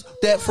niggas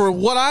that, for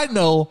what I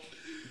know,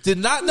 did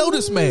not know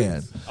this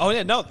man. Oh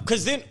yeah, no,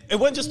 because then it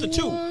wasn't just the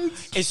two.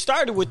 It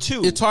started with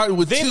two. It started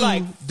with then two.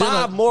 Like Then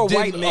five more then,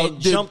 white men then-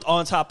 jumped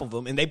on top of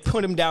him and they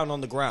put him down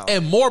on the ground.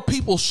 And more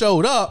people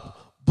showed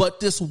up, but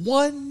this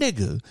one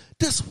nigga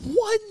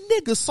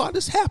saw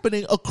this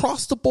happening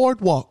across the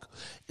boardwalk,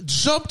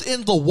 jumped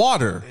in the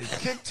water,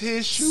 Kicked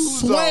his shoes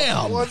Swam.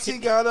 off once he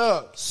got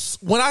up.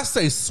 when I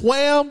say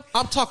swam,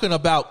 I'm talking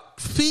about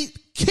feet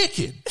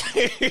kicking,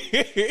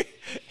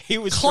 He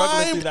was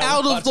struggling through climbed that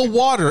out of the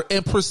water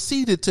and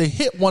proceeded to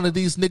hit one of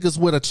these niggas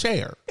with a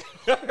chair.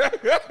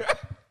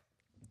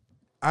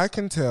 I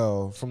can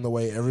tell from the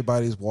way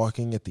everybody's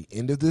walking at the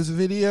end of this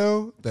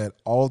video that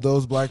all of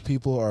those black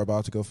people are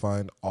about to go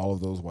find all of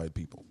those white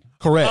people.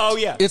 Correct. Oh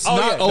yeah, It's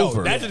not No,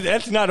 over.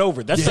 that's not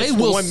over. That's They just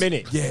for will 1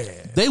 minute. Yeah.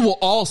 They will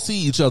all see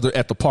each other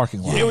at the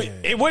parking lot.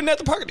 It wasn't at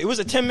the park. It was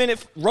a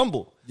 10-minute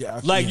rumble. Yeah,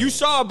 like you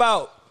saw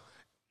about.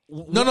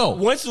 No.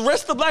 Once the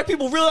rest of the black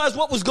people realized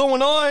what was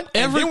going on, and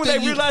then when Everything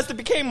they you- realized it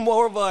became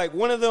more of like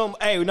one of them.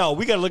 Hey, no,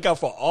 we got to look out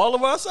for all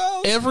of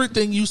ourselves.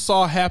 Everything you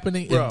saw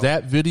happening Bro. in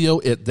that video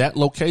at that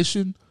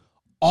location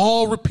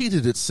all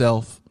repeated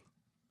itself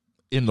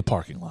in the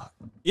parking lot.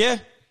 Yeah,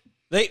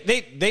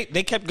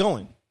 they kept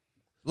going,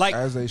 like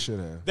As they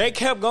should have. they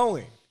kept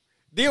going.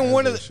 Then As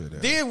one they of should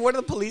have. one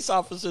of the police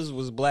officers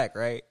was black,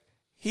 right?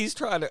 He's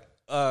trying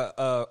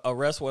to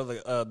arrest one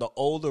of the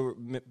older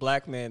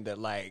black men that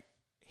like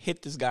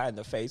hit this guy in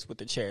the face with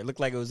the chair. It looked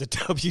like it was a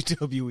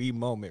WWE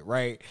moment,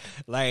 right?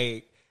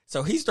 Like,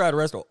 so he's trying to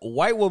arrest him. A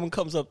white woman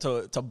comes up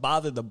to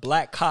bother the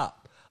black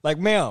cop. Like,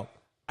 ma'am,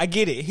 I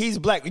get it. He's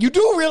black. You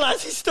do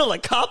realize he's still a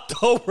cop,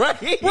 though,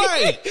 right?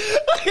 Right.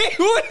 Like,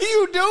 what are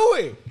you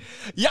doing?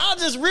 Y'all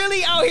just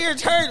really out here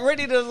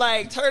ready to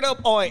like turn up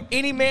on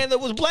any man that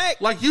was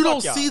black? Like, you Fuck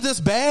don't y'all. see this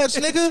badge,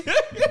 nigga?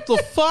 The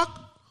fuck?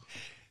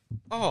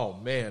 Oh,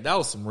 man, that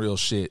was some real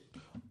shit.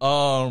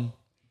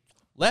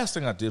 Last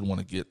thing I did want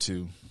to get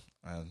to,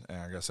 and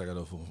I guess I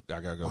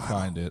gotta go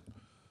find it.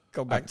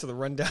 Go back to the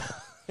rundown.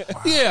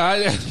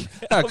 Yeah,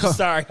 I'm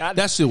sorry.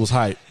 That shit was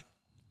hype.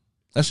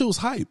 That shit was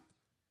hype.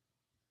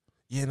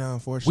 Yeah, no,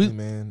 unfortunately,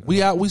 man.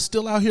 We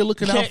still out here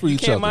looking out for You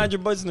each can't other. mind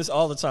your business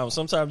all the time.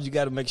 Sometimes you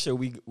got to make sure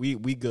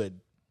we good.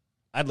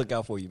 I'd look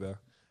out for you, bro.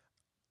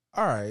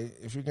 All right,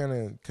 if you're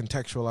gonna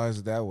contextualize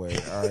it that way,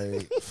 all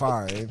right,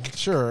 fine,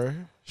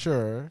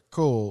 sure,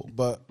 cool.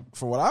 But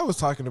for what I was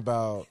talking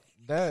about,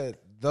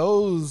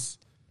 those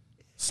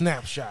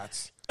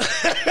snapshots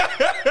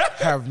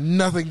have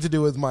nothing to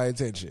do with my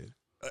intention.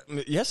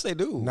 Yes, they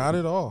do. Not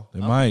at all. They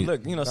might.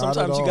 Look, Not sometimes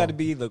at you all. got to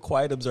be the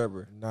quiet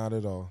observer. Not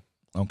at all.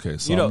 Okay,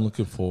 so You I'm know-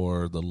 looking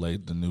for the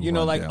new. You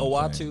know, like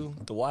rundown thing.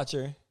 Owatu, the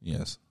Watcher.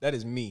 Yes. That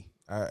is me.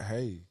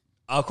 Hey,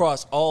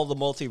 Across all the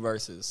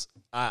multiverses,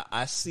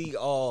 I see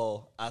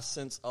all, I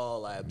sense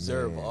all, I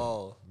observe man,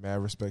 all,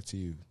 mad respect to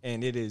you.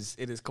 and it is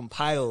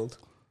compiled.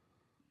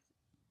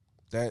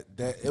 That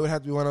it would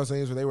have to be one of those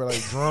things where they were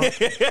like drunk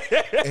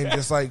and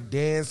just like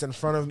danced in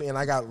front of me, and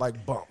I got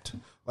like bumped.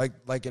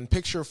 Like in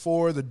picture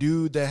 4, the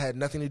dude that had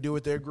nothing to do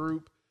with their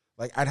group.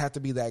 Like I'd have to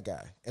be that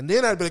guy, and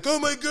then I'd be like, "Oh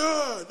my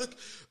god!"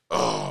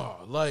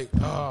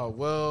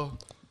 Well,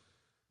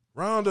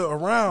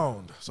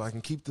 around, so I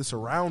can keep this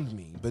around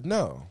me. But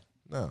no,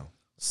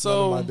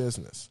 So- none of my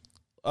business.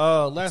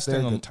 Last Stay a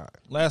thing on good time.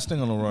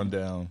 the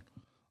rundown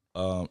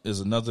is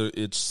another.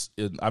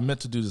 I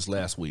meant to do this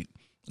last week.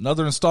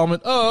 Another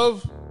installment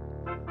of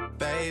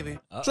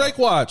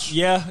Drakewatch.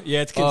 Yeah,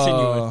 it's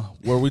continuing.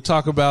 Where we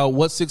talk about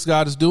what Six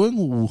God is doing,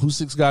 who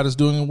Six God is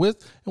doing it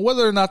with, and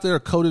whether or not there are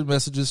coded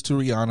messages to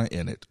Rihanna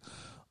in it.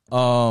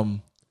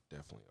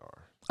 Definitely are.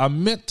 I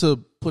meant to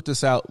put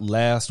this out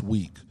last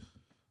week.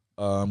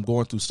 I'm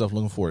going through stuff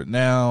looking for it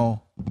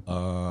now.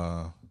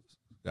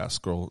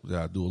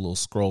 Gotta do a little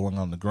scrolling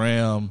on the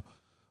gram.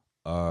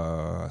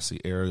 I see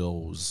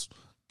Ariel was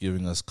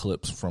giving us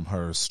clips from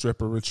her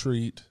stripper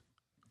retreat.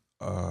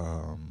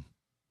 Shout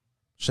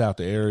out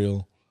to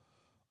Ariel.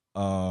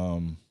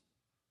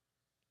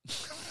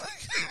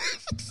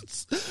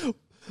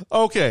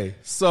 Okay,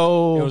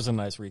 so It was a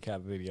nice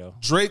recap video.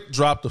 Drake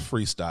dropped a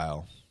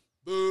freestyle.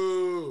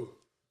 Boo!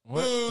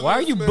 Why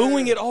are you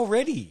booing it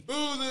already?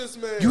 Boo this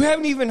man! You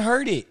haven't even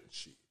heard it.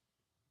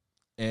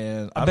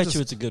 And I bet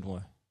you it's a good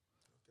one.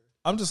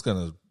 I'm just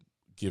gonna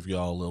give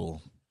y'all a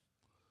little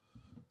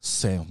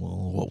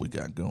sample of what we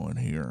got going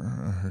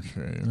here.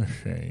 Let's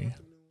see.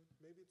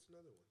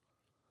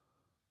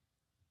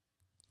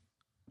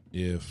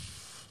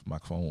 If my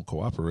phone will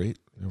cooperate.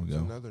 There we go.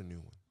 Another new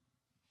one.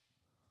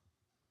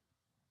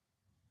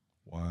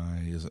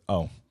 Why is it?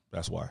 Oh,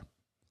 that's why.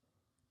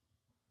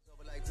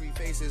 Like 3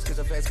 faces, cause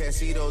the feds can't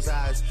see those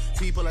eyes.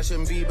 People I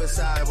shouldn't be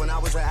beside. When I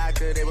was an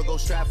actor, they would go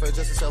Stratford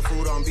just to sell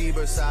food on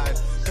Bieber's side.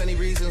 Plenty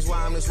reasons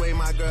why I'm this way,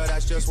 my girl,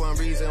 that's just one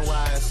reason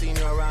why. I seen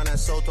you around that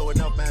Soto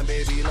enough, man,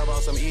 baby. You love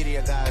all some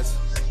idiot guys.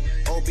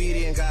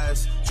 Obedient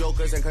guys,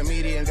 jokers and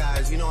comedian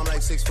guys. You know I'm like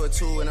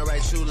 6'2" in the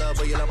right shoe, love,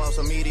 but you love all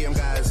some medium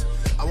guys.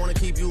 I wanna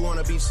keep you on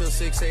the beach till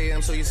 6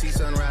 a.m. so you see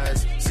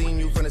sunrise. Seeing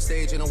you from the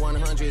stage in the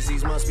 100s,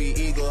 these must be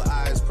eagle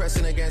eyes.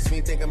 Pressing against me,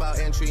 thinking about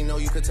entry, know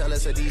you could tell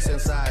it's a decent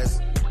size.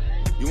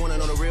 You wanna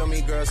know the real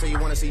me, girl, so you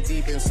wanna see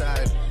deep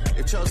inside.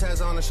 If Chels has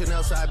on a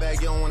Chanel side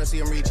bag, you don't wanna see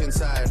him reach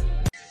inside.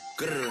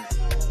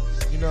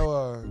 You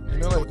know,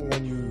 like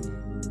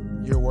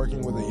when you're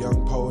working with a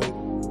young poet.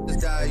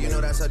 You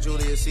know that's how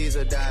Julius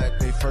Caesar died.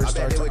 They first I bet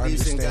start they to were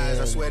decent guys. I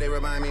understand, swear they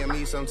remind me of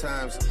me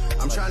sometimes.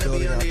 I'm like trying to be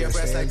building under out your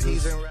their breast like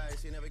stanzas. peas and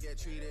rice. You never get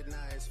treated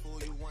nice.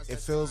 Fool you once. It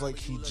feels like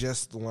he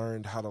just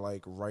learned how to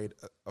like write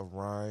a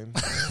rhyme.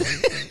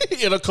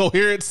 In a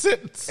coherent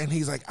sentence. And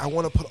he's like, I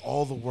want to put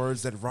all the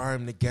words that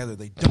rhyme together.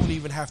 They don't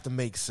even have to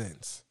make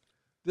sense.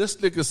 This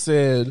nigga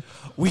said,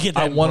 We get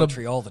that I in wanna-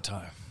 poetry all the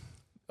time.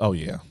 oh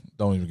yeah,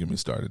 don't even get me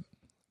started.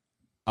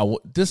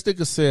 This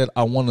nigga said,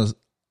 I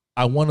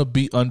want to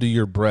be under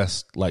your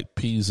breast like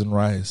peas and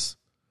rice.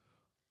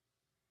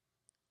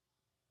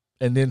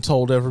 And then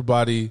told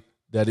everybody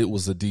that it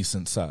was a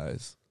decent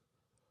size.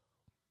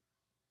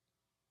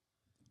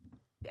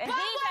 And these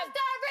have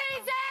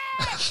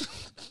the reason.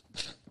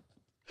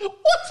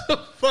 What the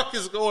fuck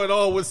is going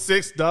on with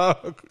Six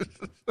Dog?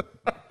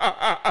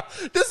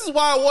 This is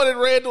why I wanted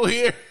Randall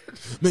here.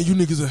 Man, you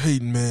niggas are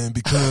hating, man,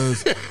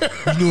 because you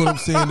know what I'm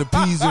saying? The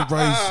peas and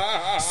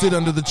rice sit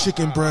under the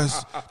chicken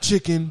breast.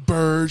 Chicken,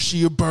 bird,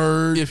 she a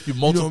bird. If you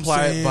know what I'm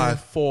multiply it saying? by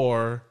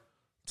 4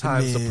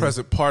 times the then-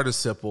 present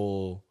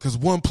participle. Because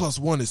 1 +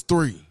 1 is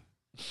 3.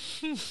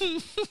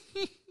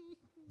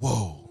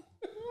 Whoa.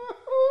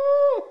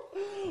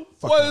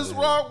 What is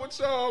wrong with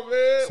y'all,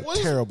 man? It's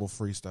a terrible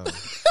freestyle.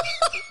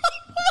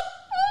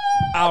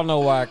 I don't know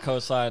why I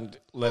co-signed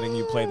letting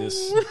you play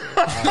this.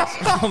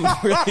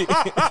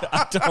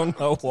 I don't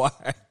know why.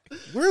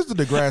 Where's the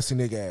Degrassi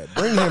nigga at?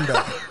 Bring him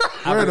back.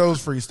 Where are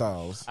those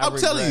freestyles? I'm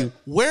telling you,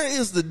 where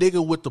is the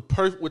nigga with the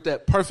with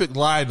that perfect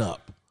lineup?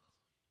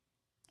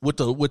 With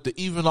the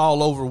even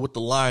all over with the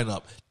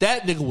lineup.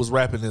 That nigga was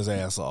rapping his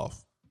ass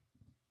off.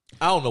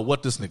 I don't know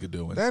what this nigga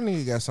doing. That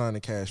nigga got signed to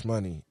Cash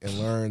Money and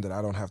learned that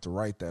I don't have to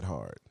write that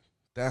hard.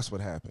 That's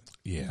what happened.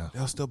 Yeah.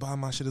 They'll still buy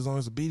my shit as long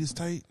as the beat is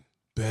tight.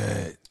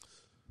 Bet.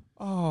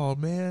 Oh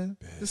man,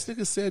 this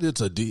nigga said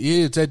it's a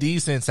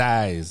decent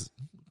size.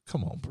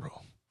 Come on, bro.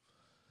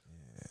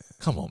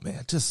 Come on,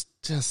 man. Just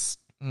it's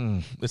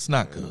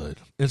not good.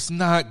 It's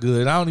not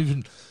good. I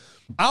don't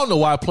know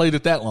why I played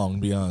it that long, to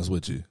be honest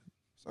with you.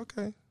 It's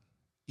okay.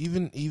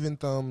 Even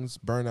thumbs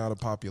burn out of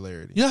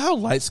popularity. You know how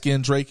light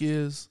skinned Drake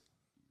is?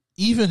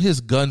 Even his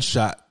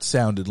gunshot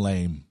sounded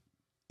lame.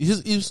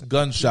 His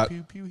gunshot.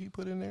 Pew, pew, he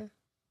put in there.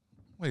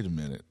 Wait a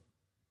minute.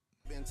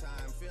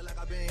 Feel like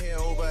I've been here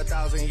over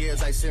 1,000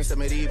 years, like since the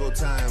medieval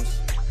times.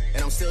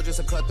 And I'm still just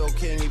a cutthroat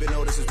king, even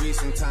though this is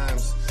recent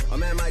times. A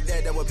man my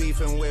dad that we're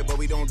beefing with, but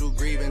we don't do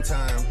grieving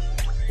time.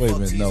 Wait a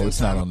minute. No, it's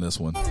not on this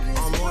one. In a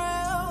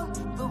ride.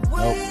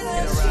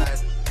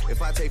 If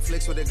I take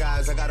flicks with the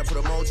guys, I gotta put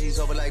emojis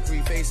over like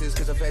 3 faces,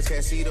 cause the feds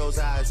can't see those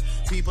eyes.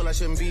 People I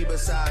shouldn't be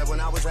beside. When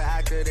I was an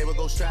actor, they would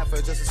go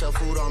Stratford just to sell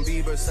food on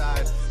Bieber's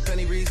side.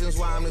 Plenty reasons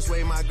why I'm this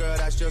way, my girl,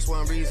 that's just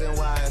one reason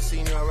why. I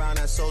seen you around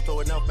that Soto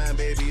enough, man,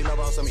 baby. You love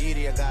all some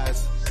idiot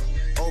guys.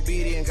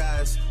 Obedient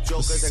guys,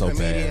 jokers so and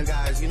comedian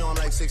bad. guys. You know I'm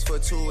like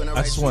 6'2" and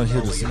I just want to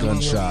hear this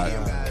gunshot.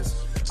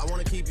 I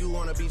want to keep you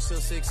on the beach till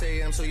 6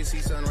 a.m. so you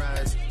see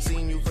sunrise.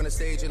 Seeing you from the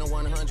stage in the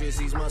 100s,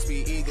 these must be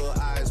eagle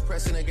eyes.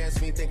 Pressing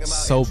against me, thinking about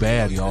So entry,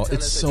 bad, you y'all. can tell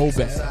It's a so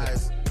decent bad.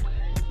 size.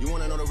 You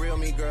want to know the real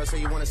me, girl, so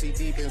you want to see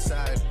deep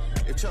inside.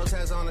 If Chels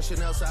has on a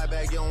Chanel side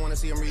bag, you don't want to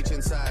see him reach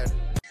inside.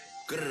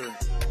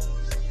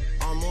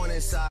 On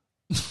morning side.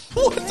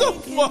 What the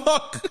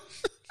fuck?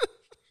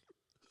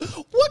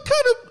 What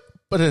kind of?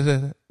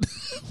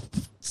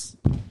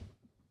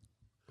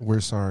 We're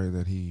sorry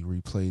that he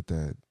replayed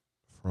that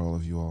for all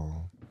of you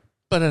all.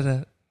 But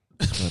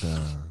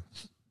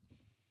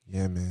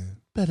yeah, man.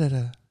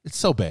 it's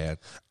so bad.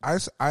 I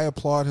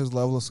applaud his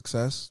level of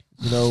success.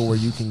 You know, where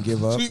you can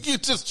give up. You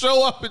just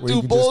show up and Where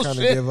you do can just kind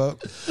of bullshit. give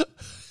up.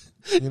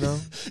 You know?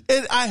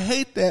 And I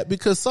hate that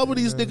because some of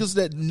these niggas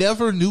that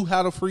never knew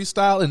how to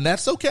freestyle, and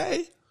that's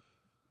okay,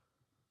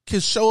 can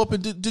show up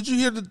and did you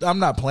hear I'm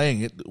not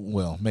playing it.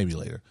 Well, maybe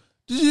later.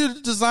 Did you hear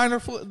the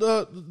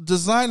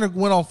designer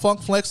went on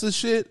Funk Flex's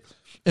shit,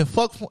 and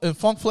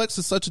Funk Flex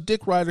is such a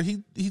dick rider.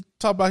 He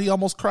talked about he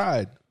almost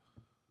cried.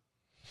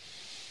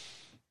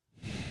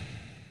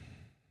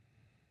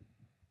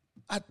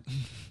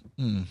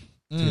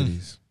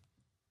 Titties.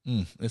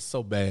 It's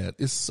so bad.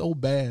 It's so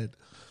bad.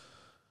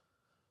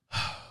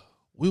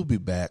 We'll be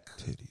back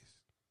Titties.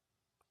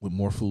 with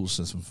more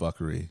foolishness and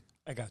fuckery.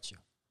 I got you.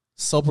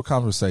 Sober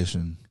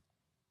conversation,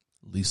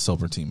 least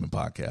sober team in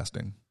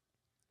podcasting.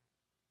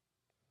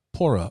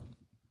 Pour up.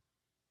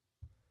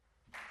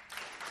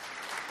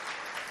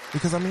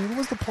 Because, I mean, what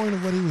was the point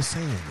of what he was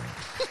saying,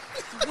 though?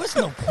 What's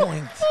no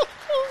point?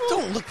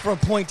 Don't look for a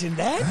point in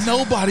that.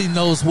 Nobody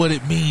knows what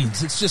it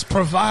means. It's just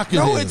provocative.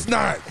 No, it's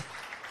not.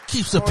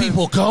 Keeps the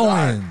people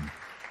going.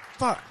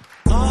 Fuck.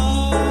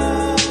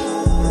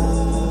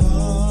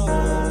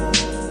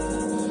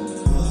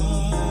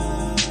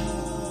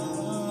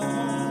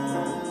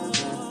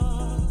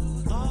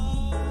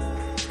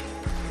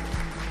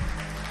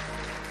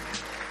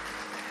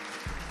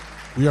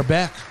 We are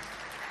back.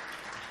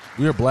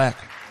 We are black.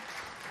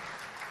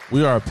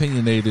 We are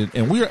opinionated,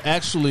 and we are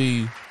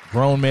actually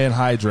grown man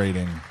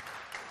hydrating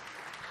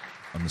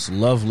on this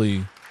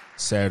lovely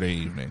Saturday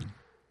evening.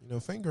 You know,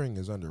 fingering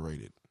is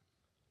underrated.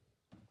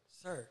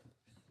 Sir.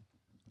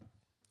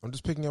 I'm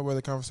just picking up where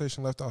the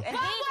conversation left off.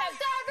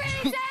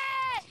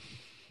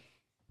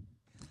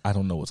 I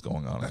don't know what's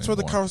going on. That's anymore. where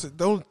the conversation.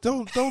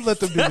 Don't let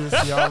them do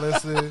this to y'all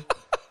listening.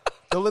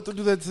 Don't let them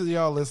do that to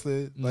y'all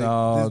listening. Like,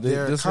 No,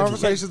 there are this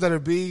conversations that are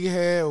being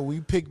had. We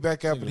pick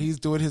back up, and he's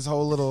doing his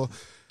whole little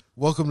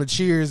 "Welcome to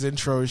Cheers"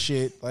 intro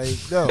shit. Like,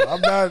 no,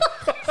 I'm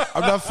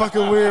not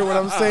fucking weird when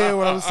I'm saying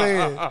what I'm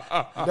saying. You're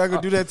not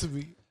gonna do that to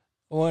me.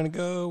 I want to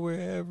go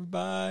where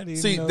everybody.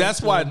 See, knows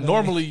that's why somebody.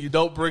 normally you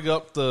don't bring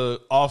up the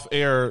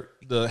off-air,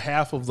 the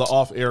half of the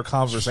off-air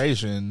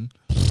conversation.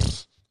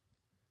 That's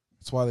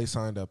why they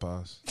signed up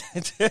us.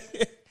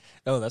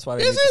 No, that's why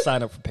they need to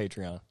sign up for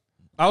Patreon.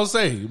 I would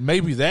say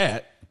maybe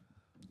that.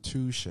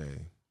 Touche.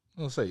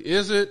 I'll say,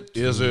 is it?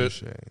 Is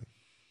Touche. it?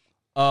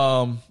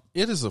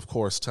 It is, of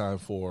course, time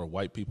for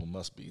White People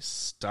Must Be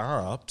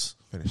Stopped.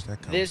 Finish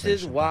that conversation. This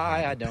is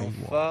why I don't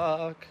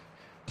fuck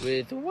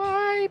with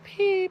white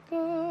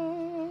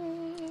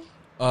people.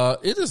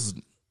 It is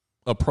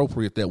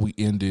appropriate that we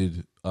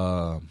ended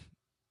the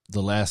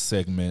last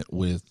segment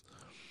with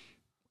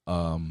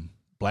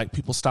black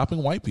people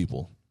stopping white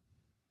people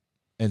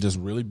and just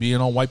really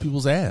being on white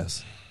people's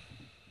ass.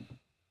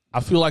 I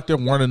feel like there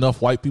weren't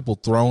enough white people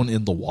thrown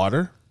in the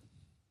water.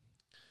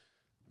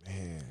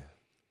 Man.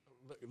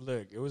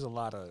 Look, it was a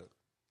lot.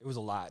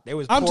 They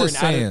was I'm pouring just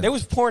saying. they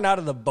was pouring out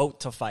of the boat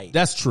to fight.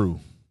 That's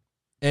true.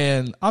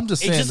 And I'm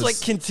just saying. It just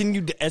like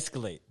continued to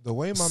escalate. The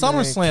way my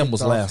SummerSlam man kicked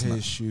was off last his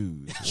night.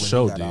 shoes when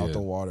Show he got out did.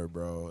 the water,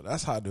 bro.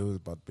 That's how I knew it was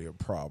about to be a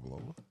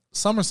problem.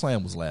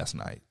 SummerSlam was last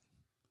night.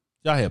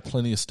 Y'all had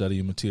plenty of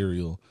study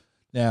material.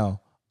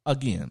 Now,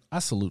 again, I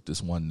salute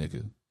this one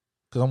nigga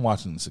because I'm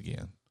watching this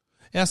again.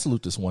 And I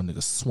salute this one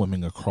nigga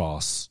swimming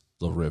across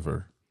the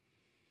river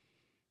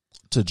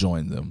to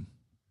join them.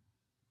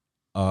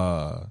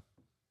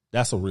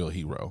 That's a real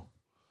hero.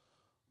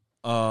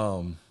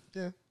 Yeah.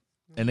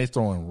 And they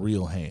throwing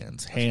real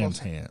hands. Hands.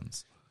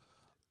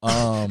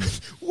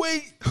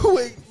 Wait.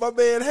 My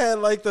man had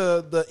like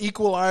the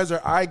equalizer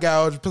eye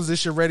gouge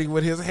position ready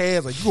with his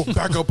hands. Like, you gonna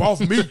back up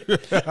off me.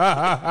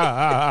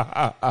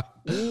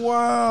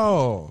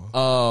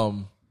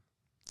 Wow.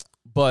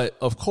 But,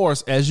 of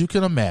course, as you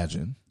can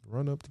imagine,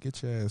 Run up to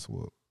get your ass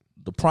whooped.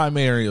 the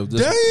primary of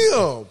this...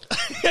 Damn.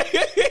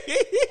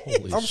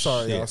 Holy I'm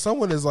sorry, shit. y'all.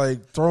 Someone is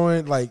like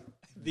throwing, like,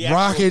 The actual-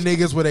 rocking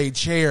niggas with a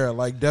chair,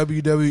 like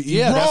WWE.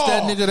 Yeah, that's Raw.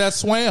 that nigga that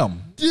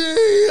swam.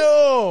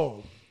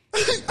 Damn.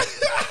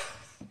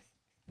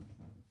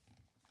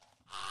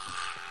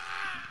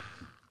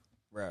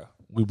 Bro.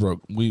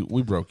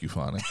 We broke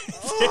Euphonic.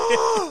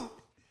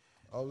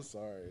 I'm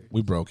sorry.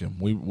 We broke him.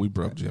 We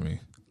broke Jimmy.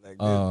 Like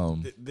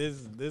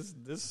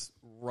this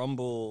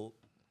rumble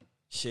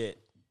shit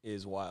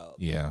is wild.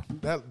 Yeah.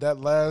 That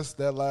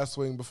last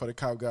swing before the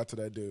cop got to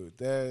that dude.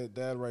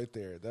 That right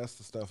there. That's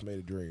the stuff made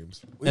of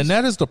dreams. And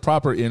that is the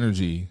proper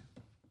energy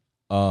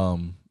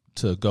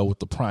to go with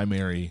the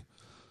primary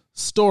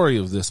story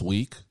of this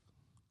week.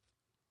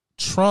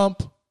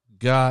 Trump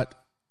got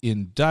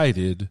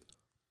indicted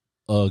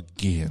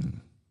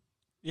again.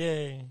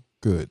 Yay.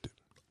 Good.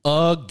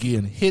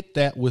 Again. Hit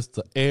that with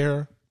the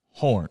air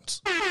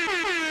horns.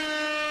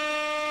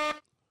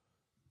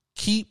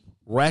 Keep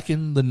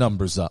racking the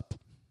numbers up.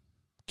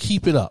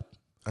 Keep it up.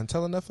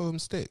 Until enough of them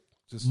stick.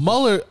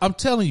 Mueller, I'm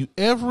telling you,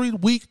 every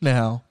week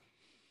now,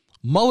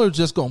 Mueller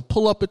just gonna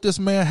pull up at this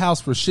man's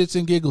house for shits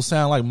and giggles,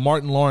 sound like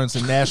Martin Lawrence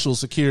in National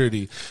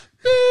Security.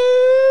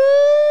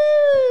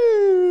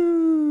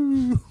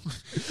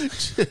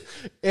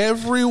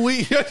 Every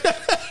week.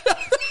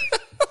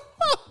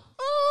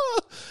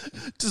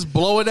 Just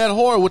blowing that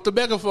horn with the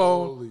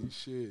megaphone. Holy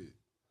shit.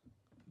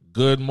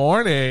 Good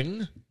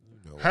morning.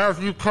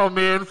 Have you come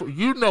in?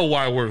 You know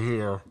why we're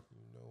here.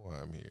 You know why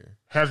I'm here.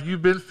 Have you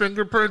been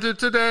fingerprinted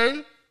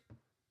today?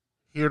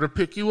 Here to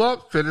pick you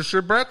up. Finish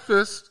your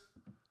breakfast.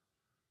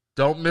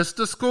 Don't miss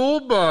the school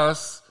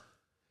bus.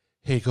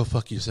 Hey, go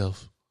fuck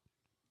yourself.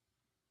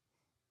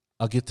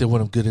 I'll get there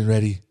when I'm good and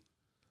ready.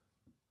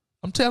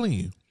 I'm telling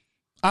you,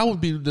 I'll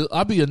be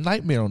a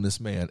nightmare on this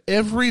man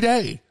every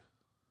day.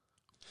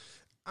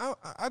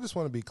 I just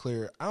want to be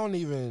clear. I don't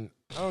even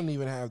I don't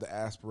even have the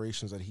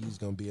aspirations that he's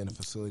going to be in a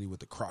facility with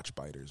the crotch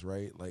biters,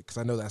 right? Like, because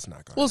I know that's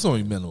not going to Well, it's going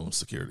to be minimum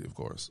security, of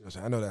course.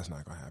 I know that's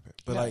not going to happen.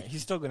 But, like,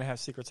 he's still going to have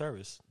Secret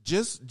Service.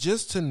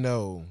 Just to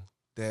know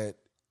that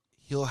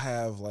he'll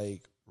have,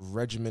 like,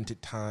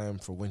 regimented time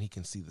for when he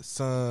can see the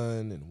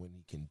sun and when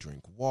he can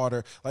drink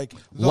water. Like,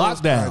 those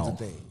Lockdown. kinds of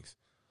things.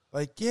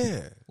 Like,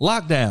 yeah.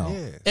 Lockdown.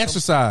 Yeah.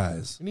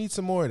 Exercise. We need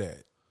some more of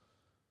that.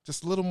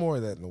 Just a little more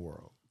of that in the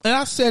world. And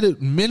I've said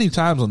it many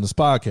times on this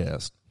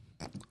podcast.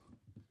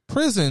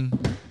 Prison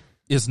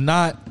is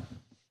not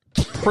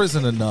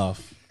prison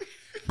enough.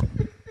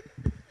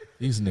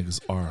 These niggas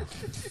are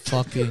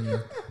fucking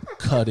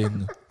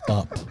cutting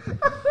up.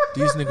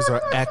 These niggas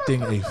are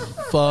acting a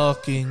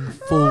fucking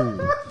fool.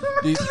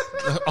 You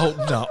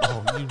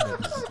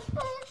niggas.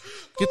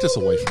 Get this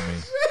away from me.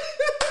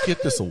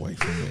 Get this away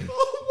from me.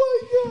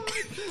 Oh my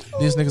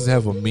God. These niggas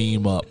have a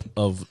meme up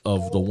of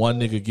the one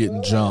nigga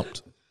getting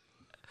jumped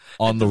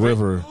on the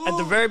river. At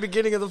the very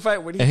beginning of the fight,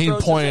 when he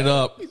pointed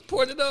up, he's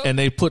pointed up, and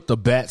they put the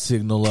bat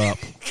signal up.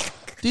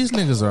 These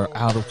niggas are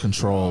out of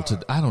control.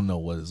 I don't know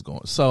what is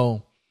going.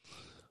 So,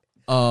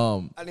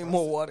 I need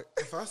more water.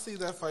 If I see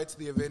that fight to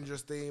the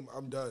Avengers theme,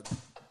 I'm done.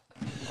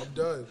 I'm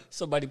done.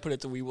 Somebody put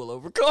it to We Will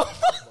Overcome.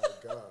 Oh my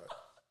God.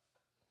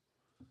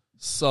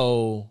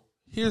 So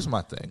here's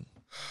my thing.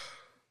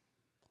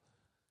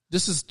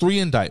 This is 3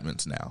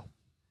 indictments now.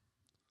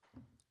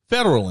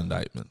 Federal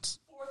indictments.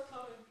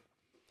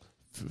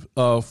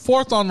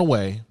 Fourth on the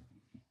way.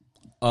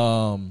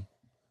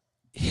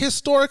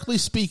 Historically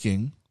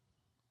speaking,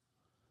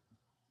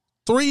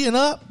 3 and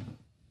up,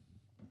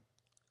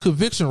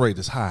 conviction rate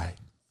is high.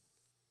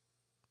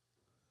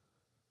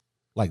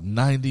 Like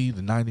 90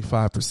 to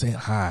 95%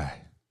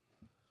 high.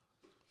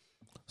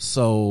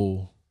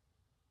 So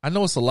I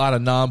know it's a lot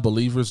of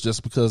non-believers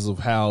just because of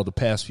how the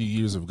past few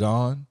years have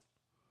gone.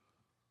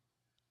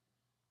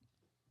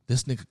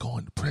 This nigga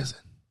going to prison.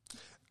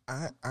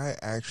 I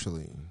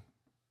actually,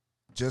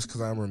 just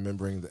because I'm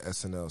remembering the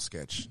SNL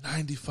sketch,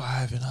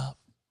 95 and up.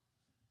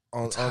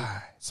 On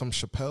some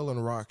Chappelle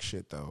and Rock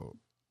shit though,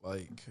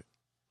 like,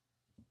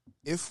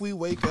 if we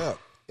wake up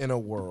in a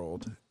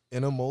world,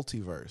 in a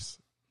multiverse,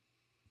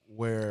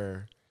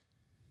 where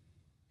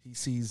he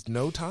sees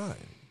no time,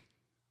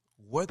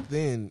 what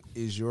then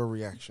is your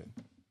reaction?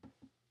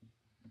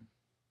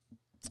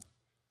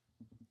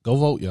 Go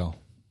vote, y'all.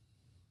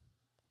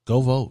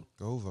 Go vote.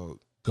 Go vote.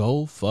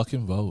 Go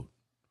fucking vote.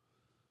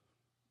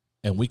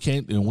 And we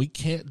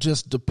can't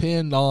just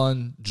depend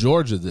on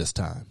Georgia this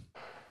time.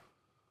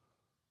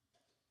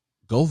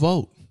 Go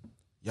vote.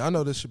 Y'all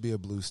know this should be a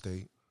blue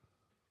state.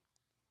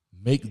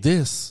 Make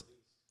this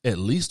at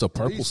least a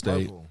purple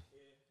state. Purple.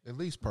 At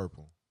least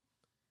purple.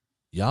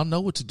 Y'all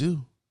know what to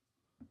do.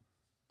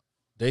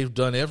 They've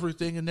done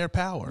everything in their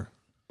power.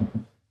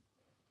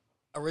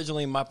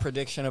 Originally, my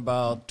prediction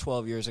about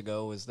 12 years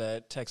ago was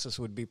that Texas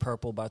would be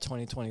purple by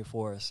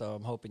 2024. So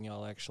I'm hoping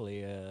y'all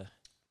actually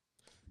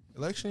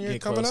election year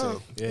get coming closer.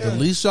 up. Yeah. The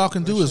least y'all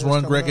can do is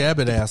run Greg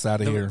Abbott ass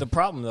out of here. The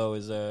problem though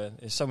is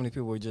so many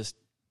people are just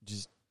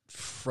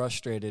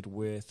frustrated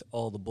with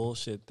all the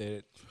bullshit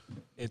that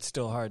it's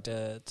still hard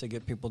to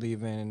get people to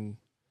even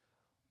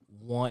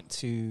want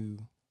to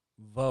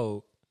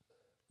vote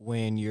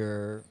when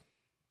your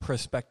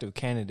prospective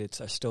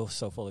candidates are still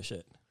so full of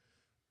shit.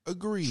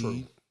 Agreed.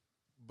 True.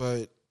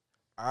 But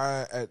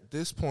at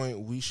this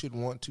point, we should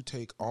want to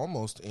take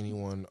almost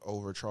anyone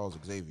over Charles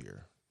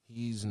Xavier.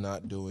 He's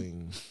not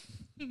doing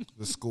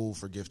the school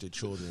for gifted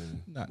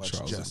children not much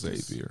Charles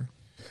justice. Xavier.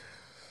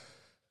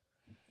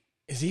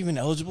 Is he even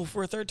eligible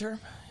for a third term?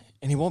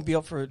 And he won't be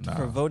up for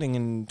voting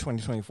in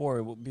 2024.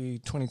 It will be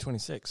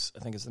 2026. I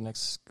think it's the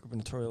next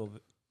gubernatorial.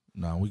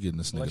 No, we getting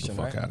this nigga the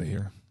fuck out of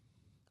here.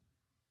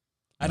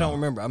 I don't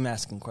remember. I'm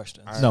asking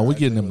questions. No, we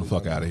getting him the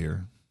fuck out of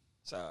here.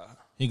 So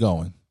he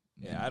going.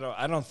 Yeah,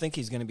 I don't think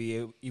he's going to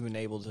be even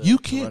able to. You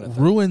can't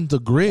ruin the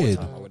grid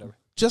or whatever.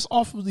 just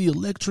off of the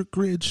electric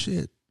grid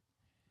shit.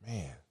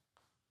 Man,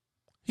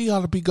 he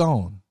ought to be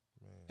gone,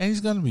 and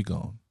he's going to be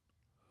gone.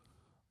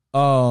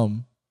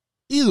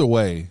 Either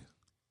way,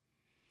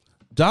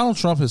 Donald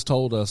Trump has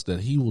told us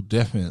that he will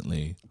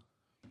definitely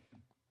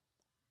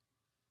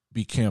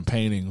be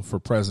campaigning for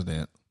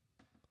president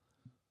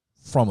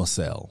from a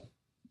cell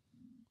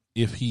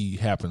if he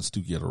happens to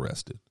get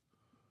arrested.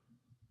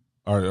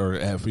 Or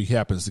if he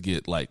happens to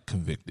get like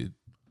convicted,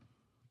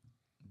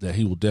 that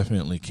he will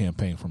definitely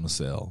campaign from a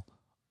cell.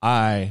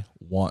 I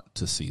want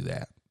to see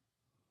that.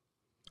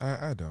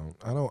 I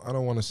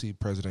don't want to see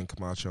President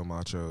Camacho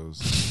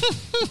Macho's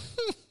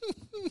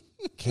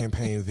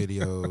campaign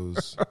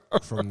videos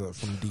from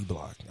D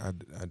Block. I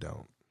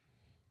don't.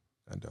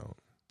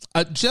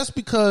 Just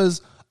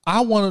because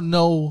I want to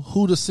know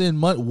who to send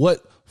money, what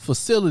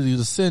facility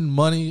to send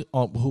money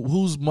on,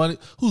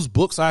 whose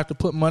books I have to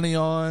put money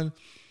on,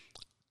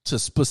 to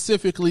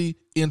specifically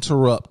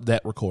interrupt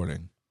that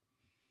recording.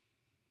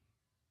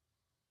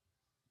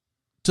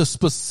 To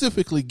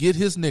specifically get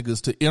his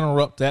niggas to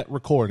interrupt that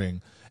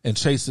recording and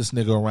chase this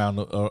nigga around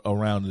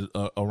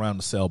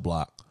the cell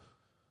block.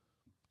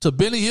 To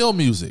Benny Hill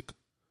music.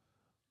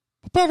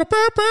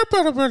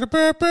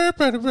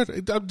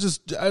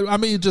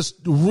 Just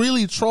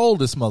really troll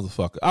this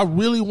motherfucker. I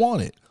really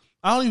want it.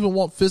 I don't even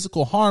want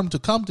physical harm to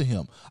come to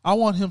him. I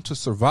want him to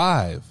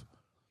survive.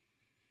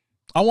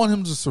 I want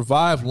him to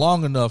survive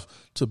long enough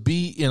to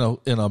be in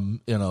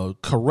a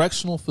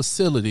correctional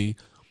facility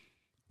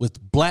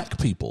with black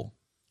people.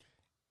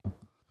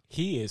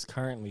 He is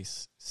currently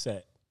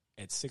set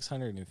at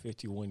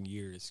 651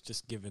 years,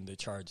 just given the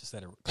charges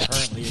that are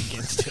currently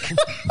against him.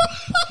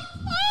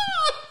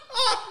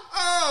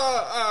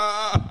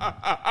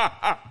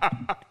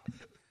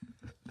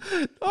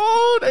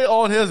 Oh, they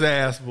on his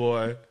ass,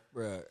 boy.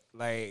 Bruh,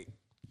 like,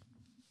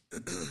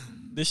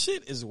 the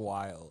shit is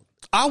wild.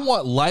 I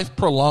want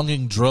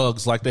life-prolonging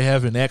drugs like they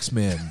have in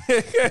X-Men.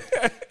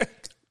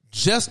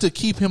 Just to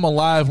keep him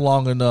alive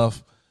long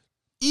enough,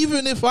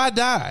 even if I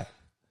die,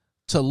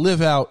 to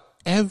live out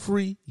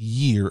every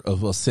year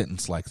of a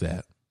sentence like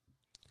that.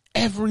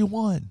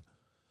 Everyone.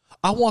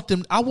 I want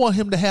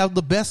him to have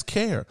the best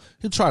care.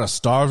 He'll try to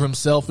starve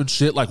himself and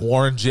shit like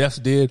Warren Jeffs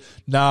did.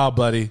 Nah,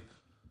 buddy.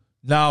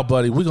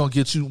 We're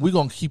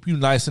gonna keep you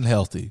nice and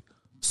healthy.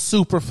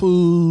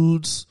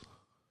 Superfoods,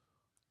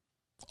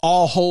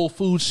 all whole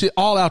food shit,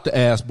 all out the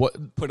ass, boy.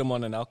 Put him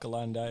on an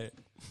alkaline diet.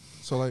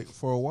 So, like,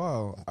 for a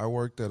while, I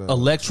worked at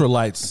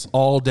electrolytes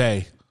all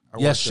day.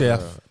 Yes,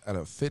 chef. At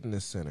a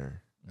fitness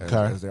center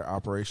Okay. as their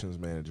operations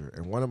manager,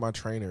 and one of my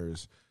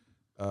trainers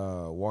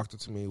walked up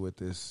to me with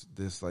this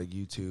like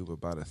YouTube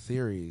about a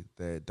theory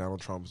that Donald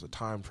Trump is a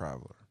time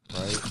traveler.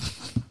 Right?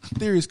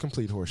 Theory is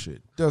complete horseshit.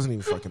 Doesn't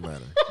even fucking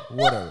matter.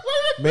 Whatever.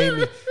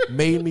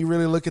 Made me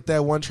really look at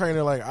that one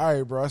trainer like, all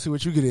right, bro, I see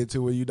what you get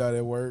into when you not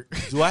at work.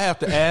 Do I have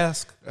to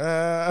ask?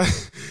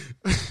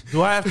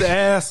 Do I have to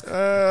ask?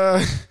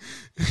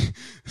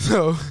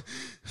 So,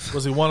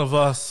 was he one of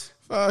us?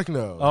 Fuck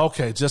no.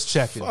 Okay, just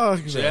checking. Fuck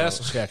no.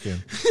 Just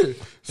checking.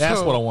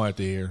 That's what I wanted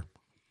to hear.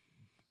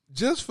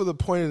 Just for the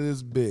point of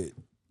this bit,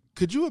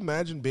 could you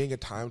imagine being a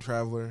time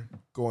traveler,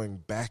 going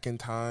back in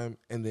time,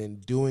 and then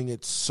doing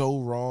it so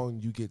wrong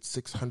you get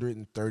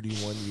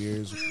 631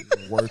 years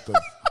worth of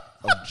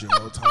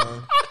jail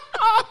time?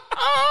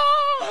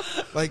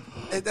 Like,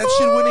 that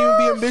shit wouldn't even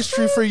be a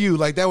mystery for you.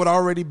 Like, that would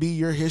already be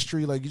your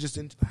history. Like, you just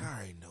didn't, I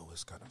already know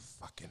it's gonna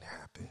fucking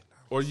happen.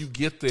 Or you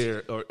get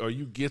there, or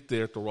you get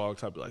there at the wrong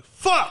time, be like,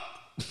 fuck!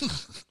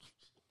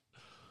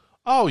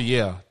 Oh,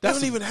 yeah. They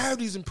don't even have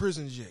these in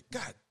prisons yet.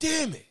 God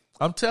damn it.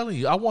 I'm telling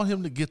you, I want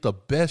him to get the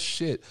best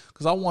shit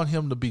because I want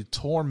him to be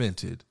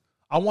tormented.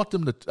 I want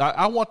them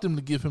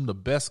to give him the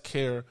best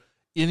care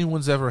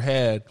anyone's ever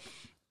had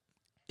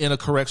in a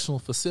correctional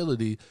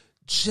facility,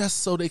 just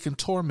so they can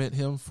torment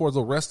him for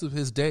the rest of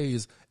his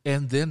days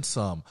and then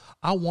some.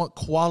 I want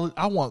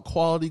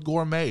quality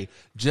gourmet,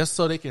 just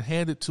so they can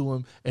hand it to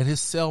him and his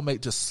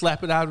cellmate just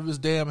slap it out of his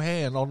damn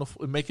hand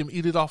and make him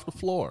eat it off the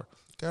floor.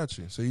 Got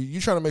you. So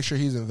you trying to make sure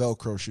he's in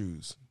Velcro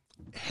shoes?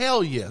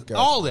 Hell yeah,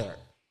 all that.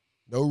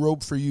 No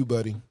rope for you,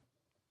 buddy.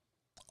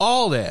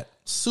 All that.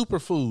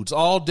 Superfoods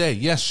all day.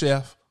 Yes,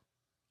 chef.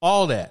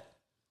 All that.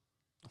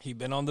 He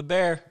been on the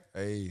bear.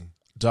 Hey.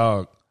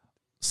 Dog.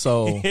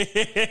 So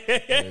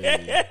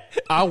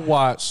I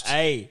watched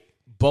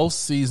both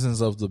seasons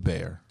of The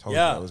Bear. Told you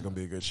that was going to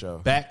be a good show.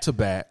 Back to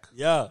back.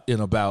 Yeah.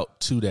 In about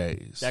 2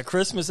 days. That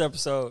Christmas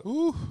episode.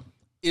 Ooh.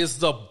 Is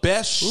the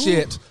best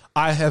shit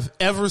I have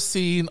ever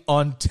seen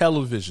on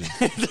television.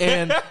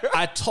 And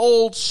I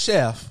told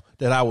Chef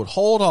that I would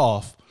hold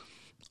off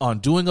on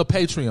doing a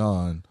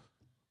Patreon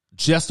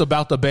just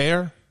about The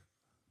Bear.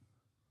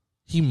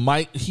 He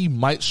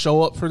might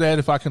show up for that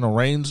if I can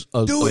arrange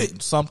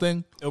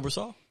something.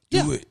 Ilbersol?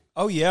 Yeah. Do it.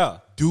 Oh yeah.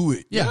 Do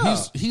it.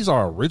 Yeah, he's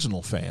our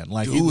original fan.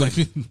 Like, do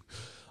it.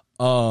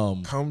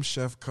 Come,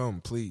 Chef,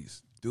 come,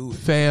 please. Do it.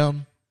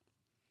 Fam.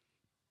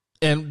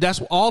 And that's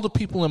all the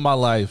people in my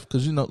life,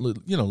 because you know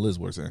Liz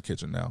works in the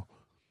kitchen now.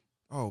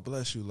 Oh,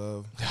 bless you,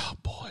 love. Oh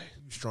boy.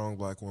 You strong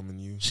black woman,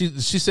 you. She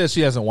says she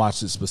hasn't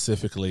watched it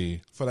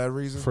specifically for that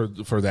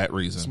reason. For that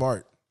reason.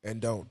 Smart. And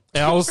don't.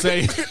 And I will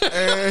say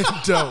and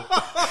don't.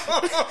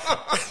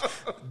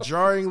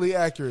 Jarringly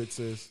accurate,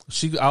 sis.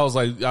 I was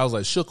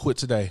like, she'll quit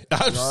today.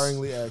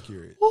 Jarringly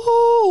accurate.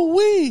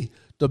 Woo-wee.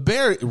 The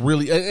Bear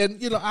really,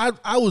 and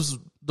I was,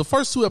 the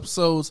first 2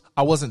 episodes,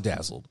 I wasn't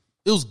dazzled.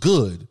 It was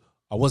good.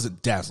 I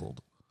wasn't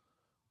dazzled.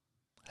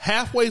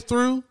 Halfway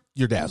through,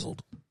 you're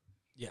dazzled.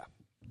 Yeah.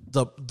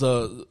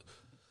 The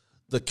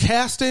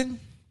casting,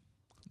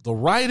 the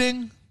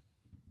writing,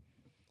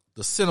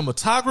 the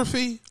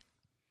cinematography,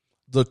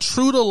 the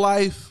true to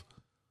life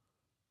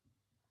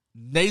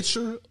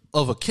nature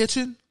of a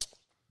kitchen.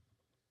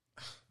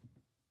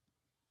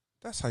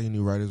 That's how you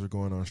knew writers were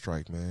going on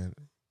strike, man.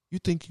 You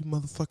think you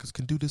motherfuckers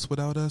can do this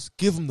without us?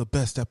 Give them the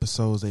best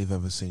episodes they've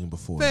ever seen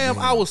before. Damn,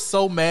 I was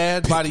so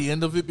mad by the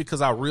end of it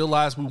because I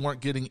realized we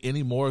weren't getting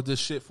any more of this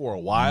shit for a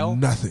while.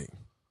 Nothing.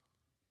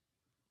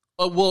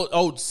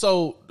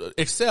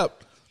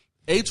 Except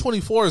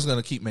A24 is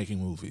going to keep making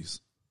movies.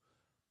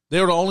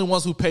 They're the only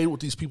ones who paid what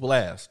these people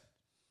asked.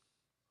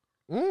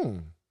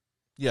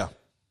 Yeah.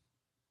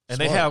 And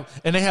they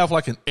have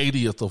like an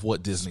 80th of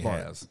what Disney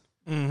has.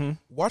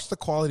 Watch the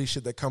quality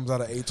shit that comes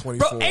out of A24.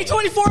 Bro,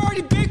 A24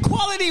 already big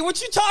quality.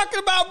 What you talking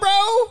about,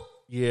 bro?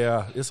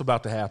 Yeah, it's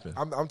about to happen.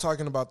 I'm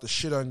talking about the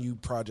shit on you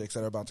projects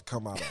that are about to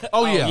come out.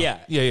 Oh yeah,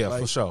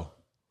 Like, for sure.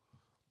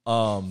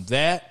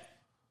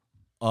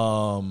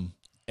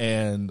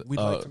 And we'd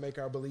like to make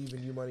our Believe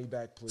in You money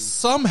back, please.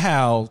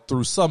 Somehow,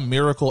 through some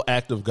miracle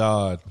act of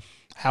God,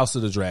 House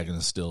of the Dragon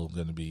is still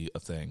going to be a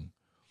thing.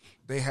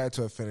 They had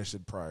to have finished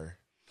it prior.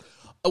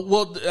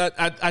 Well,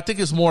 I think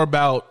it's more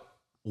about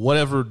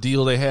whatever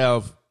deal they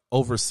have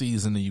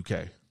overseas in the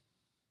UK.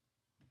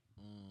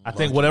 I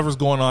think whatever's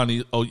going on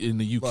in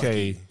the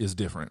UK is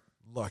different.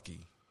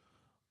 Lucky.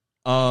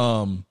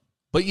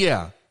 But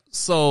yeah,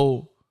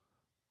 so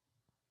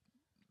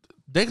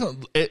they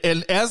can,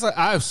 and as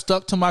I've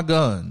stuck to my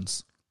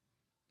guns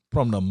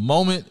from the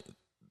moment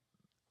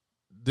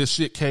this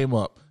shit came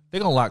up,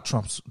 they're gonna lock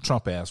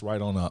Trump ass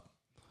right on up.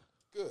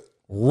 Good.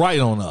 Right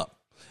on up.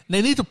 And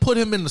they need to put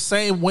him in the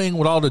same wing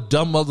with all the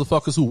dumb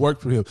motherfuckers who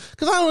worked for him.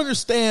 Because I don't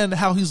understand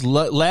how he's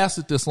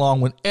lasted this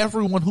long when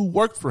everyone who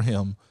worked for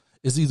him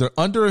is either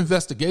under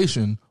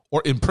investigation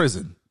or in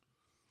prison.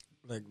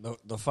 Like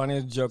the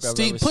funniest joke I've ever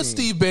seen. Put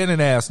Steve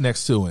Bannon ass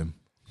next to him.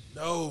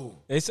 No.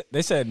 They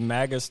said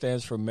MAGA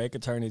stands for Make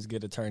Attorneys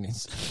Get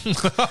Attorneys. They need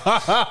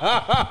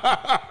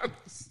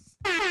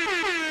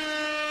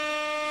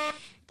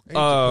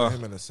to put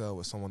him in a cell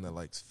with someone that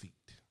likes feet.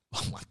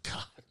 Oh my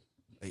God.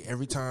 Like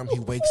every time he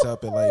wakes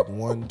up at like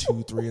 1,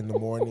 2, 3 in the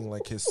morning,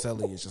 like his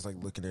cellie is just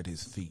like looking at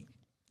his feet.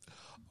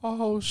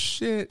 Oh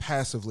shit.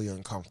 Passively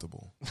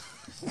uncomfortable.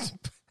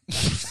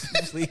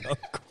 Passively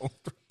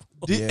uncomfortable.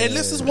 Yeah. And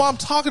this is what I'm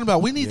talking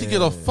about. We need to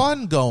get a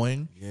fund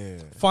going. Yeah.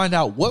 Find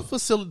out what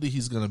facility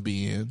he's going to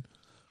be in.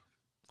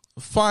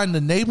 Find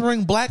the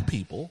neighboring black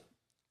people.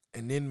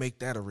 And then make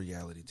that a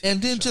reality.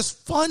 And then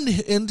just fund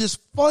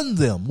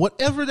them.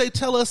 Whatever they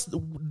tell us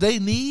they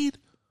need,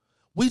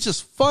 we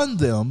just fund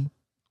them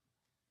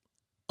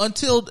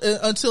until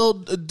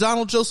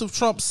Donald Joseph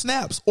Trump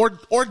snaps or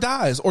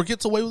dies or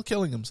gets away with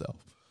killing himself.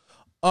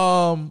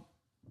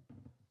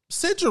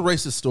 Send your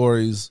racist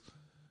stories,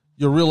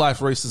 your real life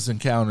racist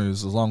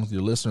encounters, along with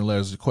your listener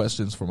letters, your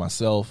questions for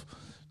myself,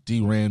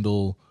 D.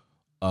 Randall,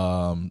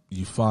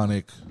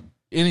 Euphonic,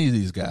 any of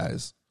these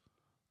guys.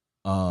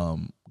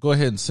 Go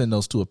ahead and send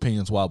those to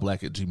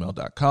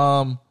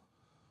opinionswhileblack@gmail.com,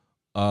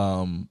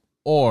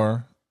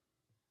 or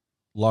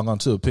log on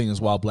to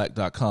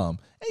opinionswhileblack.com.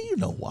 And you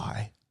know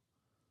why.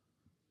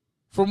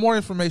 For more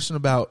information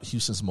about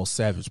Houston's Most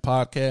Savage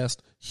podcast,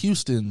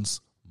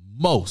 Houston's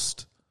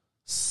Most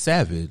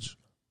Savage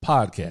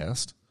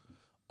podcast,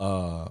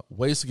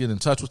 ways to get in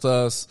touch with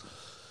us,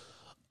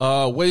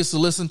 ways to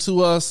listen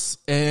to us,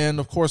 and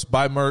of course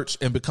buy merch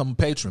and become a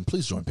patron.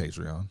 Please join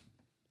Patreon.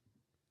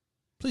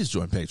 Please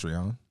join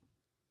Patreon.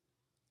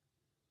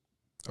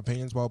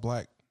 Opinions While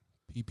Black,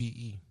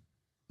 PPE.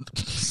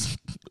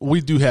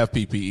 We do have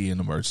PPE in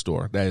the merch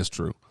store. That is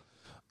true.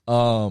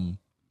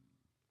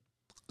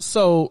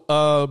 So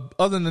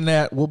other than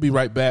that, we'll be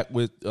right back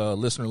with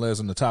listener letters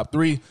in the top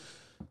 3.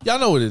 Y'all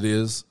know what it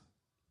is.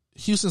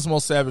 Houston's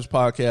Most Savage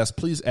podcast.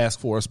 Please ask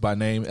for us by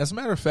name. As a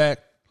matter of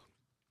fact,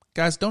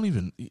 guys, don't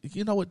even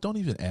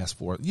ask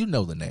for it. You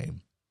know the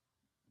name.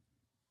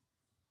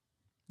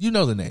 You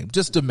know the name.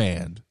 Just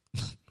demand.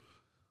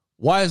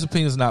 Why is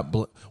Opinions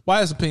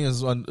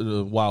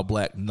While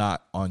Black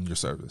not on your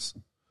service?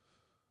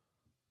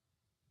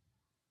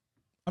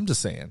 I'm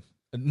just saying.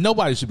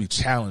 Nobody should be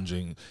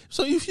challenging.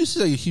 So if you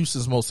say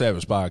Houston's Most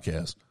Savage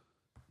podcast,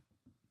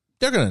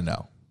 they're going to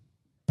know.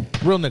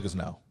 Real niggas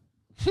know.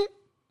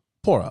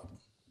 Pour up.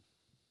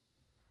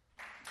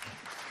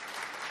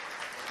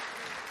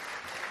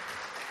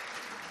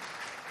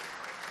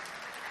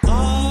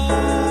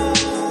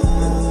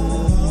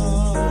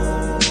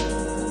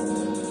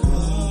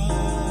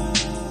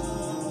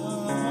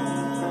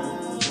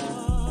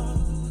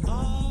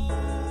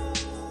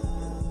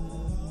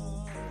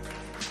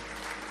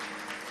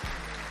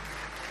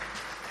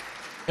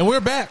 And we're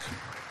back.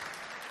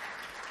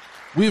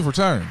 We've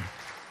returned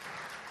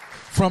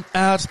from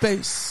outer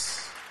space.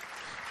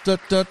 I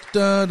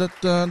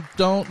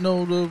don't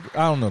know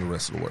the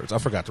rest of the words. I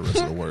forgot the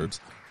rest of the words.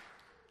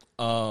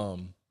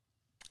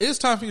 It's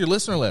time for your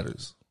listener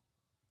letters.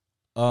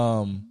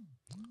 One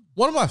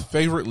of my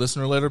favorite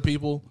listener letter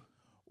people,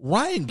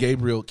 Ryan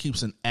Gabriel,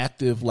 keeps an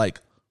active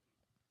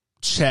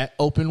chat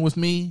open with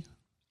me,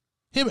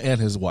 him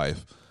and his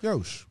wife.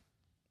 Yosh.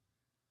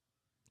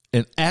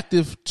 An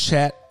active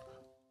chat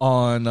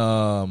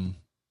on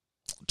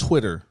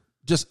Twitter,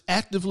 just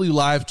actively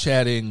live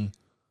chatting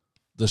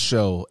the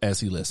show as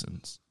he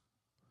listens.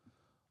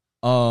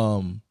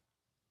 And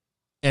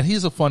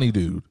he's a funny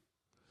dude.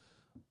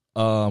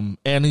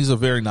 And he's a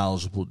very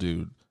knowledgeable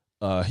dude.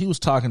 He was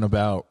talking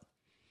about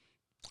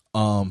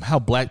how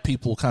black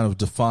people kind of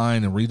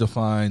define and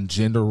redefine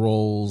gender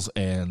roles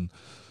and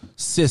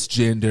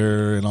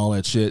cisgender and all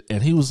that shit.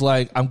 And he was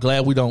like, I'm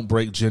glad we don't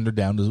break gender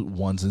down to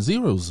ones and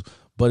zeros.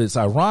 But it's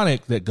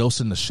ironic that Ghost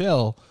in the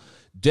Shell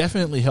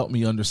definitely helped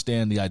me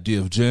understand the idea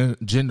of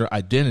gender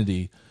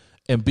identity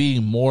and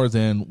being more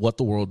than what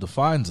the world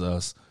defines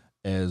us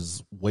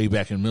as way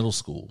back in middle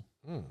school.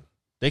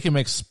 They can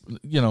make,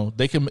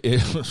 they can,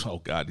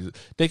 oh God,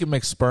 they can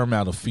make sperm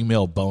out of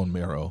female bone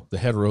marrow. The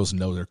heteros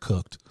know they're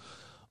cooked.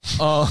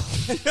 Wow.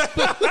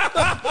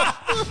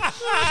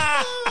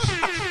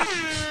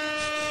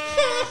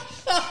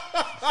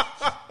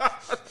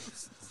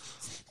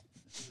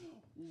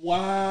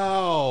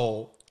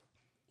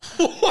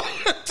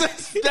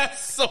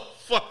 That's so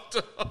fucked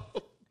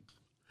up.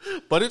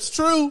 But it's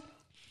true.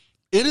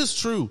 It is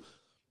true.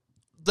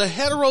 The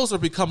heteros are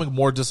becoming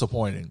more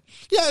disappointing.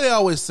 Yeah, they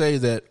always say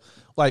that,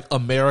 like,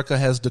 America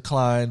has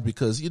declined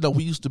because,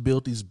 we used to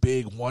build these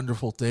big,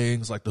 wonderful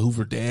things like the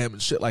Hoover Dam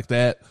and shit like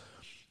that.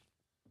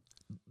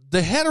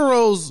 The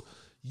heteros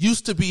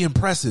used to be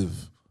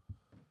impressive.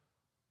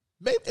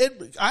 Maybe,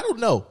 I don't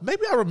know.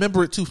 Maybe I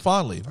remember it too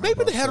fondly.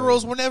 Maybe the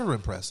heteros were never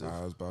impressive.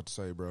 I was about to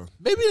say, bro.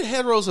 Maybe the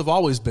heteros have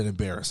always been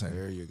embarrassing.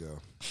 There you go.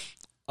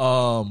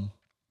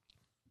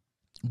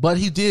 But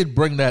he did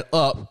bring that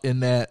up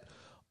in that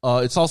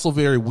it's also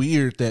very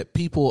weird that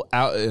people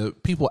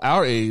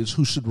our age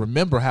who should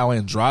remember how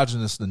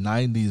androgynous the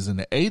 90s and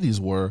the 80s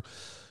were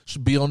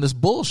should be on this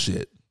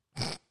bullshit.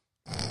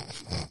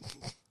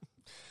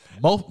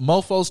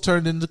 Mofos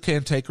turned into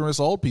cantankerous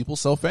old people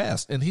so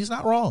fast, and he's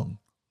not wrong.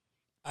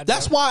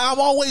 That's why I'm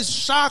always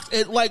shocked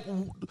at, like,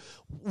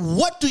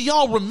 what do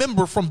y'all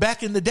remember from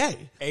back in the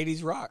day?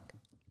 80s rock.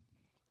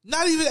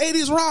 Not even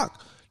 80s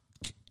rock.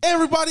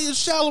 Everybody in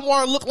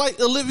Shalimar looked like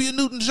Olivia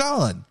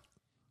Newton-John.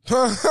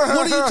 What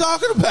are you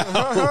talking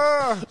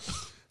about?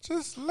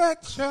 Just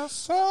let your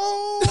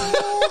soul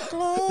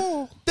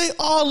glow. They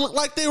all look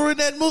like they were in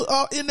that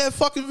in that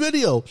fucking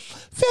video.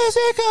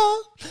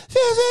 Physical.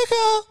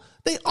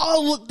 They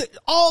all look.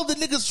 All the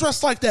niggas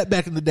dressed like that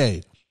back in the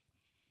day.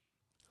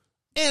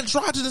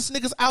 Androgynous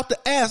niggas out the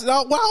ass. And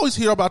I always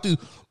hear about these.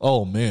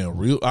 Oh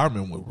man, I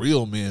remember when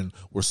real men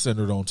were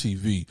centered on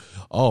TV.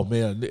 Oh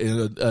man,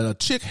 and a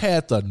chick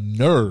had the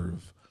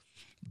nerve,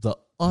 the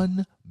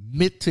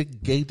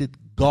unmitigated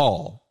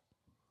gall,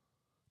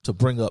 to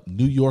bring up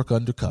New York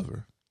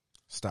Undercover.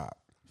 Stop,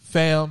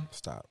 fam.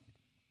 Stop.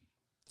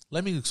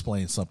 Let me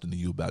explain something to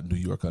you about New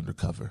York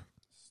Undercover.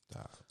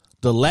 Stop.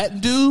 The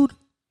Latin dude,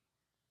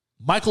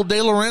 Michael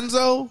De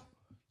Lorenzo.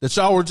 That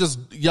y'all were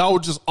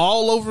just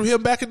all over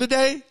him back in the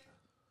day.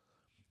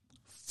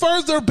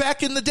 Further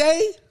back in the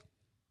day,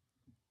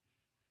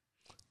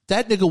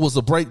 that nigga was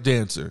a break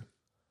dancer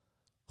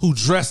who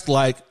dressed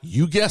like,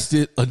 you guessed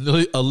it,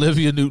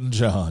 Olivia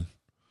Newton-John.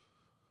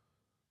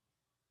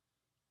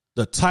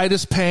 The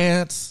tightest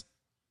pants,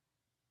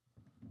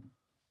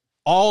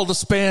 all the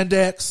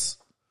spandex.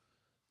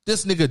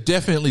 This nigga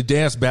definitely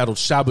dance battled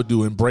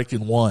Shabba-Doo in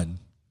Breaking One.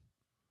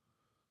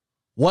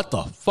 What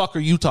the fuck are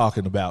you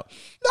talking about?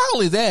 Not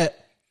only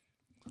that,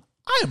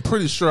 I am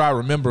pretty sure I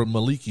remember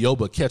Malik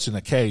Yoba catching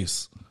a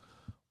case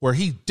where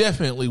he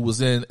definitely was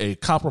in a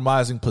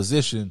compromising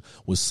position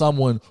with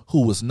someone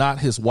who was not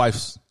his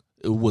wife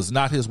and was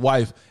not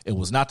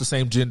the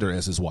same gender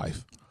as his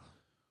wife.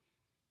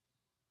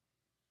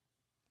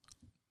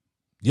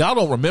 Y'all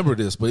don't remember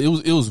this, but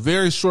it was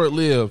very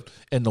short-lived,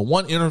 and the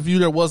one interview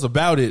there was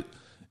about it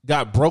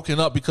got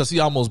broken up because he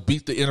almost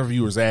beat the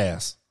interviewer's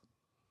ass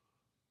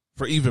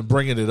for even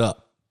bringing it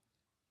up.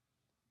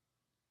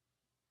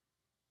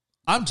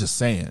 I'm just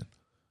saying,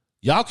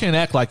 y'all can't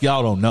act like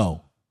y'all don't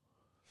know.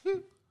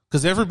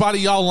 Because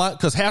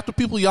because half the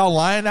people y'all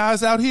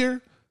lionize out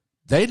here,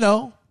 they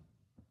know.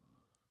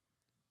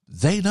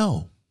 They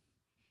know.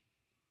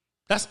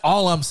 That's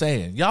all I'm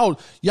saying. Y'all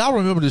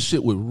remember this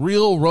shit with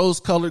real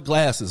rose-colored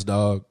glasses,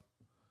 dog.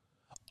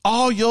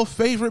 All your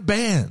favorite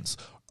bands,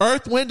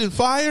 Earth, Wind, and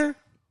Fire.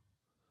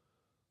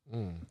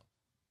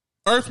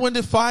 Earth, Wind,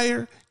 and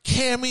Fire,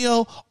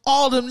 Cameo,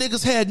 all them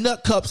niggas had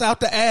nut cups out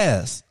the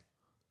ass.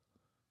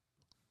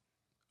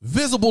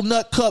 Visible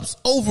nut cups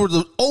over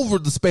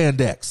the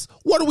spandex.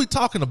 What are we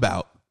talking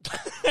about?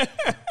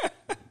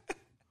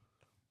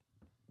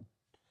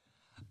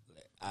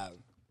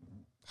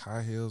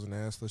 High heels and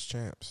assless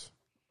champs.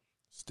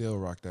 Still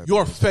rock that.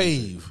 Your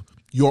fave.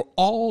 Your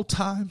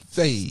all-time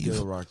fave.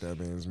 Still rock that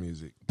band's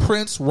music.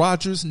 Prince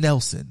Rogers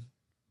Nelson.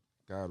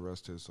 God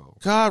rest his soul.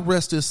 God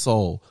rest his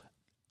soul.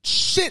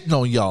 Shitting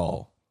on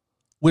y'all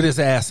with his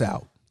ass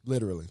out.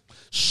 Literally.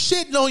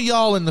 Shitting on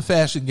y'all in the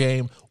fashion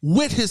game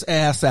with his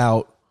ass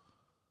out.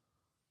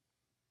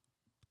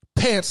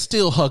 Pants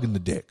still hugging the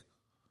dick.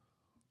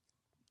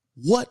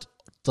 What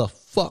the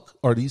fuck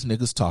are these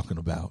niggas talking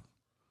about?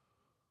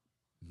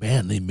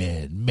 Manly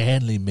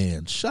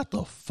man. Shut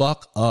the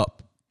fuck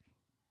up.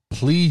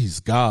 Please,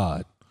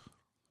 God.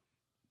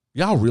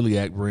 Y'all really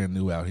act brand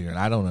new out here, and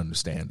I don't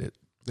understand it.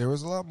 There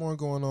was a lot more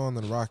going on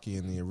than Rocky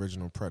in the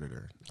original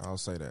Predator. I'll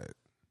say that.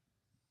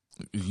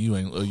 You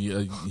ain't.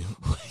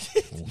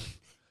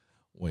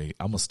 Wait,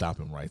 I'm gonna stop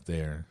him right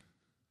there.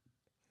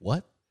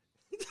 What?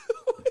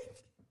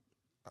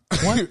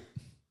 What?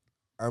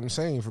 I'm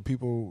saying for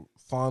people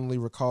fondly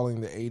recalling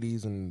the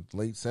 80s and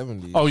late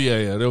 70s. Oh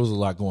yeah, there was a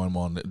lot going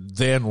on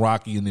then.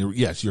 Rocky and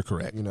yes, you're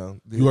correct. You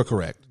know, you are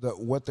correct.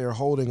 What they're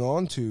holding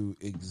on to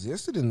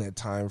existed in that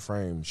time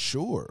frame,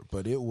 sure,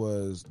 but it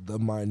was the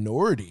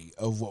minority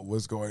of what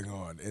was going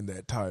on in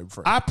that time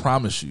frame. I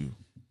promise you,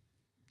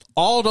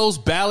 all those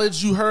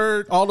ballads you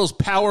heard, all those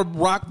power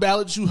rock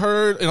ballads you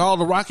heard in all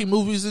the Rocky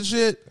movies and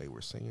shit, they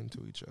were singing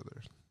to each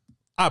other.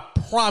 I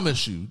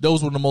promise you,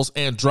 those were the most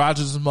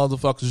androgynous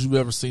motherfuckers you've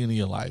ever seen in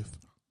your life.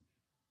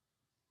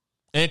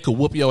 And could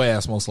whoop your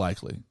ass, most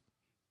likely.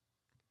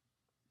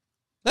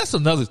 That's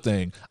another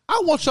thing.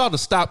 I want y'all to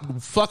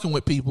stop fucking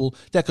with people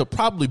that could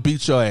probably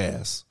beat your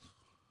ass.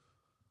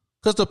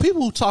 Because the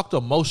people who talk the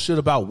most shit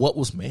about what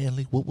was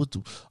manly, what was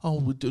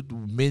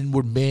men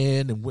were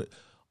men, and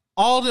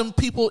all them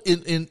people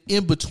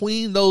in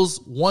between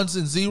those ones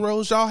and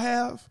zeros y'all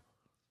have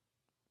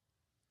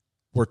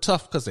were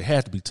tough because they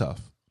had to be tough.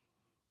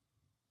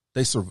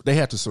 They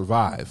had to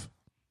survive.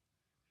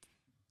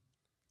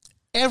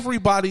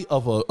 Everybody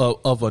of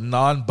a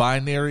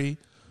non-binary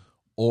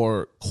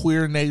or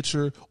queer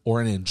nature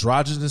or an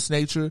androgynous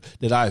nature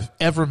that I've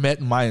ever met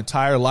in my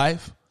entire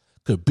life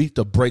could beat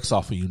the brakes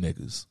off of you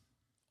niggas.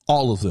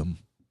 All of them.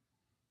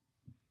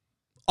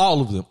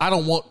 All of them. I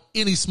don't want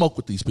any smoke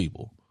with these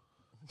people.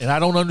 And I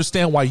don't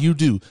understand why you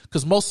do.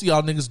 Because most of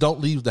y'all niggas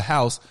don't leave the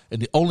house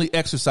and the only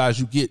exercise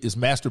you get is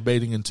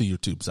masturbating into your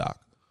tube sock.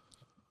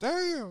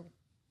 Damn.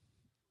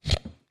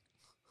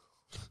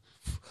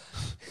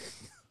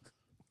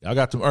 Y'all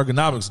got them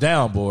ergonomics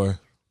down, boy.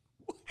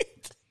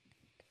 Wait.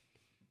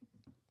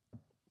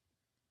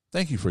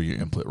 Thank you for your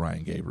input,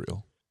 Ryan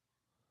Gabriel.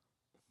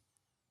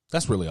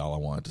 That's really all I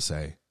wanted to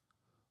say.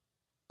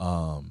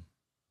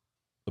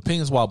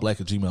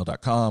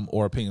 Opinionswhileblack@gmail.com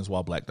or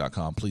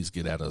opinionswhileblack.com. Please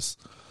get at us.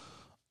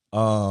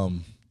 Y'all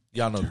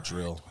know the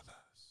drill. With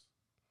us.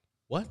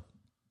 What?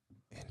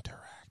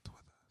 Interact with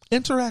us.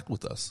 Interact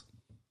with us.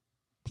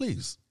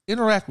 Please,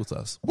 interact with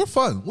us. We're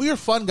fun. We are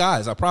fun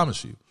guys, I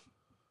promise you.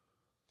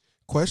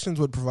 Questions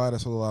would provide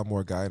us with a lot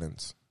more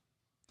guidance.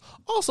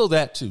 Also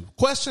that too.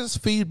 Questions,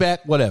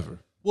 feedback, whatever.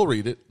 We'll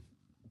read it.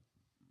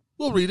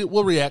 We'll read it.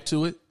 We'll react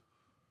to it.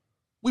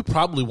 We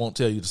probably won't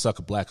tell you to suck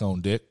a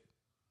black-owned dick.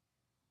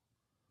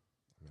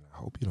 I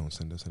hope you don't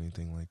send us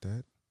anything like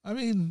that.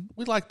 We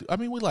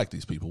like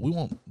these people. We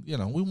won't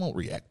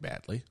react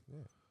badly.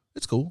 Yeah.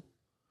 It's cool.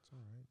 It's all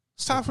right.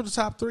 It's time for the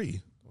top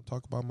 3. Don't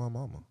talk about my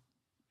mama.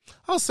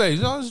 I'll say,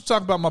 just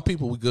talk about my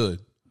people. We good.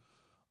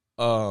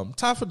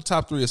 Time for the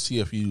top 3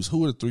 STFUs.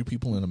 Who are the 3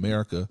 people in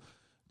America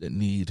that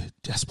need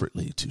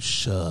desperately to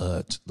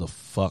shut the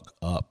fuck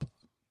up?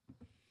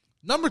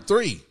 Number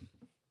 3.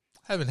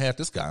 Haven't had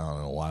this guy on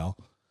in a while.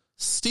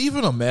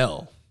 Stephen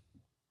Amell.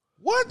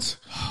 What?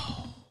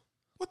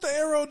 What the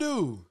arrow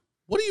do?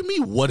 What do you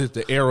mean, what did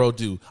the arrow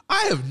do?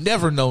 I have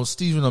never known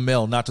Stephen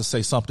Amell not to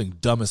say something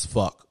dumb as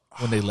fuck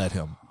when they let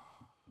him.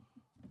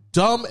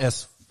 Dumb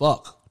as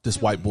fuck,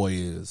 this white boy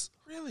is.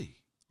 Really?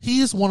 He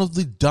is one of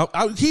the dumb.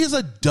 He is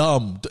a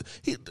dumb.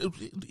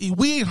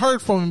 We ain't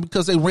heard from him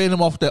because they ran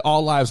him off that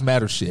All Lives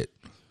Matter shit.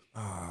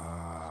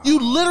 You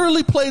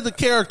literally play the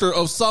character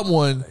of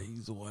someone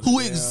who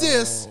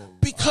exists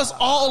because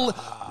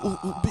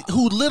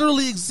who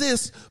literally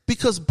exists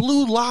because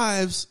blue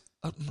lives.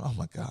 Oh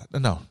my God.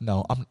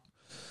 No.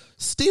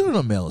 Stephen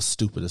Amell is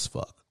stupid as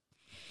fuck.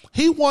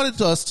 He wanted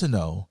us to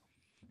know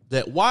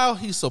that while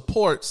he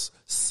supports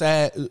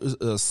SAG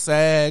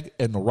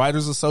and the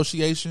Writers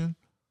Association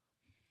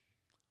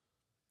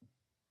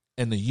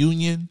and the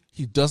union,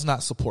 he does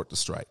not support the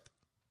strike.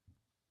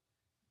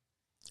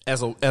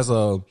 As a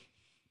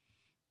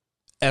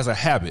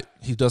habit,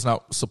 he does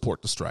not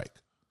support the strike.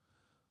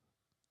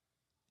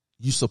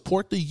 You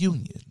support the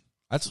union.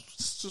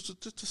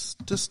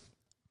 Just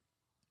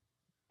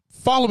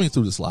follow me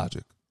through this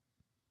logic.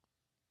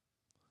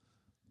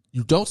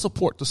 You don't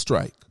support the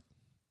strike,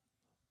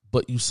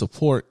 but you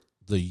support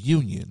the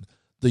union.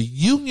 The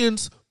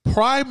union's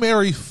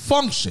primary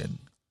function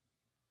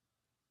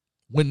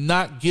when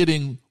not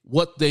getting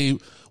what they've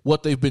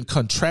been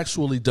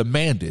contractually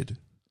demanded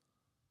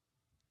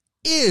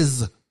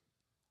is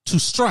to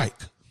strike.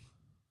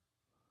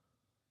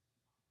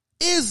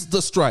 Is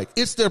the strike.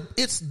 It's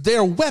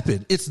their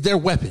weapon. It's their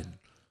weapon.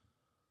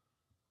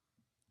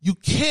 You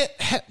can't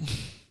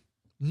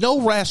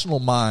no rational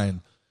mind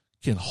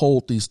can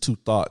hold these two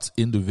thoughts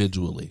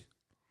individually.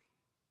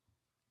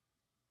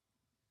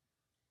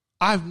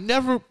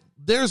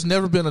 There's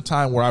never been a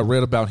time where I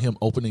read about him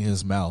opening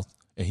his mouth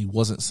and he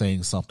wasn't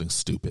saying something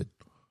stupid.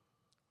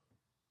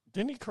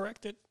 Didn't he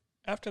correct it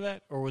after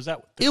that? Or was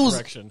that the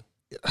correction?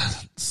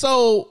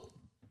 So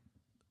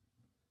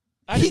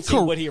I didn't see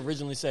what he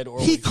originally said. Or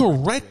he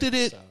corrected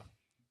it,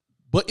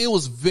 but it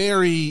was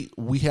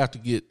we have to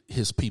get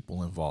his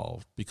people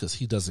involved because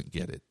he doesn't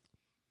get it.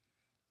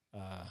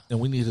 And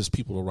we need his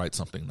people to write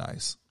something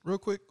nice. Real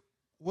quick,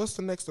 what's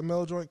the next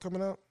Amell joint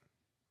coming out?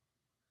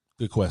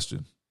 Good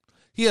question.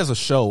 He has a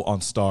show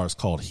on Stars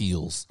called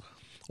Heels,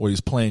 where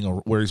he's playing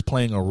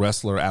a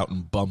wrestler out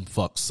in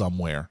bumfuck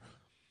somewhere.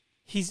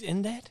 He's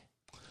in that?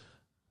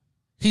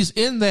 He's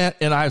in that,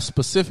 and I've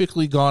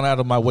specifically gone out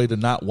of my way to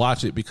not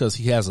watch it because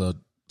he has a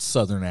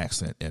Southern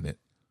accent in it.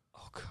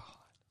 Oh God!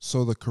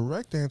 So the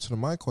correct answer to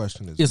my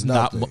question is It's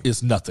nothing.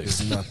 It's nothing.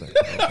 It's nothing.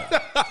 Okay.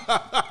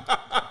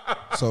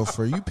 So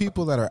for you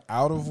people that are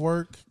out of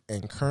work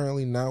and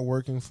currently not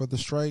working for the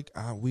strike,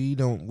 we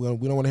don't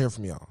want to hear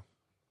from y'all.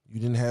 You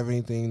didn't have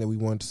anything that we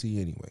wanted to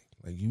see anyway.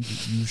 Like you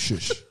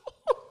shush.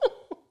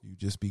 You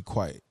just be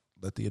quiet.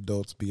 Let the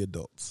adults be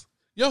adults.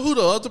 You know who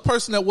the other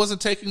person that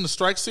wasn't taking the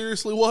strike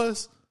seriously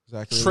was?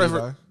 Zachary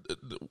Trevor.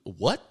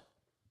 What?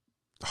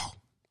 Oh,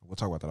 we'll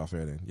talk about that off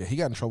air then. Yeah, he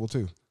got in trouble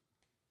too.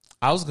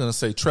 I was gonna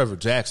say Trevor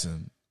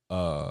Jackson,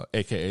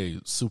 aka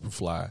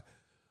Superfly.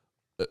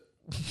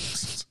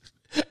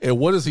 And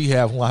what does he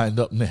have lined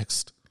up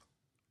next?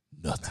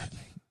 Nothing.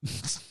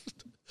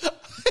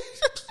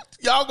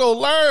 Y'all gonna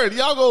learn.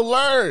 Y'all gonna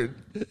learn.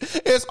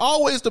 It's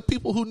always the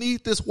people who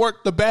need this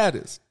work the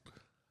baddest.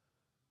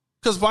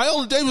 Because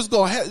Viola Davis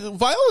gonna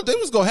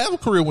have a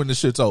career when this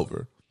shit's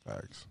over.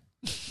 Thanks.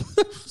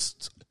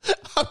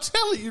 I'm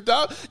telling you,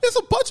 dog. There's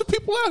a bunch of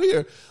people out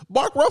here.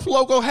 Mark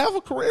Ruffalo gonna have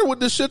a career when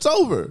this shit's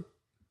over.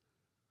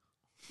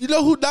 You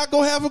know who not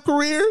gonna have a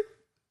career?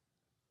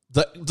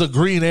 The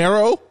Green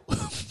Arrow.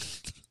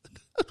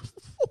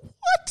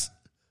 What?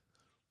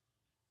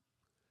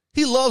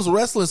 He loves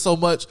wrestling so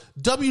much.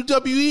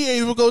 WWE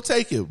ain't even gonna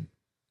take him.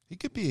 He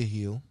could be a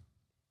heel.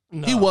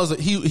 No. He was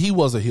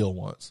a heel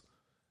once.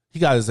 He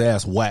got his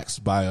ass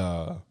waxed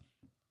by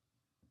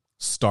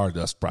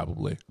Stardust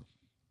probably.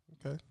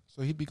 Okay,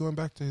 so he'd be going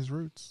back to his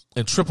roots.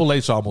 And Triple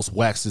H almost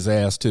waxed his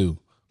ass too.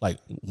 Like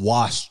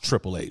washed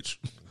Triple H.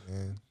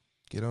 Man,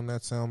 get on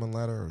that salmon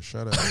ladder or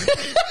shut up.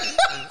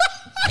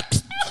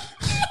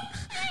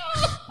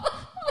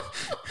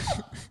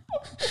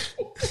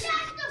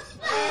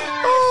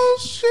 Oh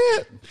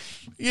shit!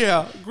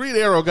 Yeah, Green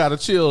Arrow got to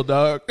chill,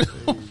 dog.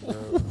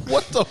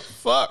 What the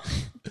fuck?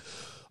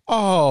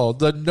 Oh,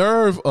 the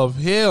nerve of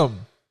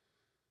him!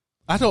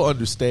 I don't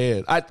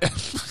understand. I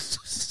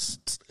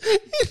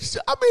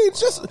mean,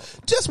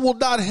 just will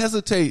not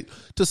hesitate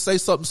to say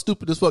something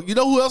stupid as fuck. You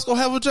know who else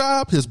gonna have a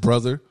job? His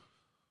brother,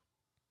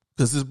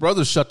 because his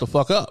brother shut the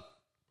fuck up.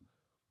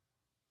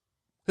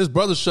 His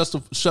brother shuts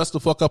the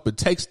fuck up and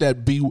takes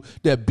that B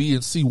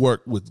and C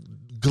work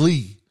with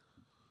glee.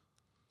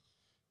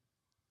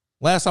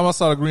 Last time I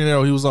saw the Green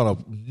Arrow, he was on a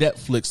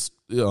Netflix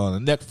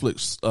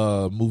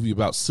movie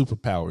about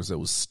superpowers that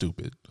was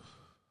stupid.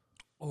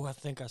 Oh, I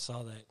think I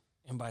saw that.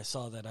 And by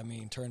saw that, I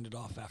mean turned it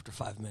off after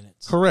 5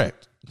 minutes.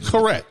 Correct.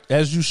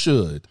 As you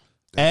should.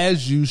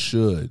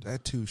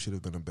 That too should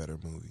have been a better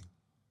movie.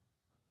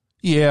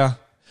 Yeah.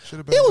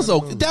 It was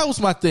okay. That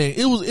was my thing.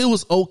 It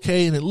was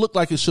okay, and it looked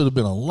like it should have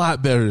been a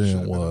lot better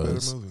than it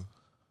was.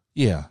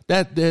 Yeah.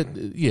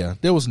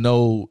 There was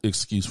no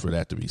excuse for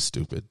that to be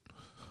stupid.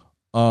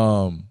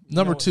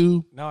 Number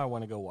two. Now I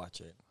want to go watch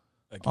it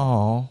again.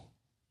 Oh,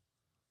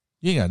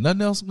 you ain't got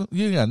nothing else.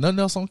 You ain't got nothing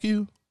else on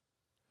cue.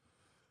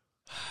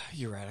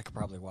 You're right. I could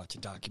probably watch a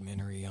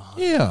documentary on.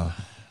 Yeah.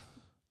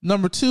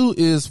 Number two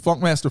is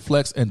Funkmaster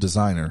Flex and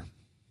Designer.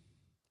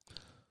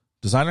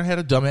 Designer had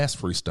a dumbass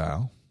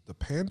freestyle. The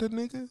panda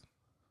nigga.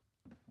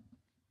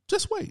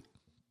 Just wait.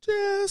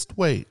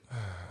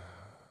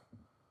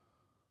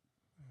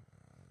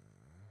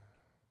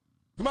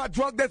 My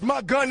drug, that's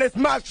my gun, that's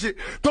my shit.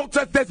 Don't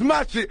touch, that's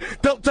my shit.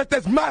 Don't touch,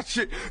 that's my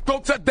shit.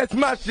 Don't touch, that's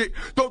my shit.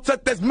 Don't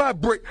touch, that's my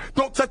brick.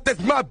 Don't touch, that's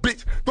my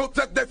bitch. Don't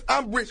touch, that's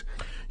I'm rich.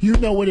 You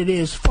know what it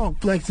is, Funk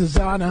Flex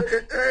Designer.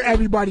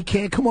 Everybody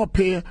can't come up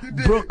here.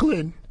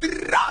 Brooklyn.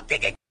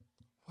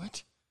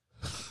 What?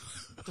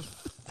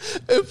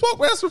 And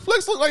Funkmaster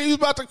Flex looked like he was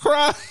about to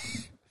cry.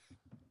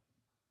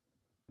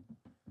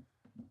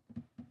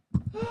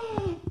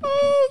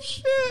 Oh,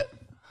 shit.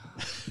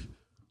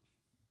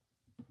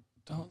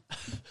 Don't.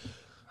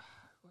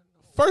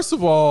 First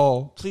of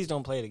all, please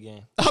don't play it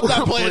again. I'm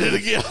not playing it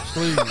again.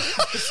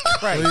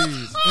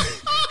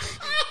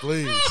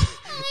 Please.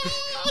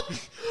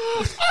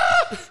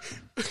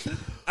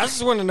 I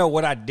just want to know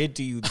what I did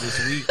to you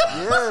this week.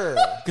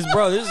 Yeah. Because,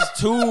 bro, this is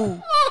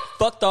 2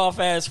 fucked off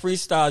ass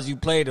freestyles you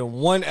played in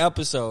one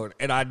episode,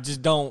 and I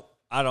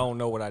don't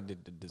know what I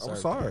did to deserve. I'm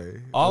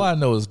sorry. All I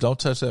know is don't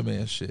touch that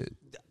man's shit.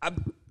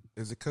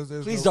 Is it because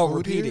there's please no don't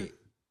food repeat here?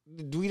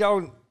 it. We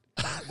don't.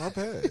 My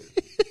bad.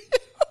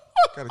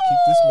 Gotta keep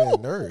this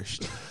man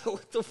nourished.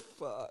 What the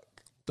fuck?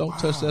 Don't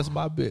touch that's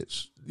my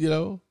bitch. You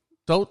know?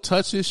 Don't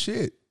touch his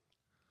shit.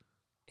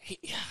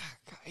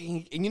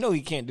 And you know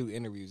he can't do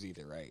interviews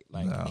either, right?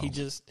 Like No. he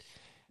just.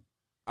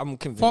 I'm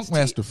convinced.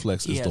 Funkmaster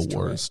Flex he is has the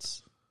worst.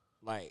 Tourette's.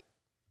 Like,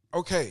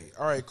 Okay,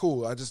 all right,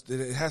 cool.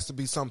 It has to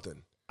be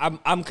something.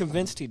 I'm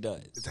convinced he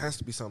does. It has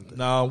to be something.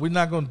 No, we're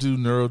not going to do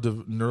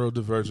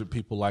neurodivergent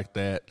people like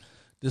that.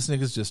 This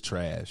nigga's just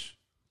trash.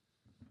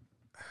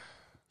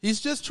 He's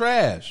just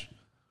trash.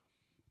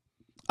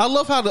 I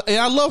love how the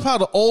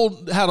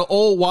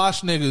old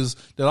wash niggas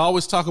that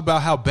always talk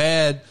about how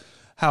bad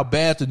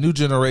the new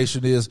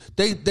generation is.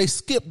 They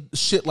skip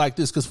shit like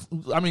this because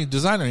I mean,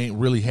 Designer ain't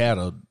really had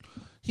a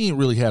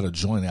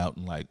joint out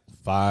in like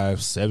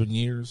 5-7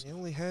 years. He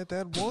only had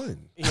that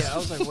one. Yeah, I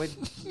was like, wait.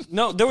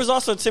 No, there was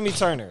also Timmy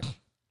Turner.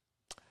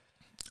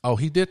 Oh,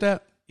 he did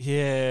that?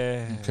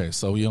 Yeah. Okay,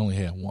 so he only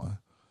had one.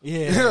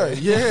 Yeah.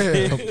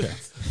 Yeah. Okay.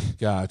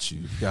 Got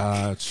you.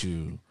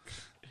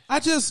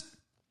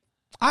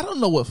 I don't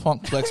know what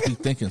Funk Flex be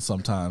thinking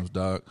sometimes,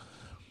 dog.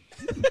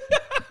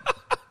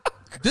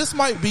 This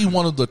might be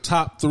one of the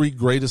top 3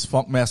 greatest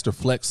Funkmaster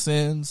Flex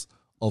sins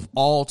of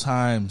all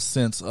time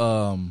since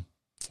that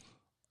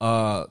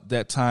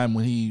time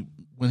when he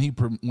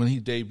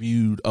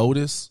debuted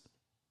Otis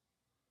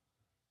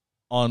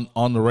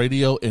on the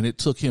radio, and it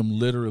took him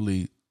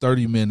literally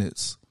 30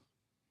 minutes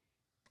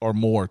or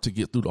more to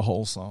get through the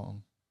whole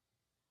song.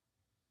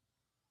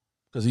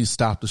 Because he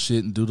stopped the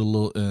shit and do the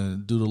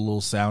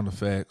little sound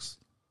effects.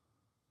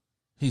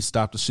 He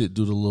stopped the shit,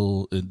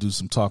 and do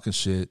some talking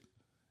shit.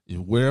 If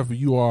wherever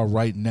you are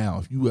right now,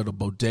 if you at a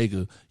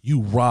bodega,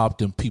 you robbed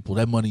them people.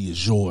 That money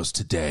is yours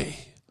today.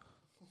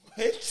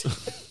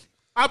 What?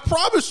 I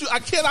promise you, I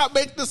cannot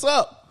make this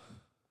up.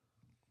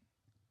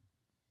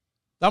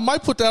 I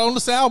might put that on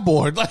the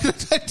soundboard. Like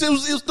it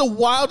was the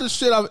wildest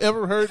shit I've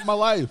ever heard in my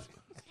life.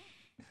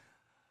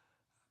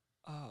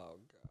 Oh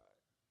God.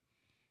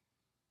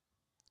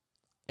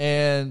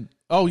 And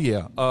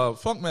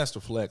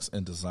Funkmaster Flex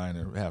and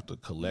Designer have to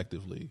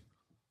collectively.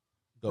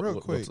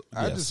 Real quick,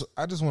 yes.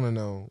 I just want to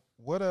know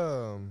what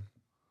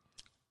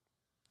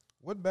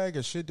bag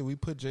of shit did we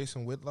put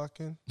Jason Whitlock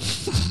in?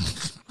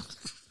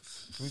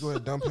 Can we go ahead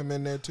and dump him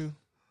in there too?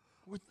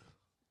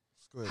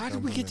 How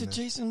did we get to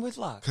Jason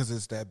Whitlock? Because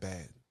it's that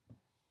bad.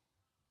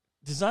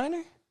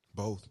 Designer?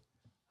 Both.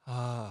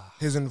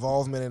 His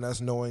involvement in us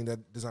knowing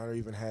that Designer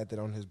even had that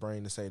on his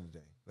brain to say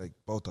today. Like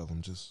both of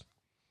them just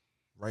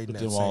right in that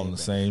them same all in the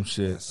bag. same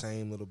shit. That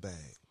same little bag.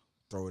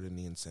 Throw it in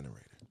the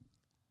incinerator.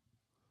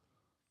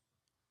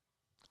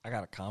 I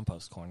got a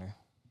compost corner.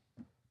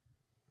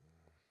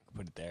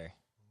 Put it there.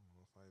 I don't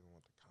know if I even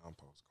want the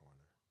compost corner.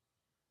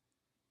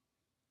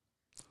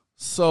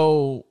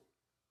 So,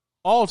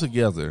 all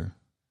together,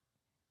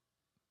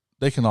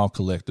 they can all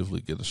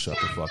collectively get a shut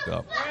the fuck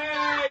up.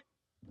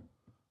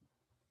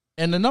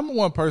 And the number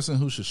one person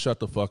who should shut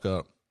the fuck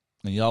up,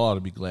 and y'all ought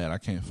to be glad I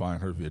can't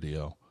find her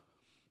video,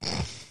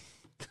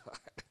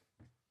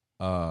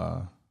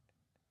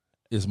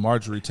 is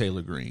Marjorie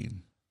Taylor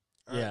Greene.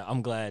 Yeah,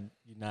 I'm glad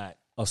you're not.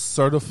 A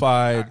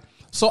certified.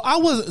 I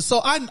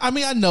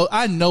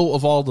know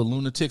of all the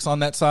lunatics on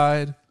that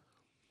side.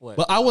 What?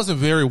 But I wasn't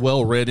very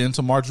well read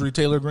into Marjorie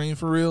Taylor Greene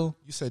for real.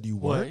 You said you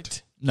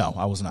weren't? No,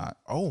 I was not.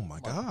 Oh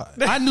my God.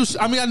 I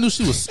knew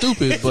she was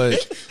stupid, but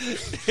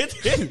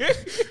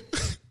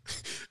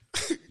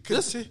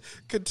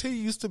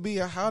continues to be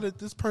a how did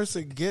this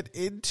person get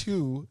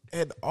into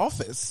an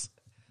office?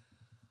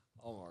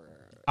 Oh my God.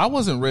 I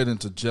wasn't read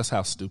into just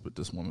how stupid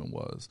this woman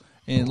was.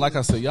 And like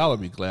I said, y'all will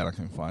be glad I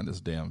can find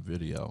this damn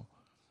video.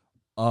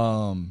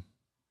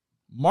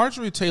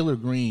 Marjorie Taylor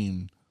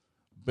Greene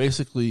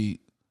basically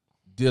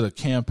did a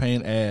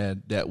campaign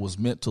ad that was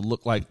meant to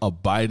look like a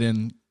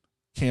Biden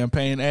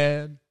campaign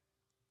ad.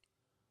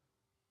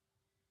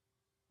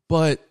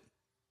 But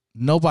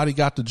nobody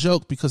got the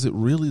joke because it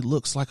really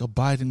looks like a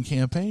Biden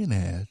campaign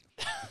ad.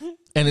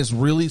 And it's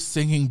really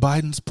singing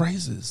Biden's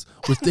praises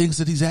with things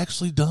that he's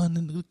actually done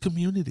in the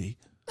community.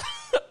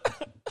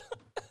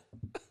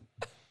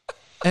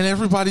 And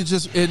everybody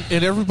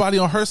everybody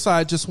on her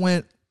side just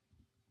went,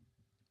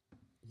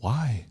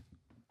 why?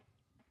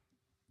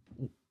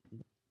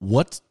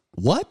 What?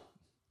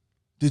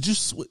 Did you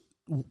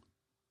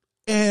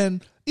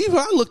and even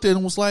I looked at it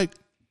and was like,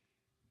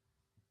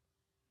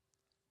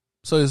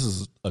 so this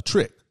is a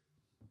trick.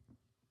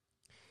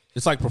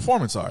 It's like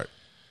performance art.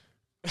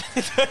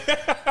 Because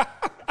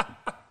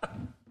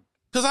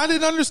I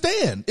didn't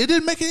understand. It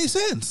didn't make any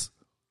sense.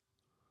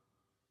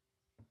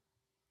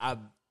 I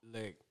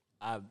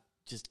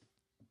just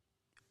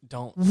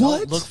don't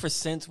look for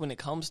sense when it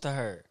comes to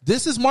her.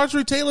 This is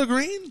Marjorie Taylor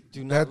Greene?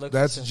 Do not look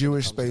that's for sense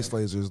Jewish space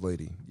lasers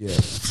lady. Yeah.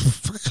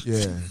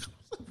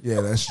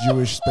 Yeah, that's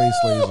Jewish space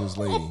lasers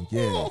lady.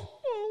 Yeah.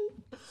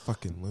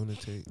 Fucking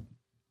lunatic.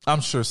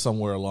 I'm sure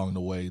somewhere along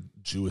the way,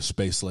 Jewish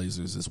space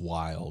lasers is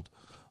wild.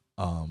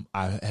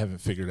 I haven't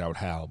figured out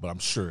how, but I'm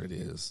sure it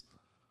is.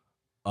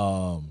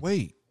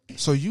 Wait,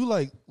 so you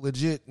like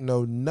legit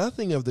know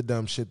nothing of the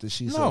dumb shit that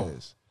she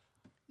says?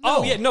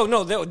 Oh yeah, no,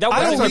 that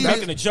wasn't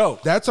making a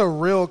joke. That's a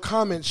real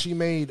comment she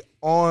made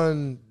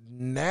on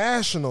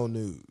national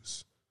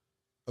news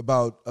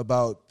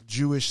about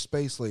Jewish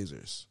space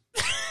lasers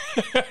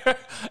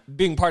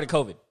being part of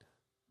COVID.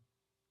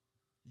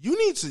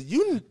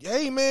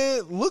 Hey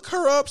man, look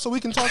her up so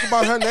we can talk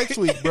about her next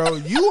week, bro.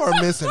 You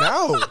are missing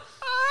out.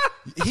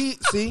 He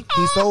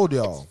sold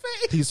y'all.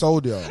 He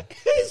sold y'all.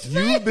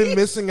 You've been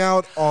missing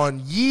out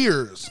on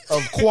years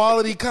of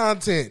quality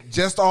content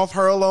just off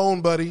her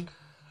alone, buddy.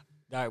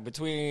 All right,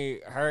 between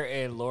her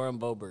and Lauren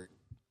Boebert.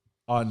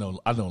 Oh, I know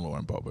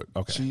Lauren Boebert.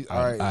 Okay.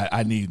 All right.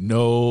 I need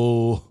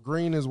no.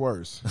 Green is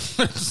worse.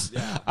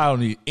 I don't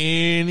need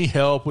any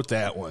help with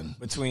that one.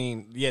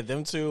 Between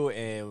them two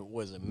and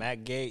was it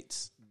Matt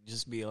Gaetz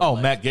Just be Oh,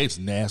 like, Matt Gaetz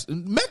nasty.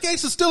 Matt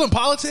Gaetz is still in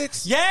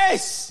politics?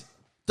 Yes.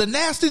 The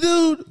nasty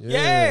dude?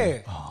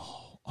 Yeah.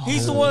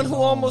 He's the one who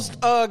almost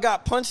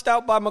got punched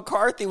out by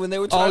McCarthy when they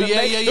were trying to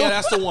make him. Yeah,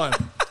 that's the one.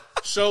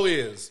 Show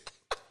is,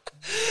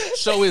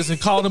 and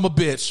called him a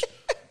bitch.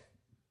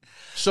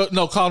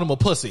 Called him a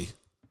pussy.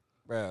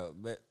 Bro,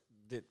 but...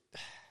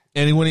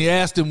 And when he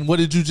asked him, what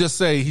did you just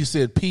say? He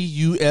said,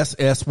 Pussy.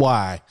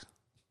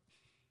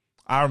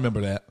 I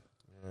remember that.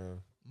 Yeah.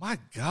 My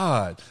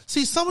God.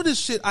 See, some of this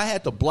shit I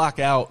had to block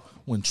out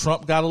when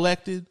Trump got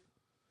elected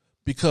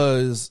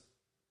because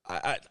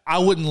I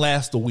wouldn't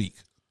last a week.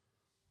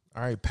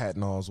 All right,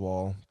 Patton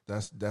Oswalt.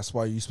 That's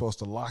why you're supposed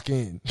to lock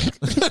in.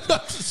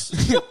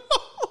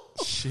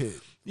 Shit.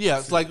 Yeah,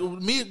 it's like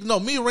me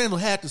and Randall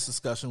had this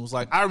discussion. It was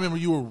like, I remember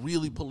you were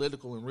really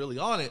political and really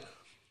on it.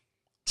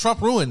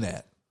 Trump ruined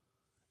that.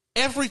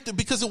 Everything,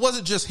 because it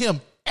wasn't just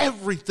him.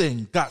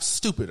 Everything got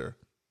stupider.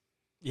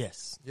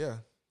 Yes. Yeah.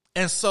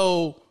 And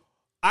so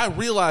I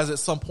realized at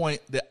some point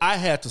that I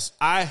had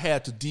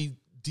to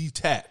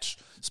detach,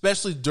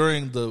 especially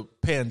during the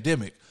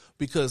pandemic,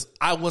 because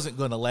I wasn't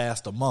going to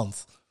last a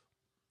month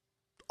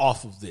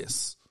off of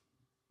this.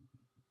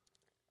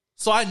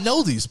 So I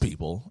know these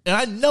people, and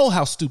I know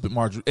how stupid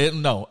I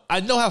know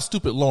how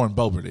stupid Lauren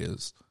Boebert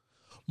is.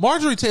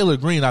 Marjorie Taylor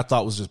Greene, I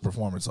thought was just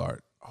performance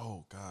art.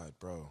 Oh God,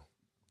 bro.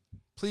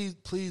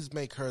 Please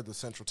make her the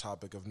central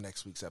topic of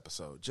next week's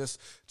episode. Just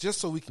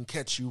so we can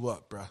catch you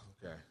up, bro.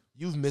 Okay.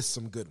 You've missed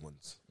some good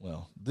ones.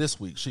 Well, this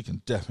week she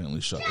can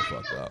definitely shut the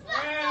fuck up.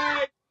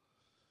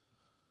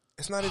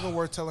 It's not even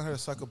worth telling her to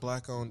suck a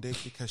black-owned dick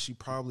because she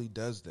probably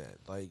does that.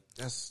 Like,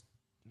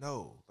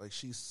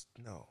 she's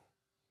no.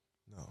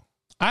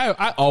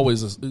 I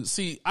always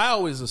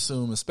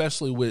assume,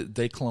 especially with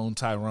They Clone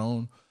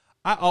Tyrone,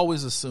 I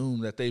always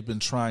assume that they've been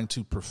trying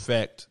to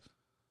perfect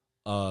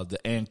the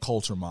Ann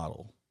Coulter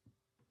model.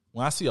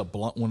 When I see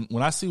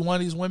when I see one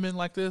of these women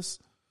like this,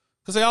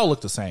 because they all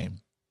look the same,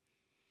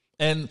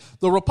 and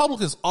the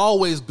Republicans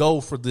always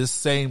go for this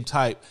same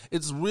type.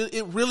 It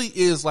really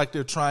is like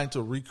they're trying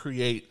to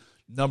recreate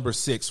Number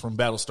 6 from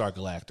Battlestar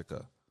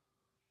Galactica.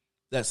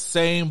 That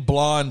same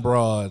blonde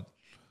broad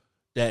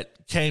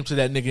that came to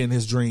that nigga in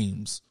his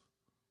dreams.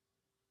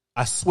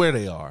 I swear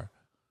they are.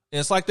 And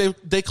it's like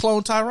they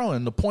cloned Tyrone.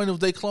 And the point of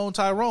They Clone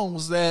Tyrone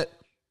was that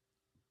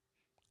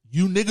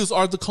you niggas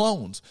are the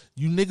clones.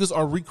 You niggas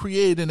are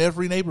recreated in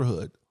every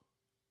neighborhood.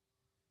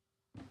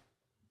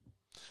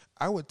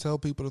 I would tell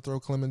people to throw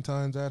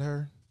clementines at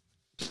her.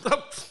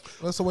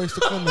 That's a waste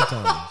of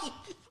clementines.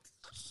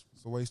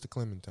 It's a waste of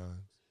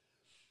clementines.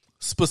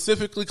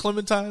 Specifically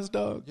clementines,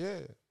 dog? Yeah.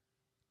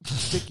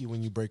 Sticky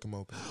when you break them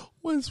open.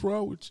 What's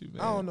wrong with you,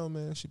 man? I don't know,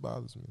 man. She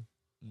bothers me.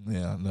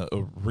 Yeah, no,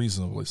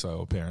 reasonably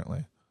so,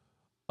 apparently.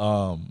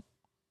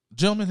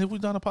 Gentlemen, have we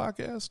done a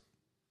podcast?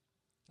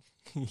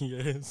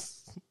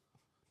 Yes.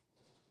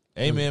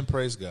 Amen.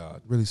 Praise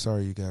God. Really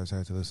sorry you guys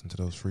had to listen to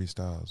those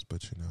freestyles,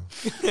 but you know,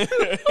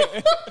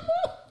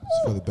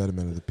 it's for the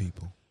betterment of the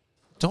people.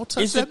 Don't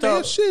touch that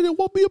man's shit. It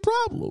won't be a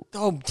problem.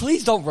 Oh,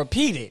 please don't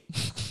repeat it.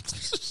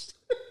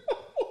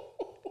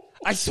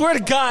 I swear to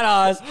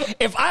God, Oz,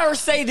 if I ever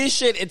say this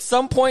shit at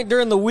some point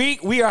during the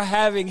week, we are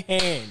having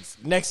hands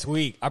next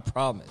week. I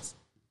promise.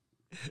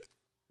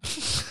 Do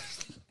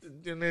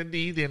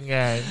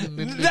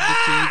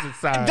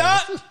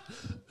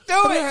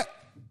it.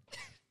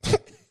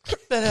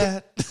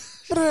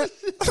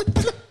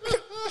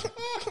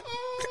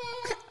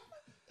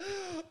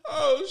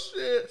 Oh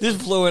shit! This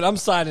is Fluent. I'm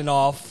signing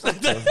off,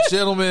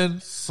 gentlemen.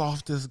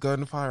 Softest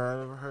gunfire I've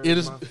ever heard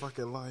in my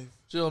fucking life.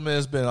 Gentlemen,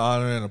 it's been an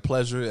honor and a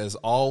pleasure as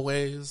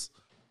always.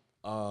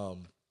 I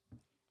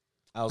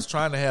was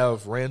trying to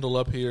have Randall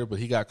up here, but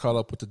he got caught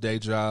up with the day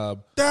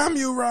job. Damn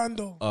you,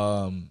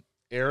 Randall.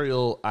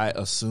 Ariel, I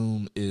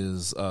assume,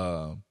 is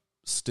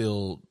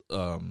still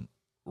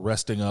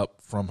resting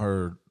up from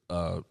her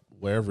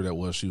wherever that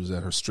was. She was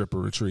at her stripper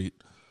retreat.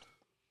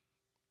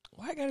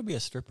 Why got to be a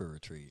stripper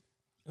retreat?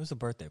 It was a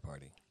birthday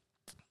party.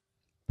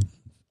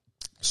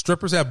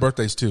 Strippers have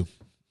birthdays too.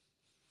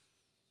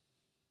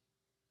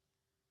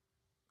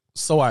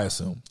 So I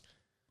assume.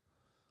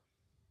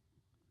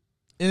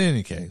 In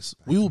any case,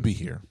 we will be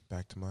here.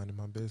 Back to minding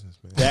my business,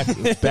 man.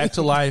 Back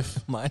to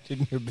life.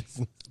 Minding your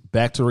business.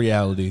 Back to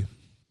reality.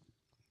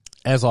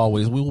 As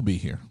always, we will be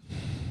here.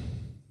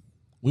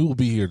 We will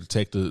be here to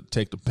take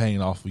the pain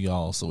off of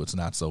y'all, so it's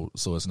not so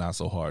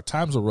hard.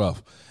 Times are rough,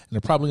 and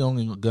they're probably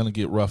only gonna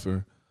get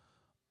rougher.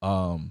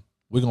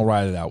 We're gonna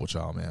ride it out with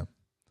y'all, man.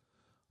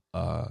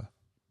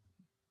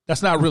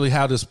 That's not really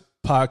how this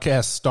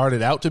podcast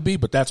started out to be,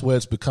 but that's what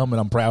it's become, and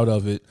I'm proud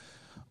of it.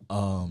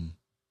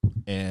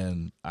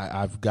 And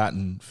I've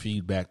gotten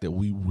feedback that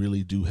we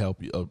really do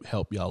help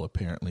y'all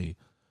apparently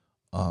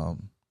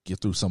get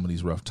through some of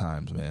these rough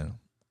times, man.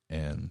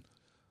 And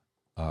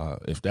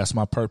if that's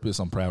my purpose,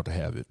 I'm proud to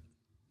have it.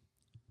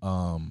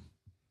 In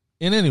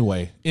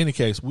any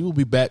case, we will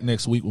be back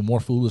next week with more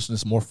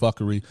foolishness, more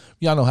fuckery.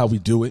 Y'all know how we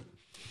do it.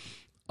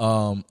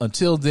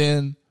 Until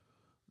then,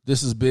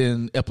 this has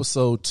been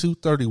episode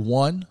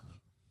 231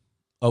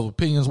 of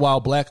Opinions While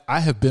Black. I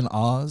have been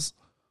Oz.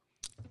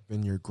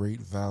 Been your great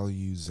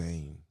value,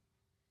 Zane.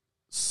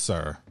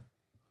 Sir.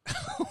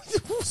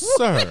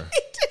 Sir.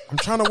 I'm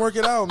trying to work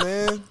it out,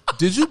 man.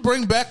 Did you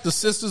bring back the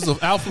Sisters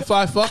of Alpha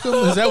Phi Fuck 'em?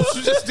 Is that what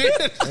you just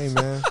did? Hey,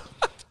 man.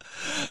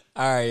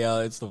 All right, y'all.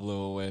 It's the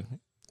Blue win.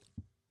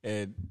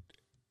 And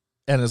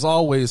as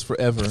always,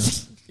 forever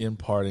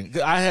imparting.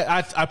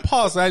 I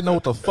paused. I didn't know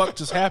what the fuck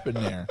just happened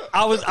there.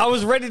 I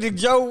was ready to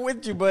joke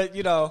with you, but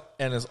you know.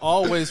 And as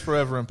always,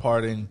 forever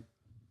imparting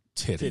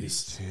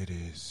titties.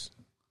 Titties.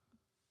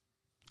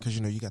 Because,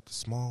 you know, you got the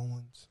small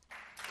ones.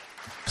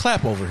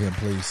 Clap over him,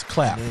 please.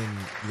 Clap. And then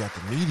you got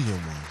the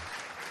medium ones.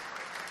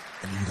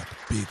 And then you got the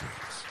big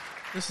ones.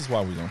 This is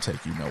why we don't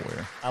take you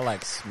nowhere. I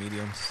like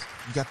mediums.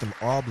 You got them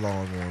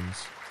oblong ones.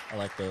 I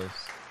like those.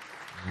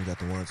 And you got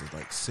the ones that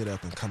like sit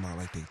up and come out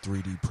like they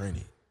 3D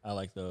printed. I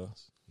like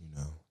those. You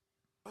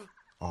know.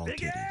 All big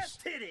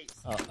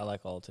titties. I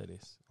like all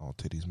titties. All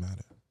titties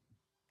matter.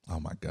 Oh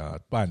my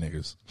God. Bye,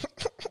 niggas.